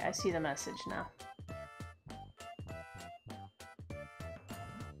 Okay, I see the message now.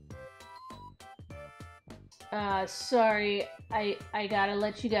 Sorry, I gotta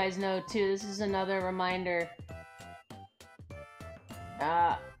let you guys know too. This is another reminder.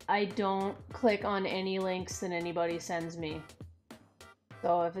 I don't click on any links that anybody sends me.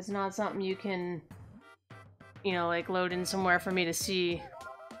 So if it's not something you can, you know, like load in somewhere for me to see,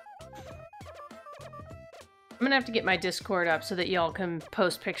 I'm gonna have to get my Discord up so that y'all can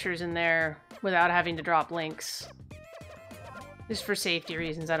post pictures in there without having to drop links. Just for safety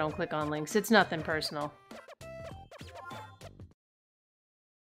reasons, I don't click on links. It's nothing personal.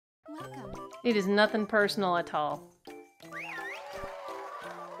 Welcome. It is nothing personal at all.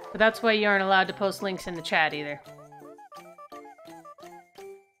 But that's why you aren't allowed to post links in the chat either.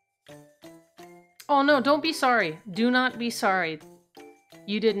 Oh no, don't be sorry. Do not be sorry.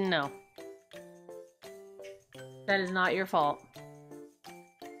 You didn't know. That is not your fault.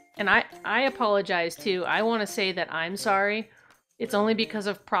 And I apologize too. I want to say that I'm sorry. It's only because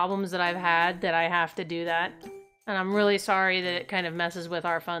of problems that I've had that I have to do that. And I'm really sorry that it kind of messes with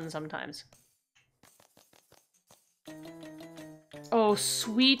our fun sometimes. Oh,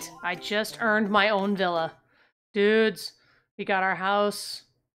 sweet. I just earned my own villa. Dudes, we got our house.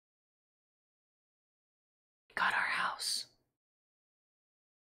 Got our house.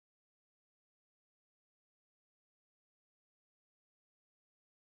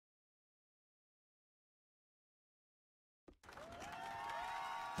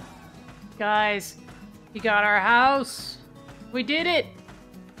 Guys, we got our house. We did it.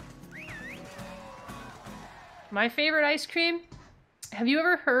 My favorite ice cream? Have you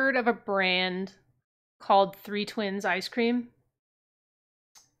ever heard of a brand called Three Twins Ice Cream?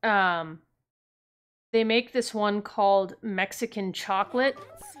 They make this one called Mexican chocolate,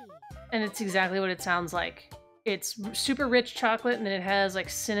 and it's exactly what it sounds like. It's super rich chocolate, and then it has like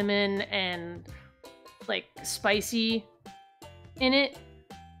cinnamon and like spicy in it,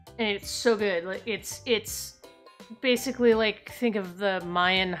 and it's so good. Like it's basically like, think of the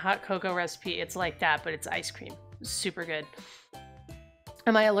Mayan hot cocoa recipe. It's like that, but it's ice cream. It's super good.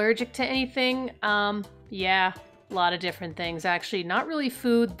 Am I allergic to anything? Yeah, a lot of different things actually. Not really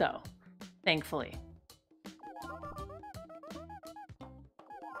food though, thankfully.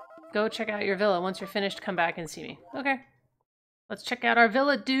 Go check out your villa. Once you're finished, come back and see me. Okay. Let's check out our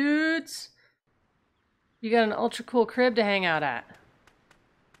villa, dudes. You got an ultra cool crib to hang out at.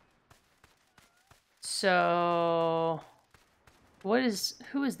 So, who is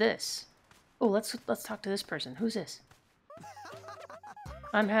this? Oh, let's talk to this person. Who's this?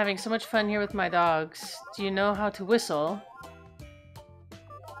 I'm having so much fun here with my dogs. Do you know how to whistle?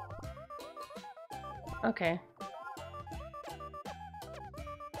 Okay.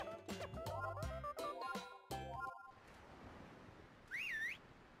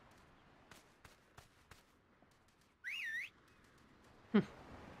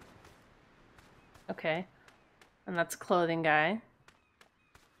 Okay. And that's a clothing guy.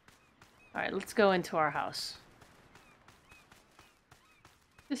 Alright, let's go into our house.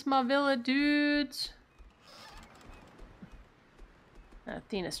 This is my villa, dudes.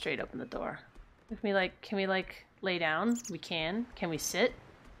 Athena straight open the door. Can we lay down? We can. Can we sit?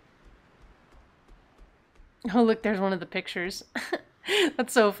 Oh look, there's one of the pictures.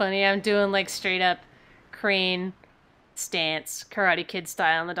 That's so funny. I'm doing like straight up crane stance, Karate Kid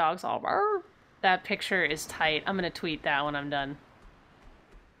style, and the dog's all bark. That picture is tight. I'm gonna tweet that when I'm done.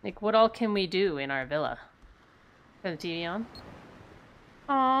 Like, what all can we do in our villa? Turn the TV on.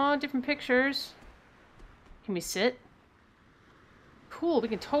 Aw, different pictures. Can we sit? Cool, we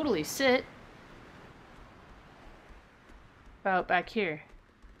can totally sit. About back here.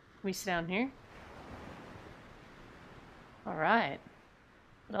 Can we sit down here? Alright.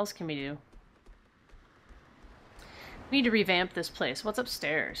 What else can we do? We need to revamp this place. What's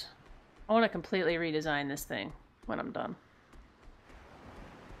upstairs? I want to completely redesign this thing when I'm done.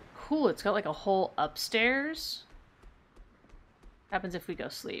 Cool, it's got like a whole upstairs. Happens if we go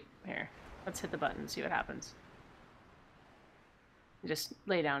sleep. Here, let's hit the button, see what happens. Just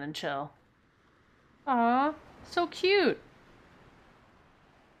lay down and chill. Aw, so cute.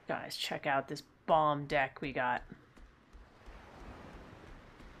 Guys, check out this bomb deck we got.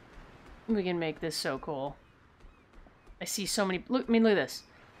 We can make this so cool. I see so many... Look, look at this.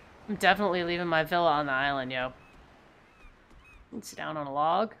 I'm definitely leaving my villa on the island, yo. Sit down on a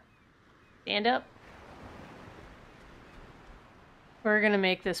log. Stand up. We're gonna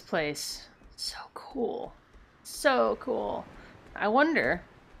make this place so cool. So cool. I wonder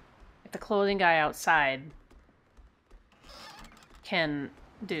if the clothing guy outside can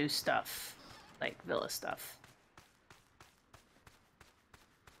do stuff. Like villa stuff.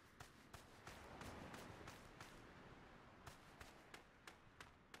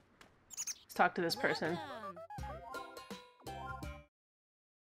 Let's talk to this person.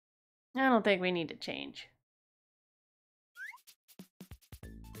 I don't think we need to change.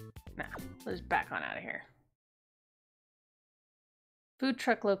 Nah, let's back on out of here. Food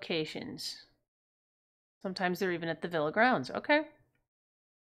truck locations. Sometimes they're even at the villa grounds. Okay.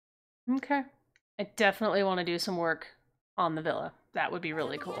 Okay. I definitely want to do some work on the villa. That would be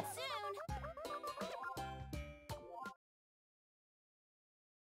really cool.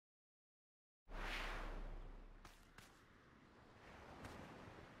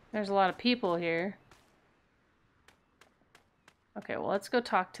 There's a lot of people here. Okay, well, let's go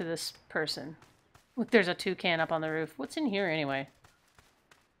talk to this person. Look, there's a toucan up on the roof. What's in here anyway?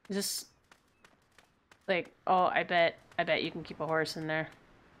 Is this like, oh, I bet you can keep a horse in there.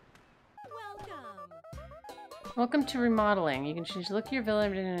 Welcome to remodeling. You can change the look of your villa.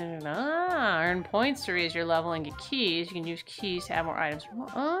 Earn points to raise your level and get keys. You can use keys to add more items.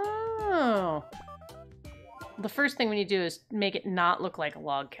 Oh. The first thing we need to do is make it not look like a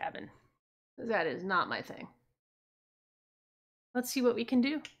log cabin. That is not my thing. Let's see what we can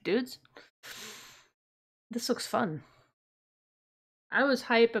do, dudes. This looks fun. I was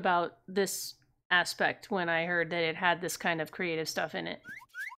hype about this aspect when I heard that it had this kind of creative stuff in it.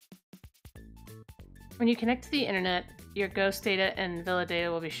 When you connect to the internet, your ghost data and villa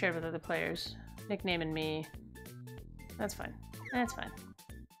data will be shared with other players. Nickname and me. That's fine. That's fine.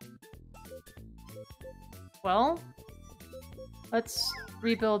 Well, let's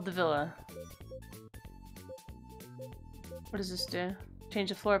rebuild the villa. What does this do? Change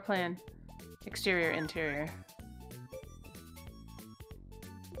the floor plan. Exterior, interior.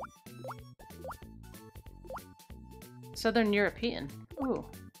 Southern European. Ooh.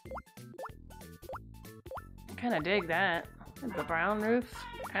 I kind of dig that. The brown roof.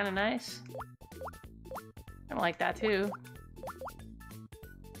 Kind of nice. I like that too.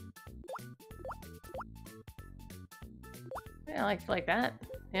 Yeah, I like that.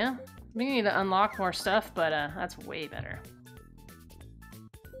 Yeah. We need to unlock more stuff, but that's way better.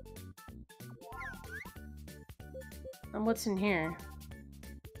 And what's in here?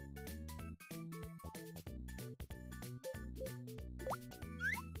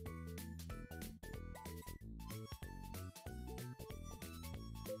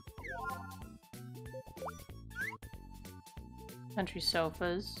 Country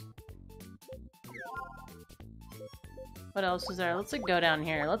sofas. What else is there? Let's go down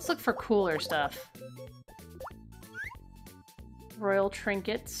here. Let's look for cooler stuff. Royal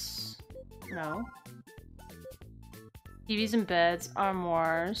trinkets. No. TVs and beds.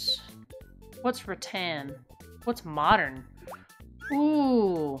 Armoires. What's rattan? What's modern?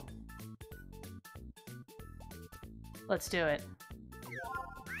 Ooh. Let's do it.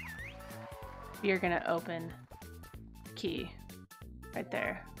 You're gonna open. Key. Right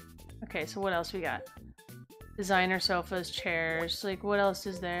there. Okay, so what else we got? Designer sofas, chairs. Like, what else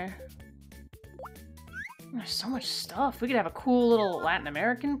is there? There's so much stuff. We could have a cool little Latin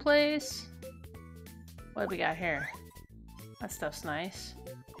American place. What do we got here? That stuff's nice.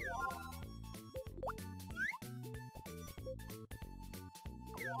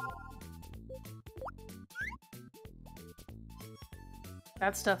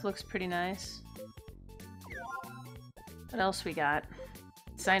 That stuff looks pretty nice. What else we got?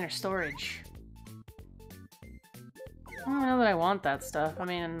 Designer storage. I don't know that I want that stuff. I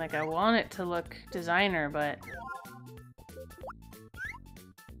mean, like, I want it to look designer, but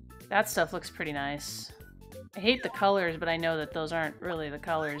that stuff looks pretty nice. I hate the colors, but I know that those aren't really the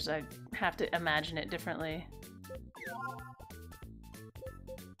colors. I have to imagine it differently.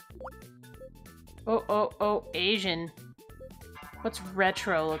 Oh, oh, oh, Asian. What's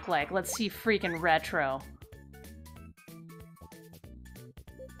retro look like? Let's see freaking retro.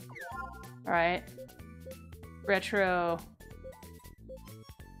 Alright. Retro.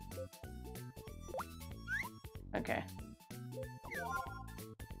 Okay.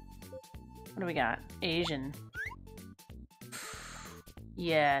 What do we got? Asian.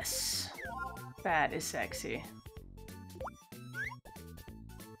 Yes. That is sexy.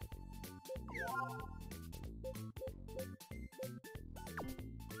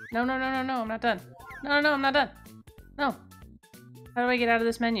 No, no, no, no, no, I'm not done. No, no, no, I'm not done. No. How do I get out of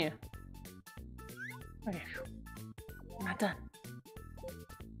this menu? Okay. I'm not done.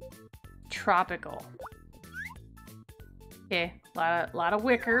 Tropical. Okay, lot of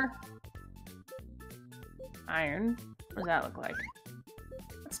wicker. Iron. What does that look like?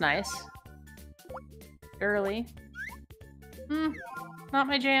 That's nice. Early. Not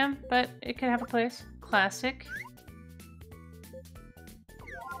my jam, but it could have a place. Classic.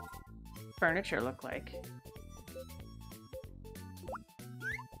 Furniture look like?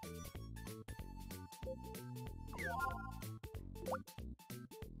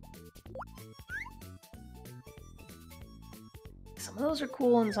 Some of those are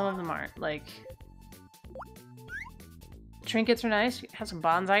cool and some of them aren't. Like, trinkets are nice. You have some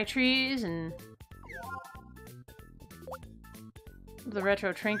bonsai trees and what do the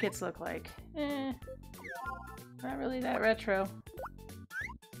retro trinkets look like? Not really that retro.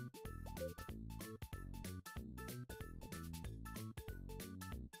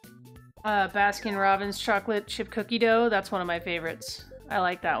 Baskin-Robbins chocolate chip cookie dough. That's one of my favorites. I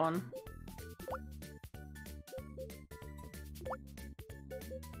like that one.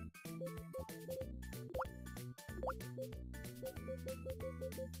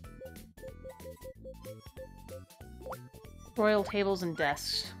 Royal tables and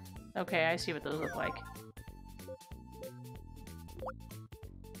desks. Okay, I see what those look like.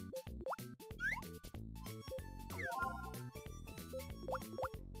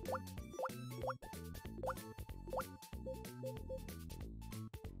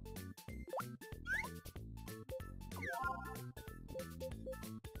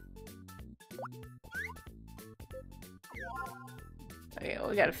 Okay, well,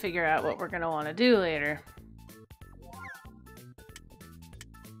 we gotta figure out what we're gonna want to do later.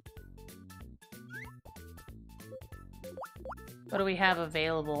 What do we have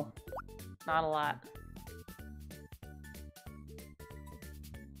available? Not a lot.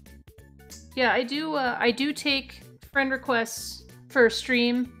 Yeah, I do take friend requests for a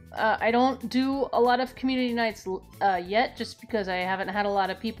stream. I don't do a lot of community nights yet, just because I haven't had a lot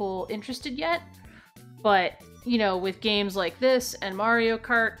of people interested yet. But, you know, with games like this and Mario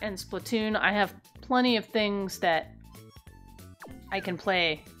Kart and Splatoon, I have plenty of things that I can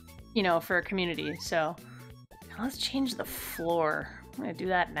play, you know, for a community. So, let's change the floor. I'm gonna do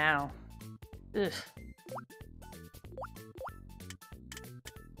that now. Ugh.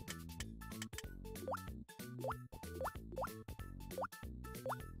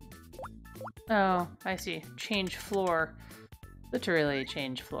 Oh, I see. Change floor. Literally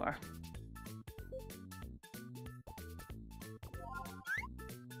change floor.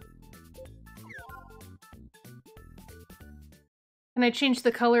 Can I change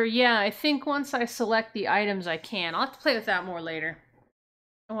the color? Yeah, I think once I select the items I can. I'll have to play with that more later.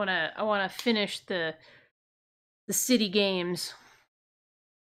 I wanna finish the city games.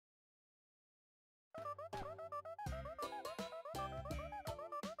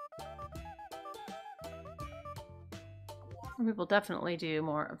 We will definitely do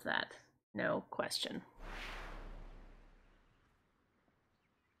more of that. No question.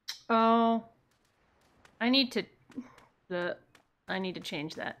 Oh, I need to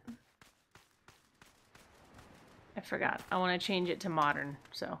change that. I forgot. I want to change it to modern,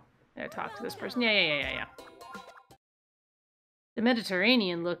 so I gotta talk to this person. Yeah. The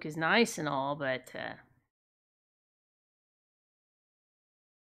Mediterranean look is nice and all, but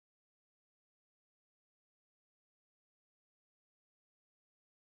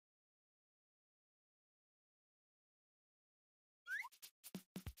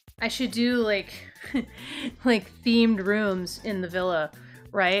I should do like like themed rooms in the villa,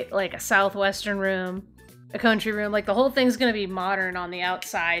 right? Like a southwestern room, a country room. Like the whole thing's gonna be modern on the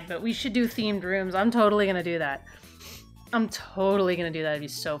outside, but we should do themed rooms. I'm totally gonna do that. I'm totally gonna do that. It'd be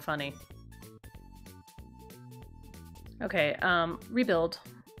so funny. Okay, rebuild.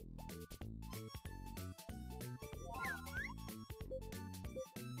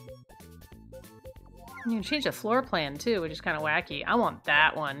 You can change the floor plan too, which is kind of wacky. I want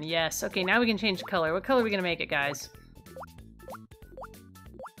that one. Yes. Okay, now we can change the color. What color are we gonna make it, guys?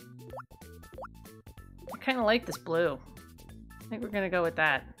 I kind of like this blue. I think we're gonna go with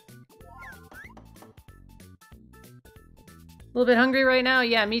that. A little bit hungry right now?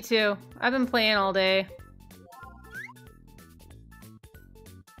 Yeah, me too. I've been playing all day.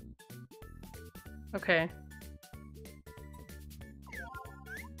 Okay.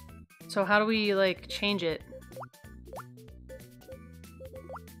 So how do we, like, change it?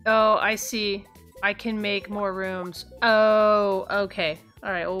 Oh, I see. I can make more rooms. Oh, okay.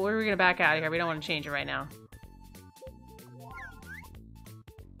 Alright, well, we're gonna back out of here. We don't want to change it right now.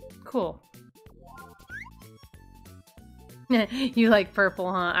 Cool. You like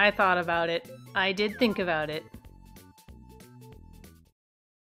purple, huh? I thought about it. I did think about it.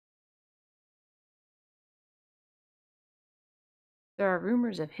 There are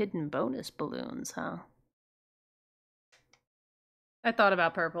rumors of hidden bonus balloons, huh? I thought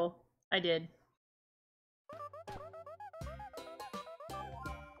about purple. I did.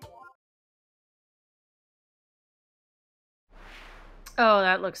 Oh,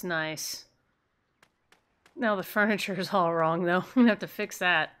 that looks nice. Now the furniture is all wrong, though. I'm gonna have to fix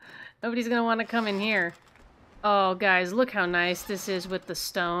that. Nobody's gonna want to come in here. Oh, guys, look how nice this is with the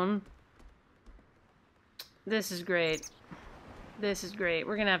stone. This is great. This is great.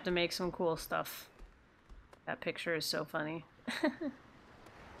 We're gonna have to make some cool stuff. That picture is so funny. Look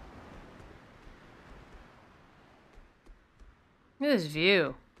at this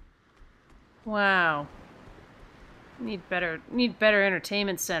view. Wow. Need better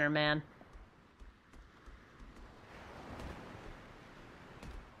entertainment center, man.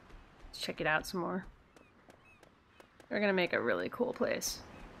 Let's check it out some more. We're gonna make a really cool place.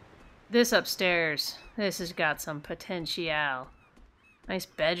 This upstairs, this has got some potential. Nice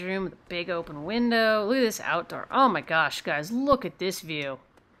bedroom with a big open window. Look at this outdoor. Oh my gosh, guys, look at this view.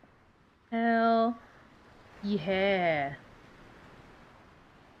 Hell yeah.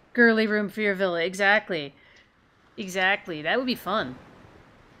 Girly room for your villa. Exactly. Exactly. That would be fun.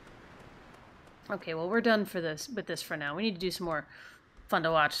 Okay, well, we're done for this with this for now. We need to do some more fun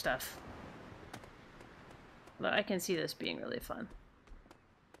to watch stuff. But I can see this being really fun.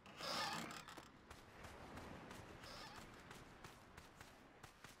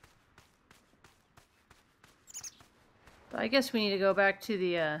 But I guess we need to go back to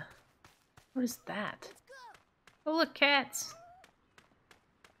the, what is that? Oh, look, cats!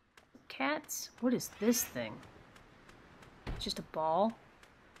 Cats? What is this thing? Just a ball?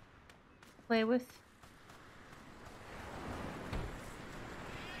 To play with?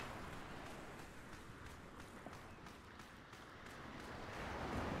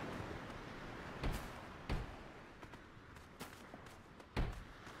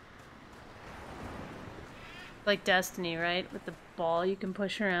 Like Destiny, right? With the ball you can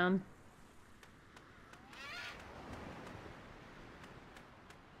push around.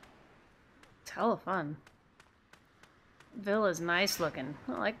 It's hella fun. Villa's nice looking.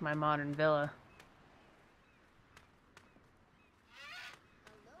 I like my modern villa.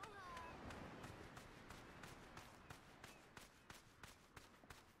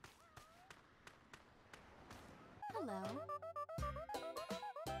 Hello.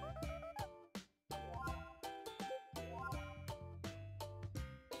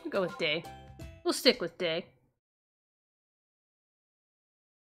 We'll go with day. We'll stick with day.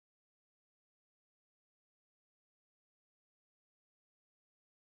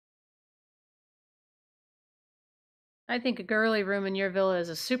 I think a girly room in your villa is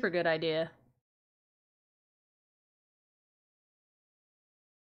a super good idea.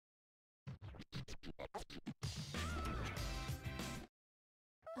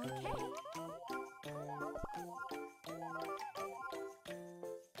 Okay.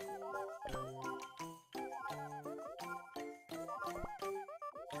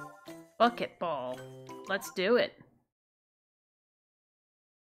 Bucket ball. Let's do it.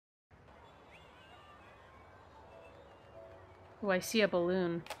 Oh, I see a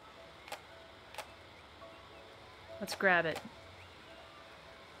balloon. Let's grab it.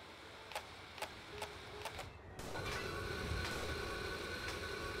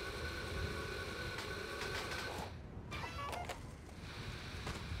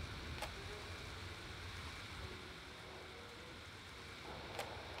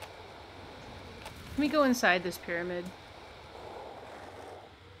 Can we go inside this pyramid?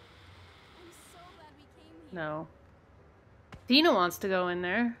 I'm so glad we came here. No. Dina wants to go in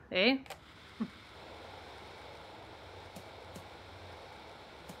there, eh?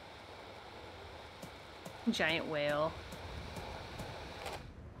 Giant whale.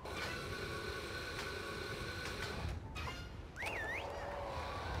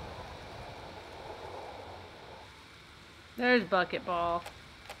 There's bucket ball.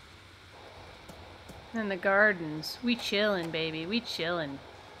 And the gardens. We chillin', baby. We chillin'.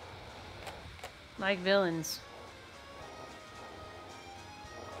 Like villains.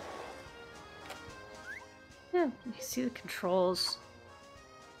 Yeah, you can see the controls.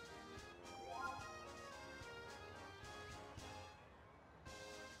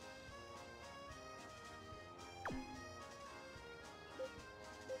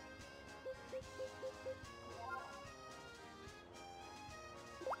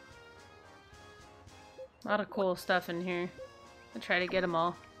 A lot of cool stuff in here. I'll try to get them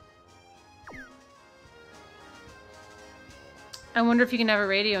all. I wonder if you can have a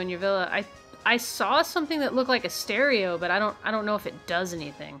radio in your villa. I saw something that looked like a stereo, but I don't know if it does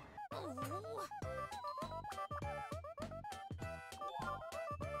anything. Oh.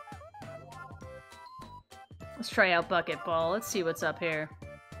 Let's try out bucket ball. Let's see what's up here.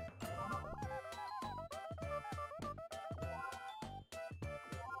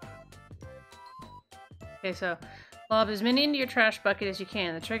 Okay, so lob as many into your trash bucket as you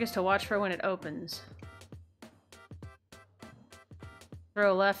can. The trick is to watch for when it opens.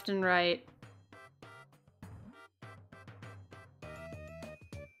 Throw left and right.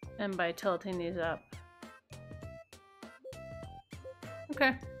 And by tilting these up.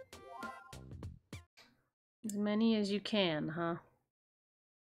 Okay. As many as you can, huh?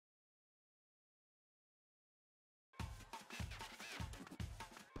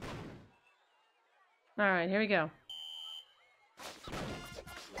 Alright, here we go.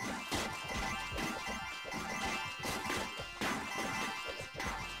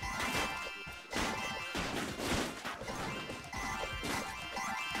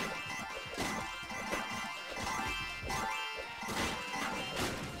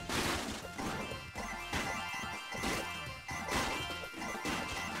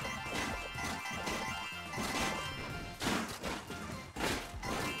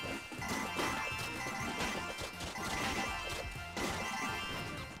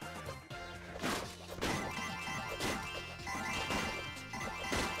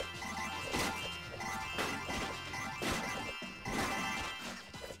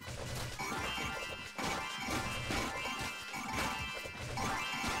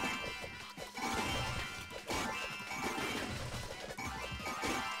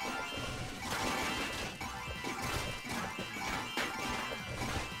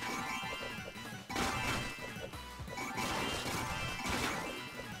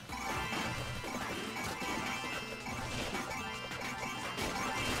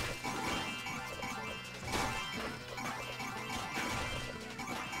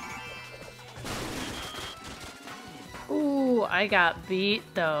 Ooh, I got beat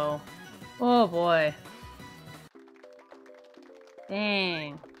though. Oh boy.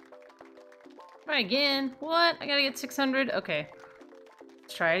 Dang. Try again. What? I gotta get 600? Okay.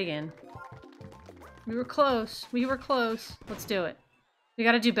 Let's try it again. We were close. We were close. Let's do it. We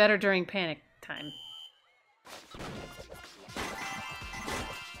gotta do better during panic time.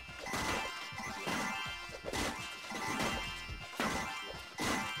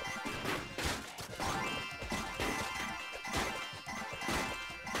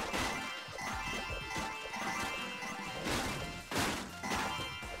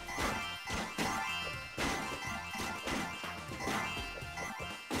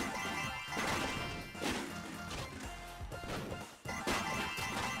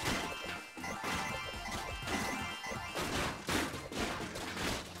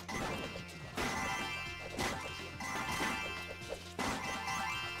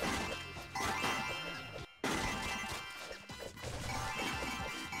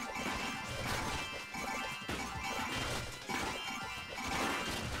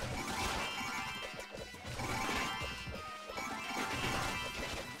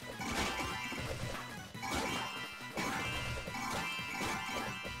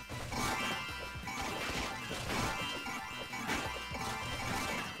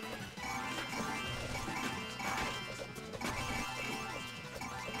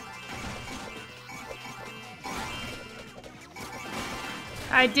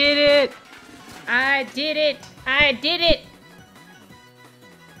 I did it! I did it! I did it!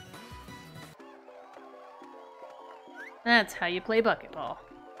 That's how you play bucketball.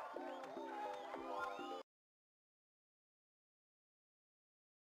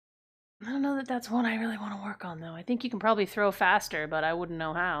 I don't know that that's one I really want to work on, though. I think you can probably throw faster, but I wouldn't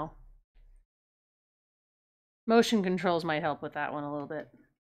know how. Motion controls might help with that one a little bit.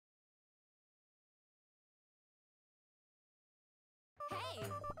 Hey.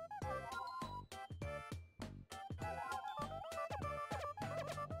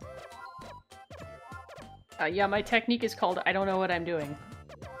 Yeah, my technique is called I don't know what I'm doing.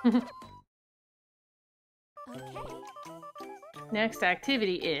 Okay. Next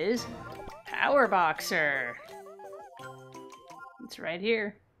activity is Power Boxer. It's right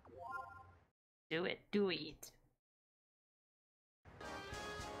here. Do it, do it.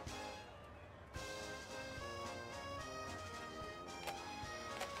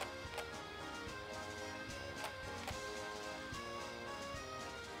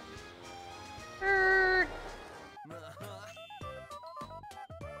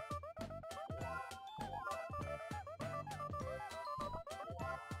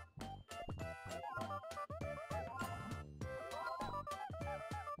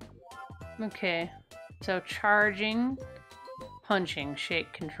 Okay, so charging, punching,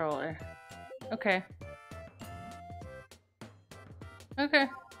 shake controller. Okay. Okay.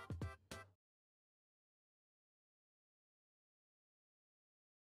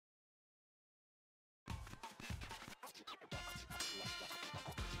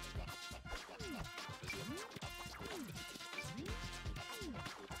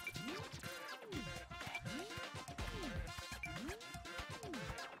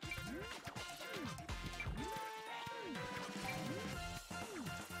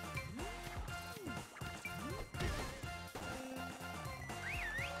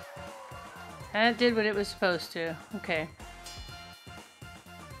 That did what it was supposed to. Okay.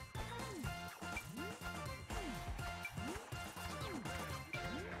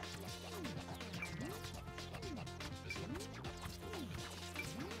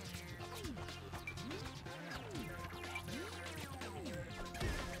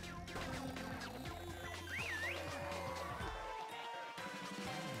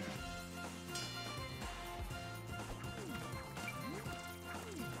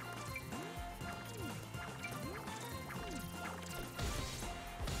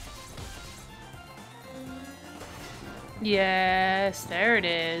 Yes, there it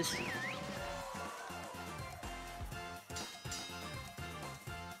is.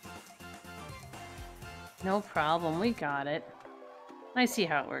 No problem, we got it. I see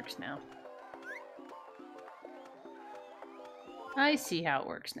how it works now. I see how it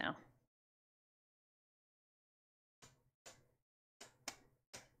works now.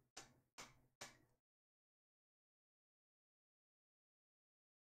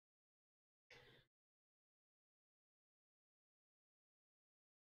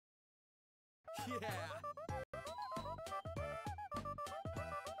 Yeah.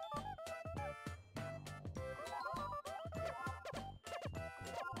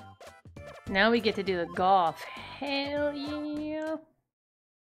 Now we get to do the golf. Hell yeah!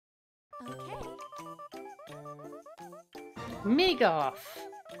 Okay. Mini golf!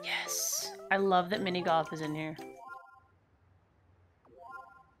 Yes! I love that mini golf is in here.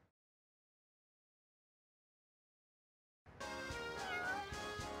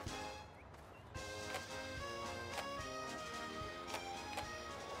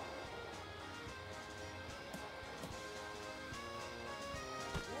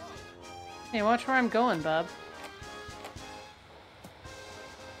 Hey, watch where I'm going, bub.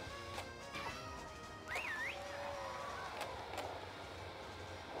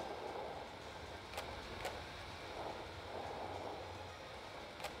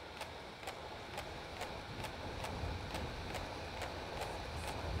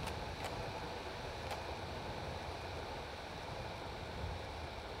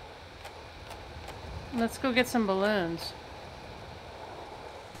 Let's go get some balloons.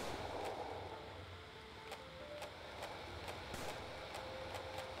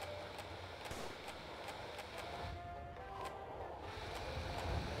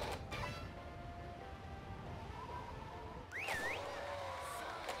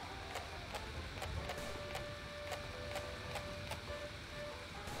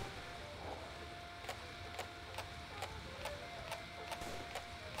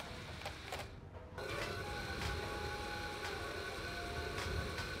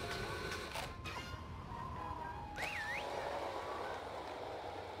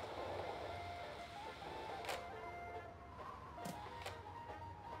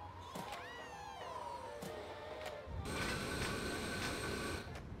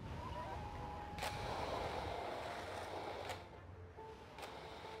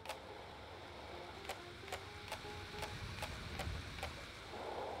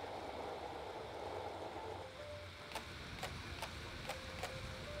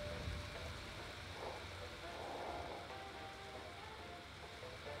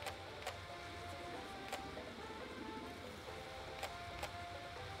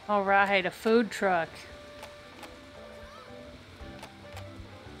 All right, a food truck.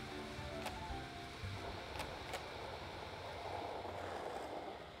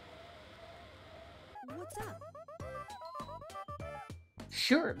 What's up?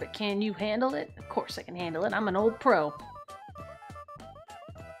 Sure, but can you handle it? Of course I can handle it. I'm an old pro.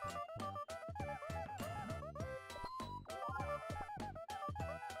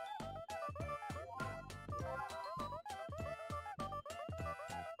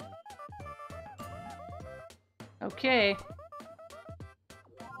 Okay.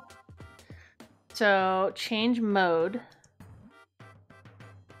 So, change mode.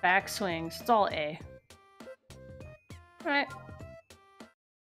 Backswings. It's all A. Alright.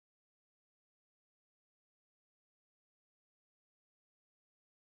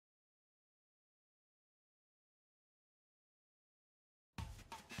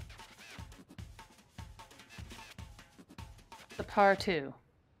 The par 2.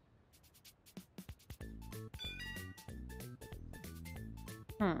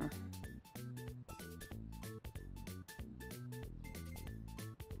 Hmm.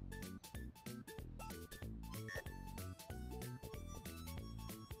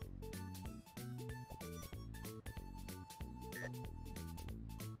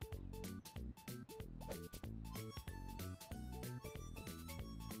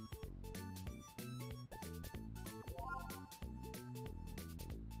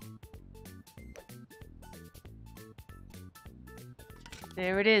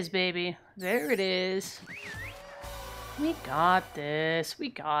 There it is, baby. There it is. We got this. We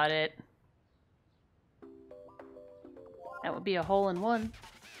got it. That would be a hole in one.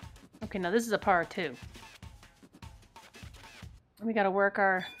 Okay, now this is a par 2. We gotta work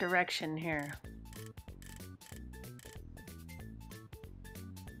our direction here.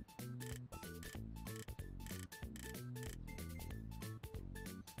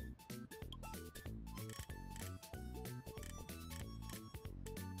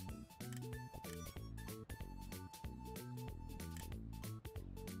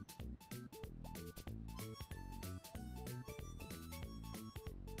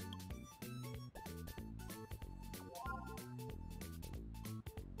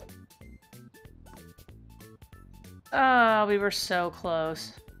 Oh, we were so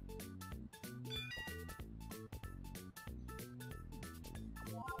close.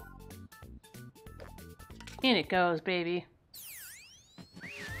 In it goes, baby.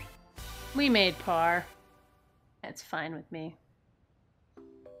 We made par. That's fine with me.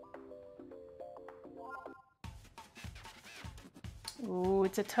 Ooh,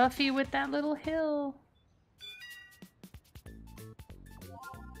 it's a toughie with that little hill.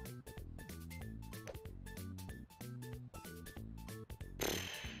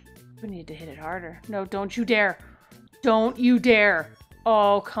 We need to hit it harder. No, don't you dare. Don't you dare.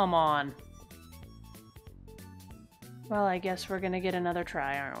 Oh, come on. Well, I guess we're gonna get another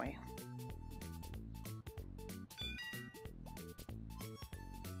try, aren't we?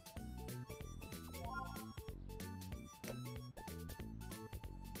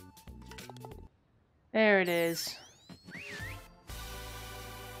 There it is.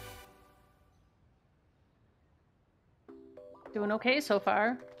 Doing okay so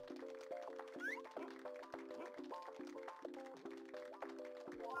far.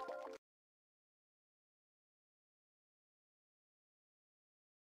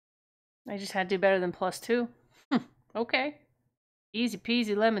 I just had to do better than +2. Okay. Easy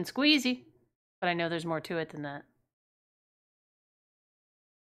peasy lemon squeezy. But I know there's more to it than that.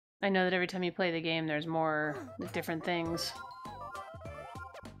 I know that every time you play the game, there's more different things.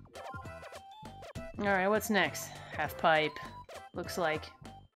 Alright, what's next? Half pipe. Looks like.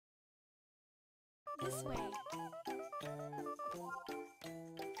 This way.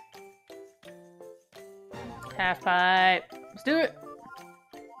 Half pipe. Let's do it!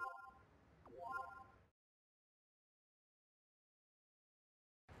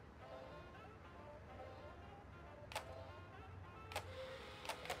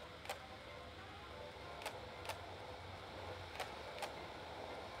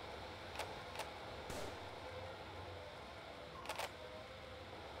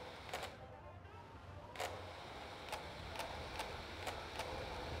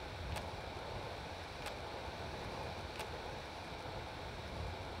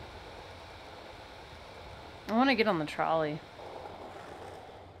 I want to get on the trolley.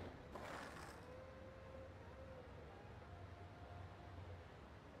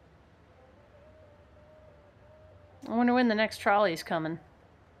 I wonder when the next trolley's coming.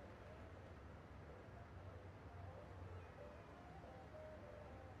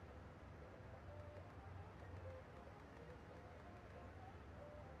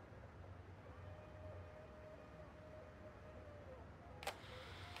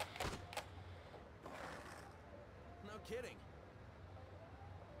 No kidding.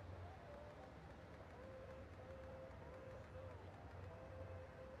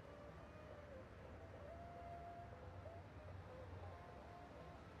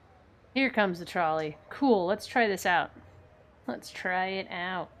 Here comes the trolley. Cool, let's try this out. Let's try it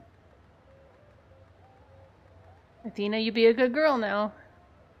out. Athena, you be a good girl now.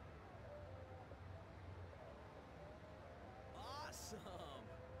 Awesome.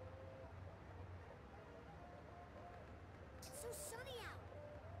 It's so sunny out.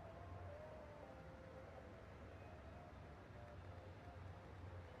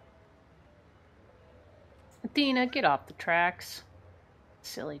 Athena, get off the tracks.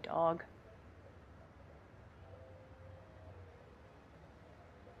 Silly dog.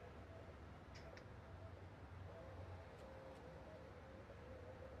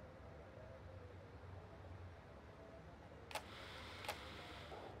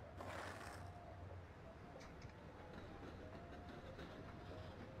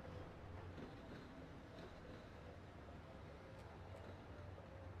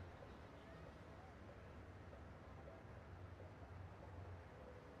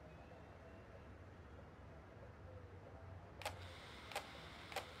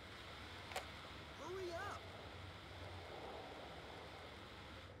 Hurry up.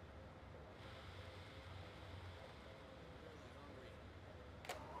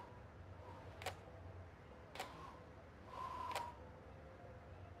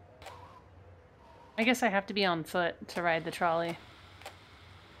 I guess I have to be on foot to ride the trolley.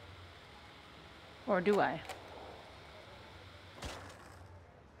 Or do I?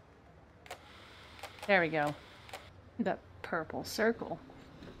 There we go. The purple circle.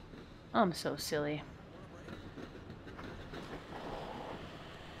 I'm so silly.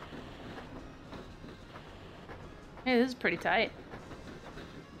 Hey, this is pretty tight.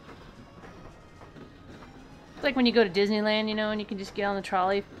 It's like when you go to Disneyland, you know, and you can just get on the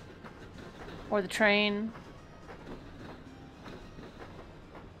trolley or the train.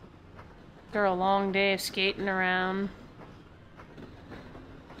 After a long day of skating around,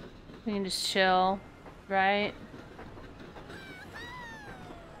 you can just chill, right?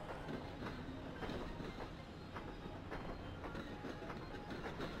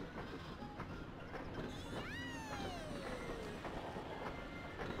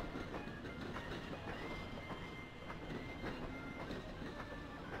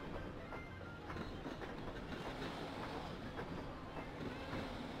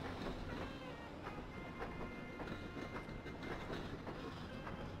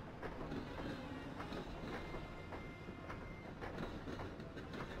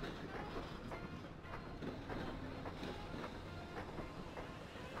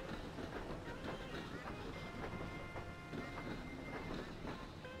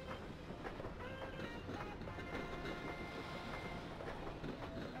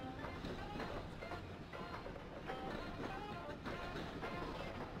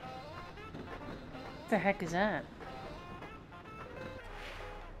 What the heck is that?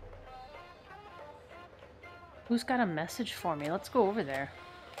 Who's got a message for me? Let's go over there.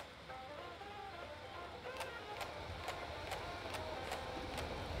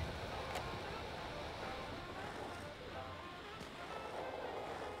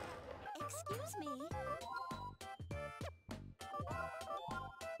 Excuse me.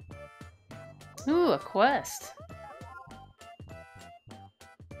 Ooh, a quest.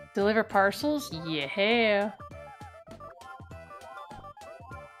 Deliver parcels? Yeah.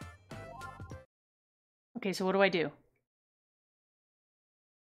 Okay, so what do I do?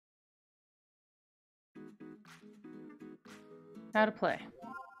 How to play.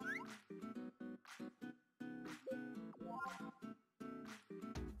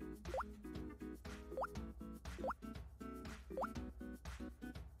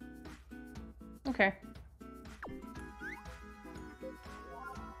 Okay.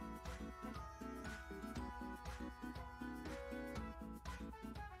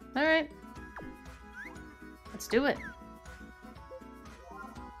 Alright. Let's do it.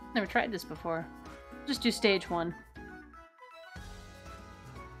 Never tried this before. Just do stage 1.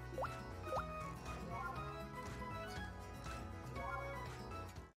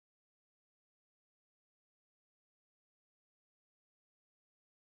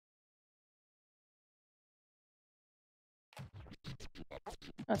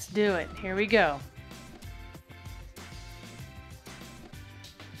 Let's do it. Here we go.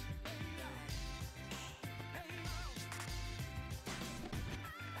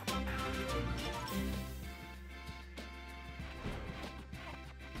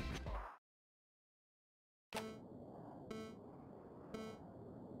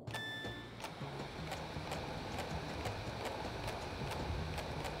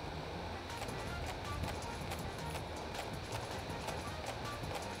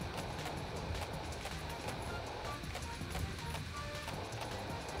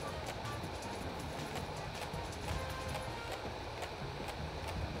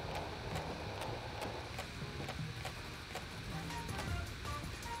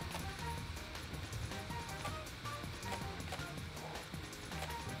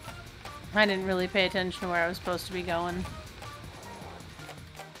 I didn't really pay attention to where I was supposed to be going.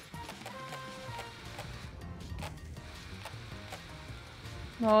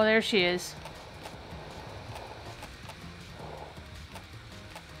 Oh, there she is.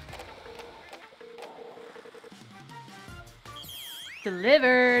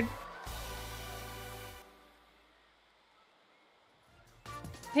 Delivered!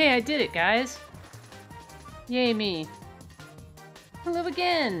 Hey, I did it, guys! Yay me. Hello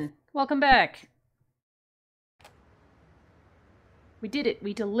again! Welcome back! We did it!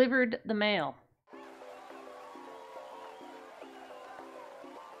 We delivered the mail.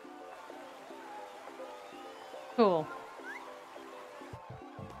 Cool.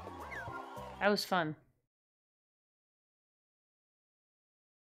 That was fun.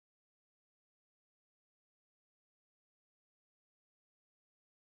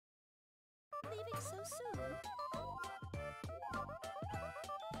 Leaving so soon.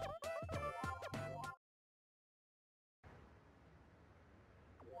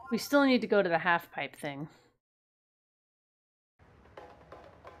 We still need to go to the half-pipe thing.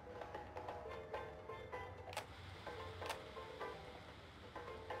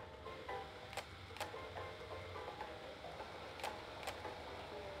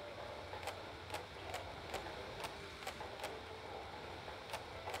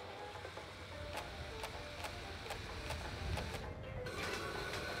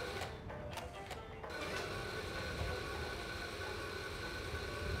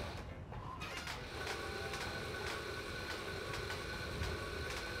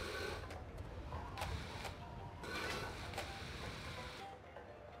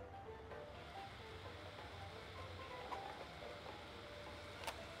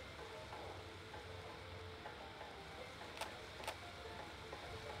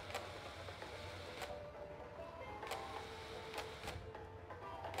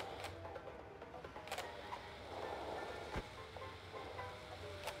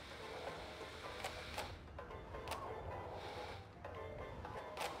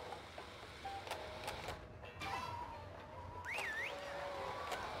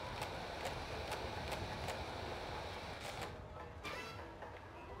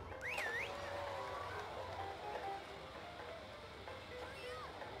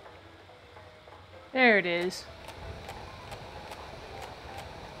 There it is.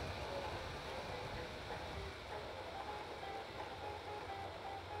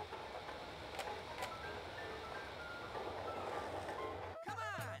 Come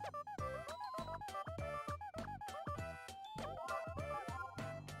on!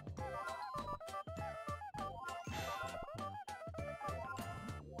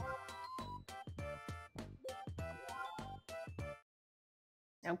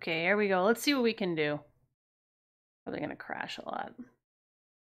 Okay, here we go. Let's see what we can do. Probably gonna crash a lot.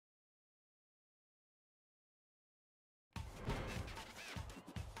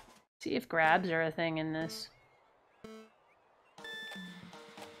 See if grabs are a thing in this.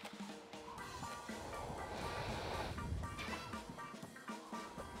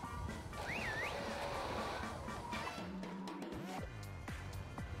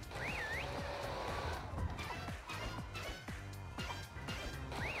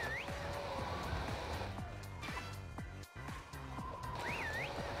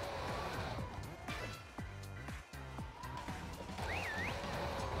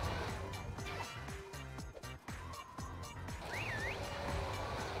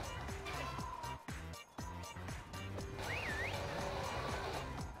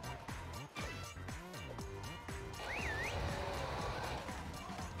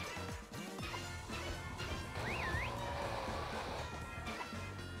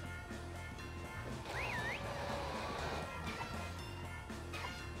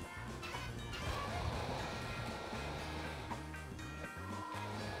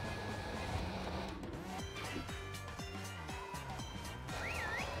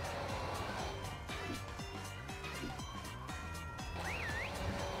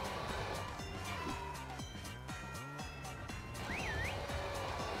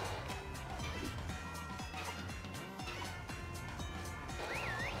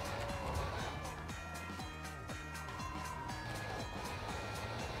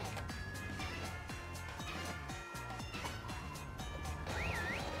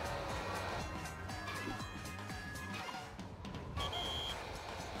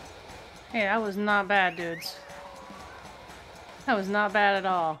 Hey, that was not bad, dudes. That was not bad at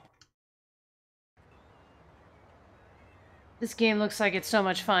all. This game looks like it's so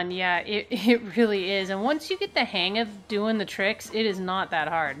much fun. Yeah, it really is. And once you get the hang of doing the tricks, it is not that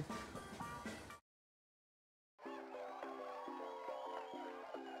hard.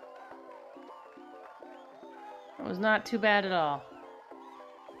 It was not too bad at all.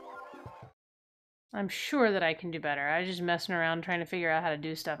 I'm sure that I can do better. I was just messing around trying to figure out how to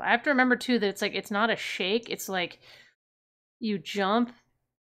do stuff. I have to remember too that it's like it's not a shake, it's like you jump,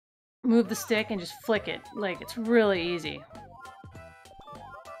 move the stick, and just flick it. Like, it's really easy.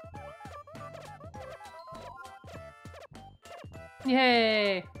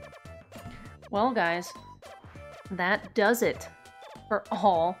 Yay! Well, guys, that does it for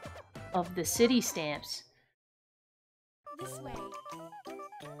all of the city stamps. This way.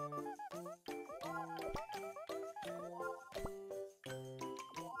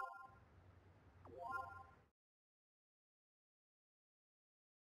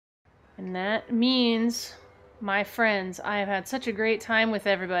 And that means, my friends, I have had such a great time with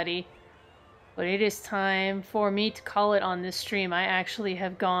everybody, but it is time for me to call it on this stream. I actually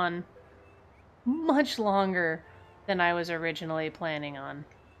have gone much longer than I was originally planning on.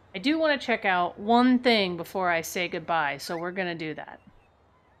 I do want to check out one thing before I say goodbye, so we're gonna do that.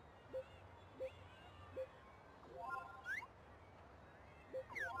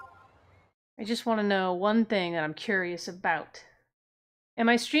 I just want to know one thing that I'm curious about. Am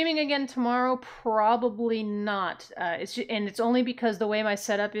I streaming again tomorrow? Probably not. It's only because the way my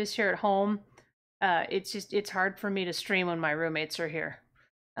setup is here at home, it's hard for me to stream when my roommates are here.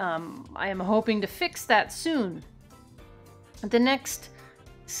 I am hoping to fix that soon. The next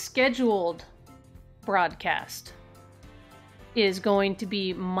scheduled broadcast is going to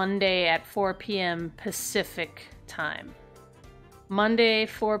be Monday at 4 p.m. Pacific time. Monday,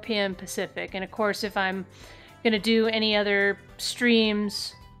 4 p.m. Pacific. And of course, if I'm gonna do any other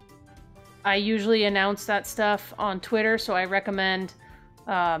streams, I usually announce that stuff on Twitter, so I recommend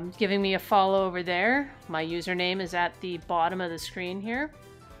giving me a follow over there. My username is at the bottom of the screen here.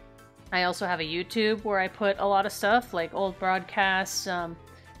 I also have a YouTube where I put a lot of stuff, like old broadcasts,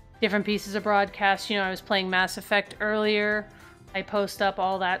 different pieces of broadcasts. You know, I was playing Mass Effect earlier. I post up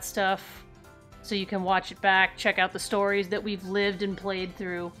all that stuff so you can watch it back, check out the stories that we've lived and played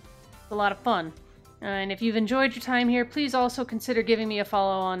through. It's a lot of fun. And if you've enjoyed your time here, please also consider giving me a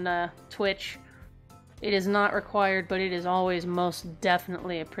follow on Twitch. It is not required, but it is always most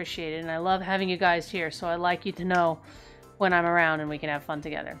definitely appreciated. And I love having you guys here, so I'd like you to know when I'm around and we can have fun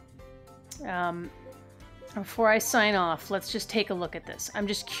together. Before I sign off, let's just take a look at this. I'm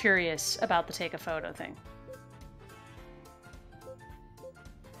just curious about the take a photo thing.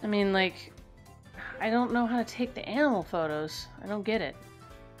 I mean, like, I don't know how to take the animal photos. I don't get it.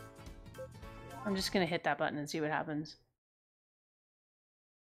 I'm just gonna hit that button and see what happens.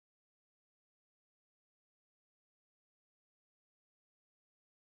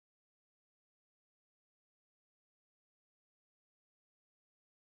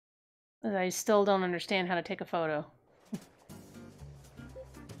 I still don't understand how to take a photo.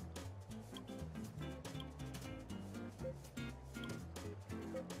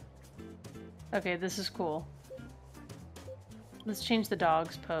 Okay, this is cool. Let's change the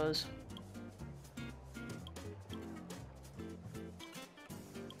dog's pose.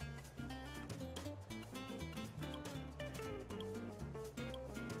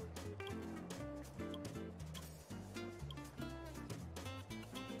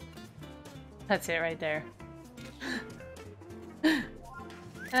 That's it right there.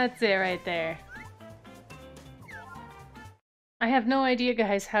 That's it right there. I have no idea,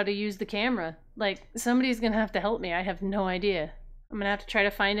 guys, how to use the camera. Like, somebody's gonna have to help me. I have no idea. I'm gonna have to try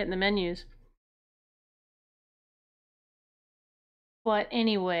to find it in the menus. But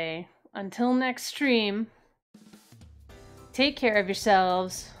anyway, until next stream, take care of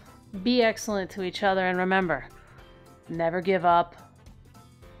yourselves, be excellent to each other, and remember, never give up,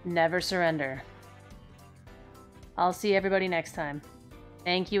 never surrender. I'll see everybody next time.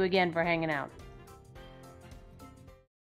 Thank you again for hanging out.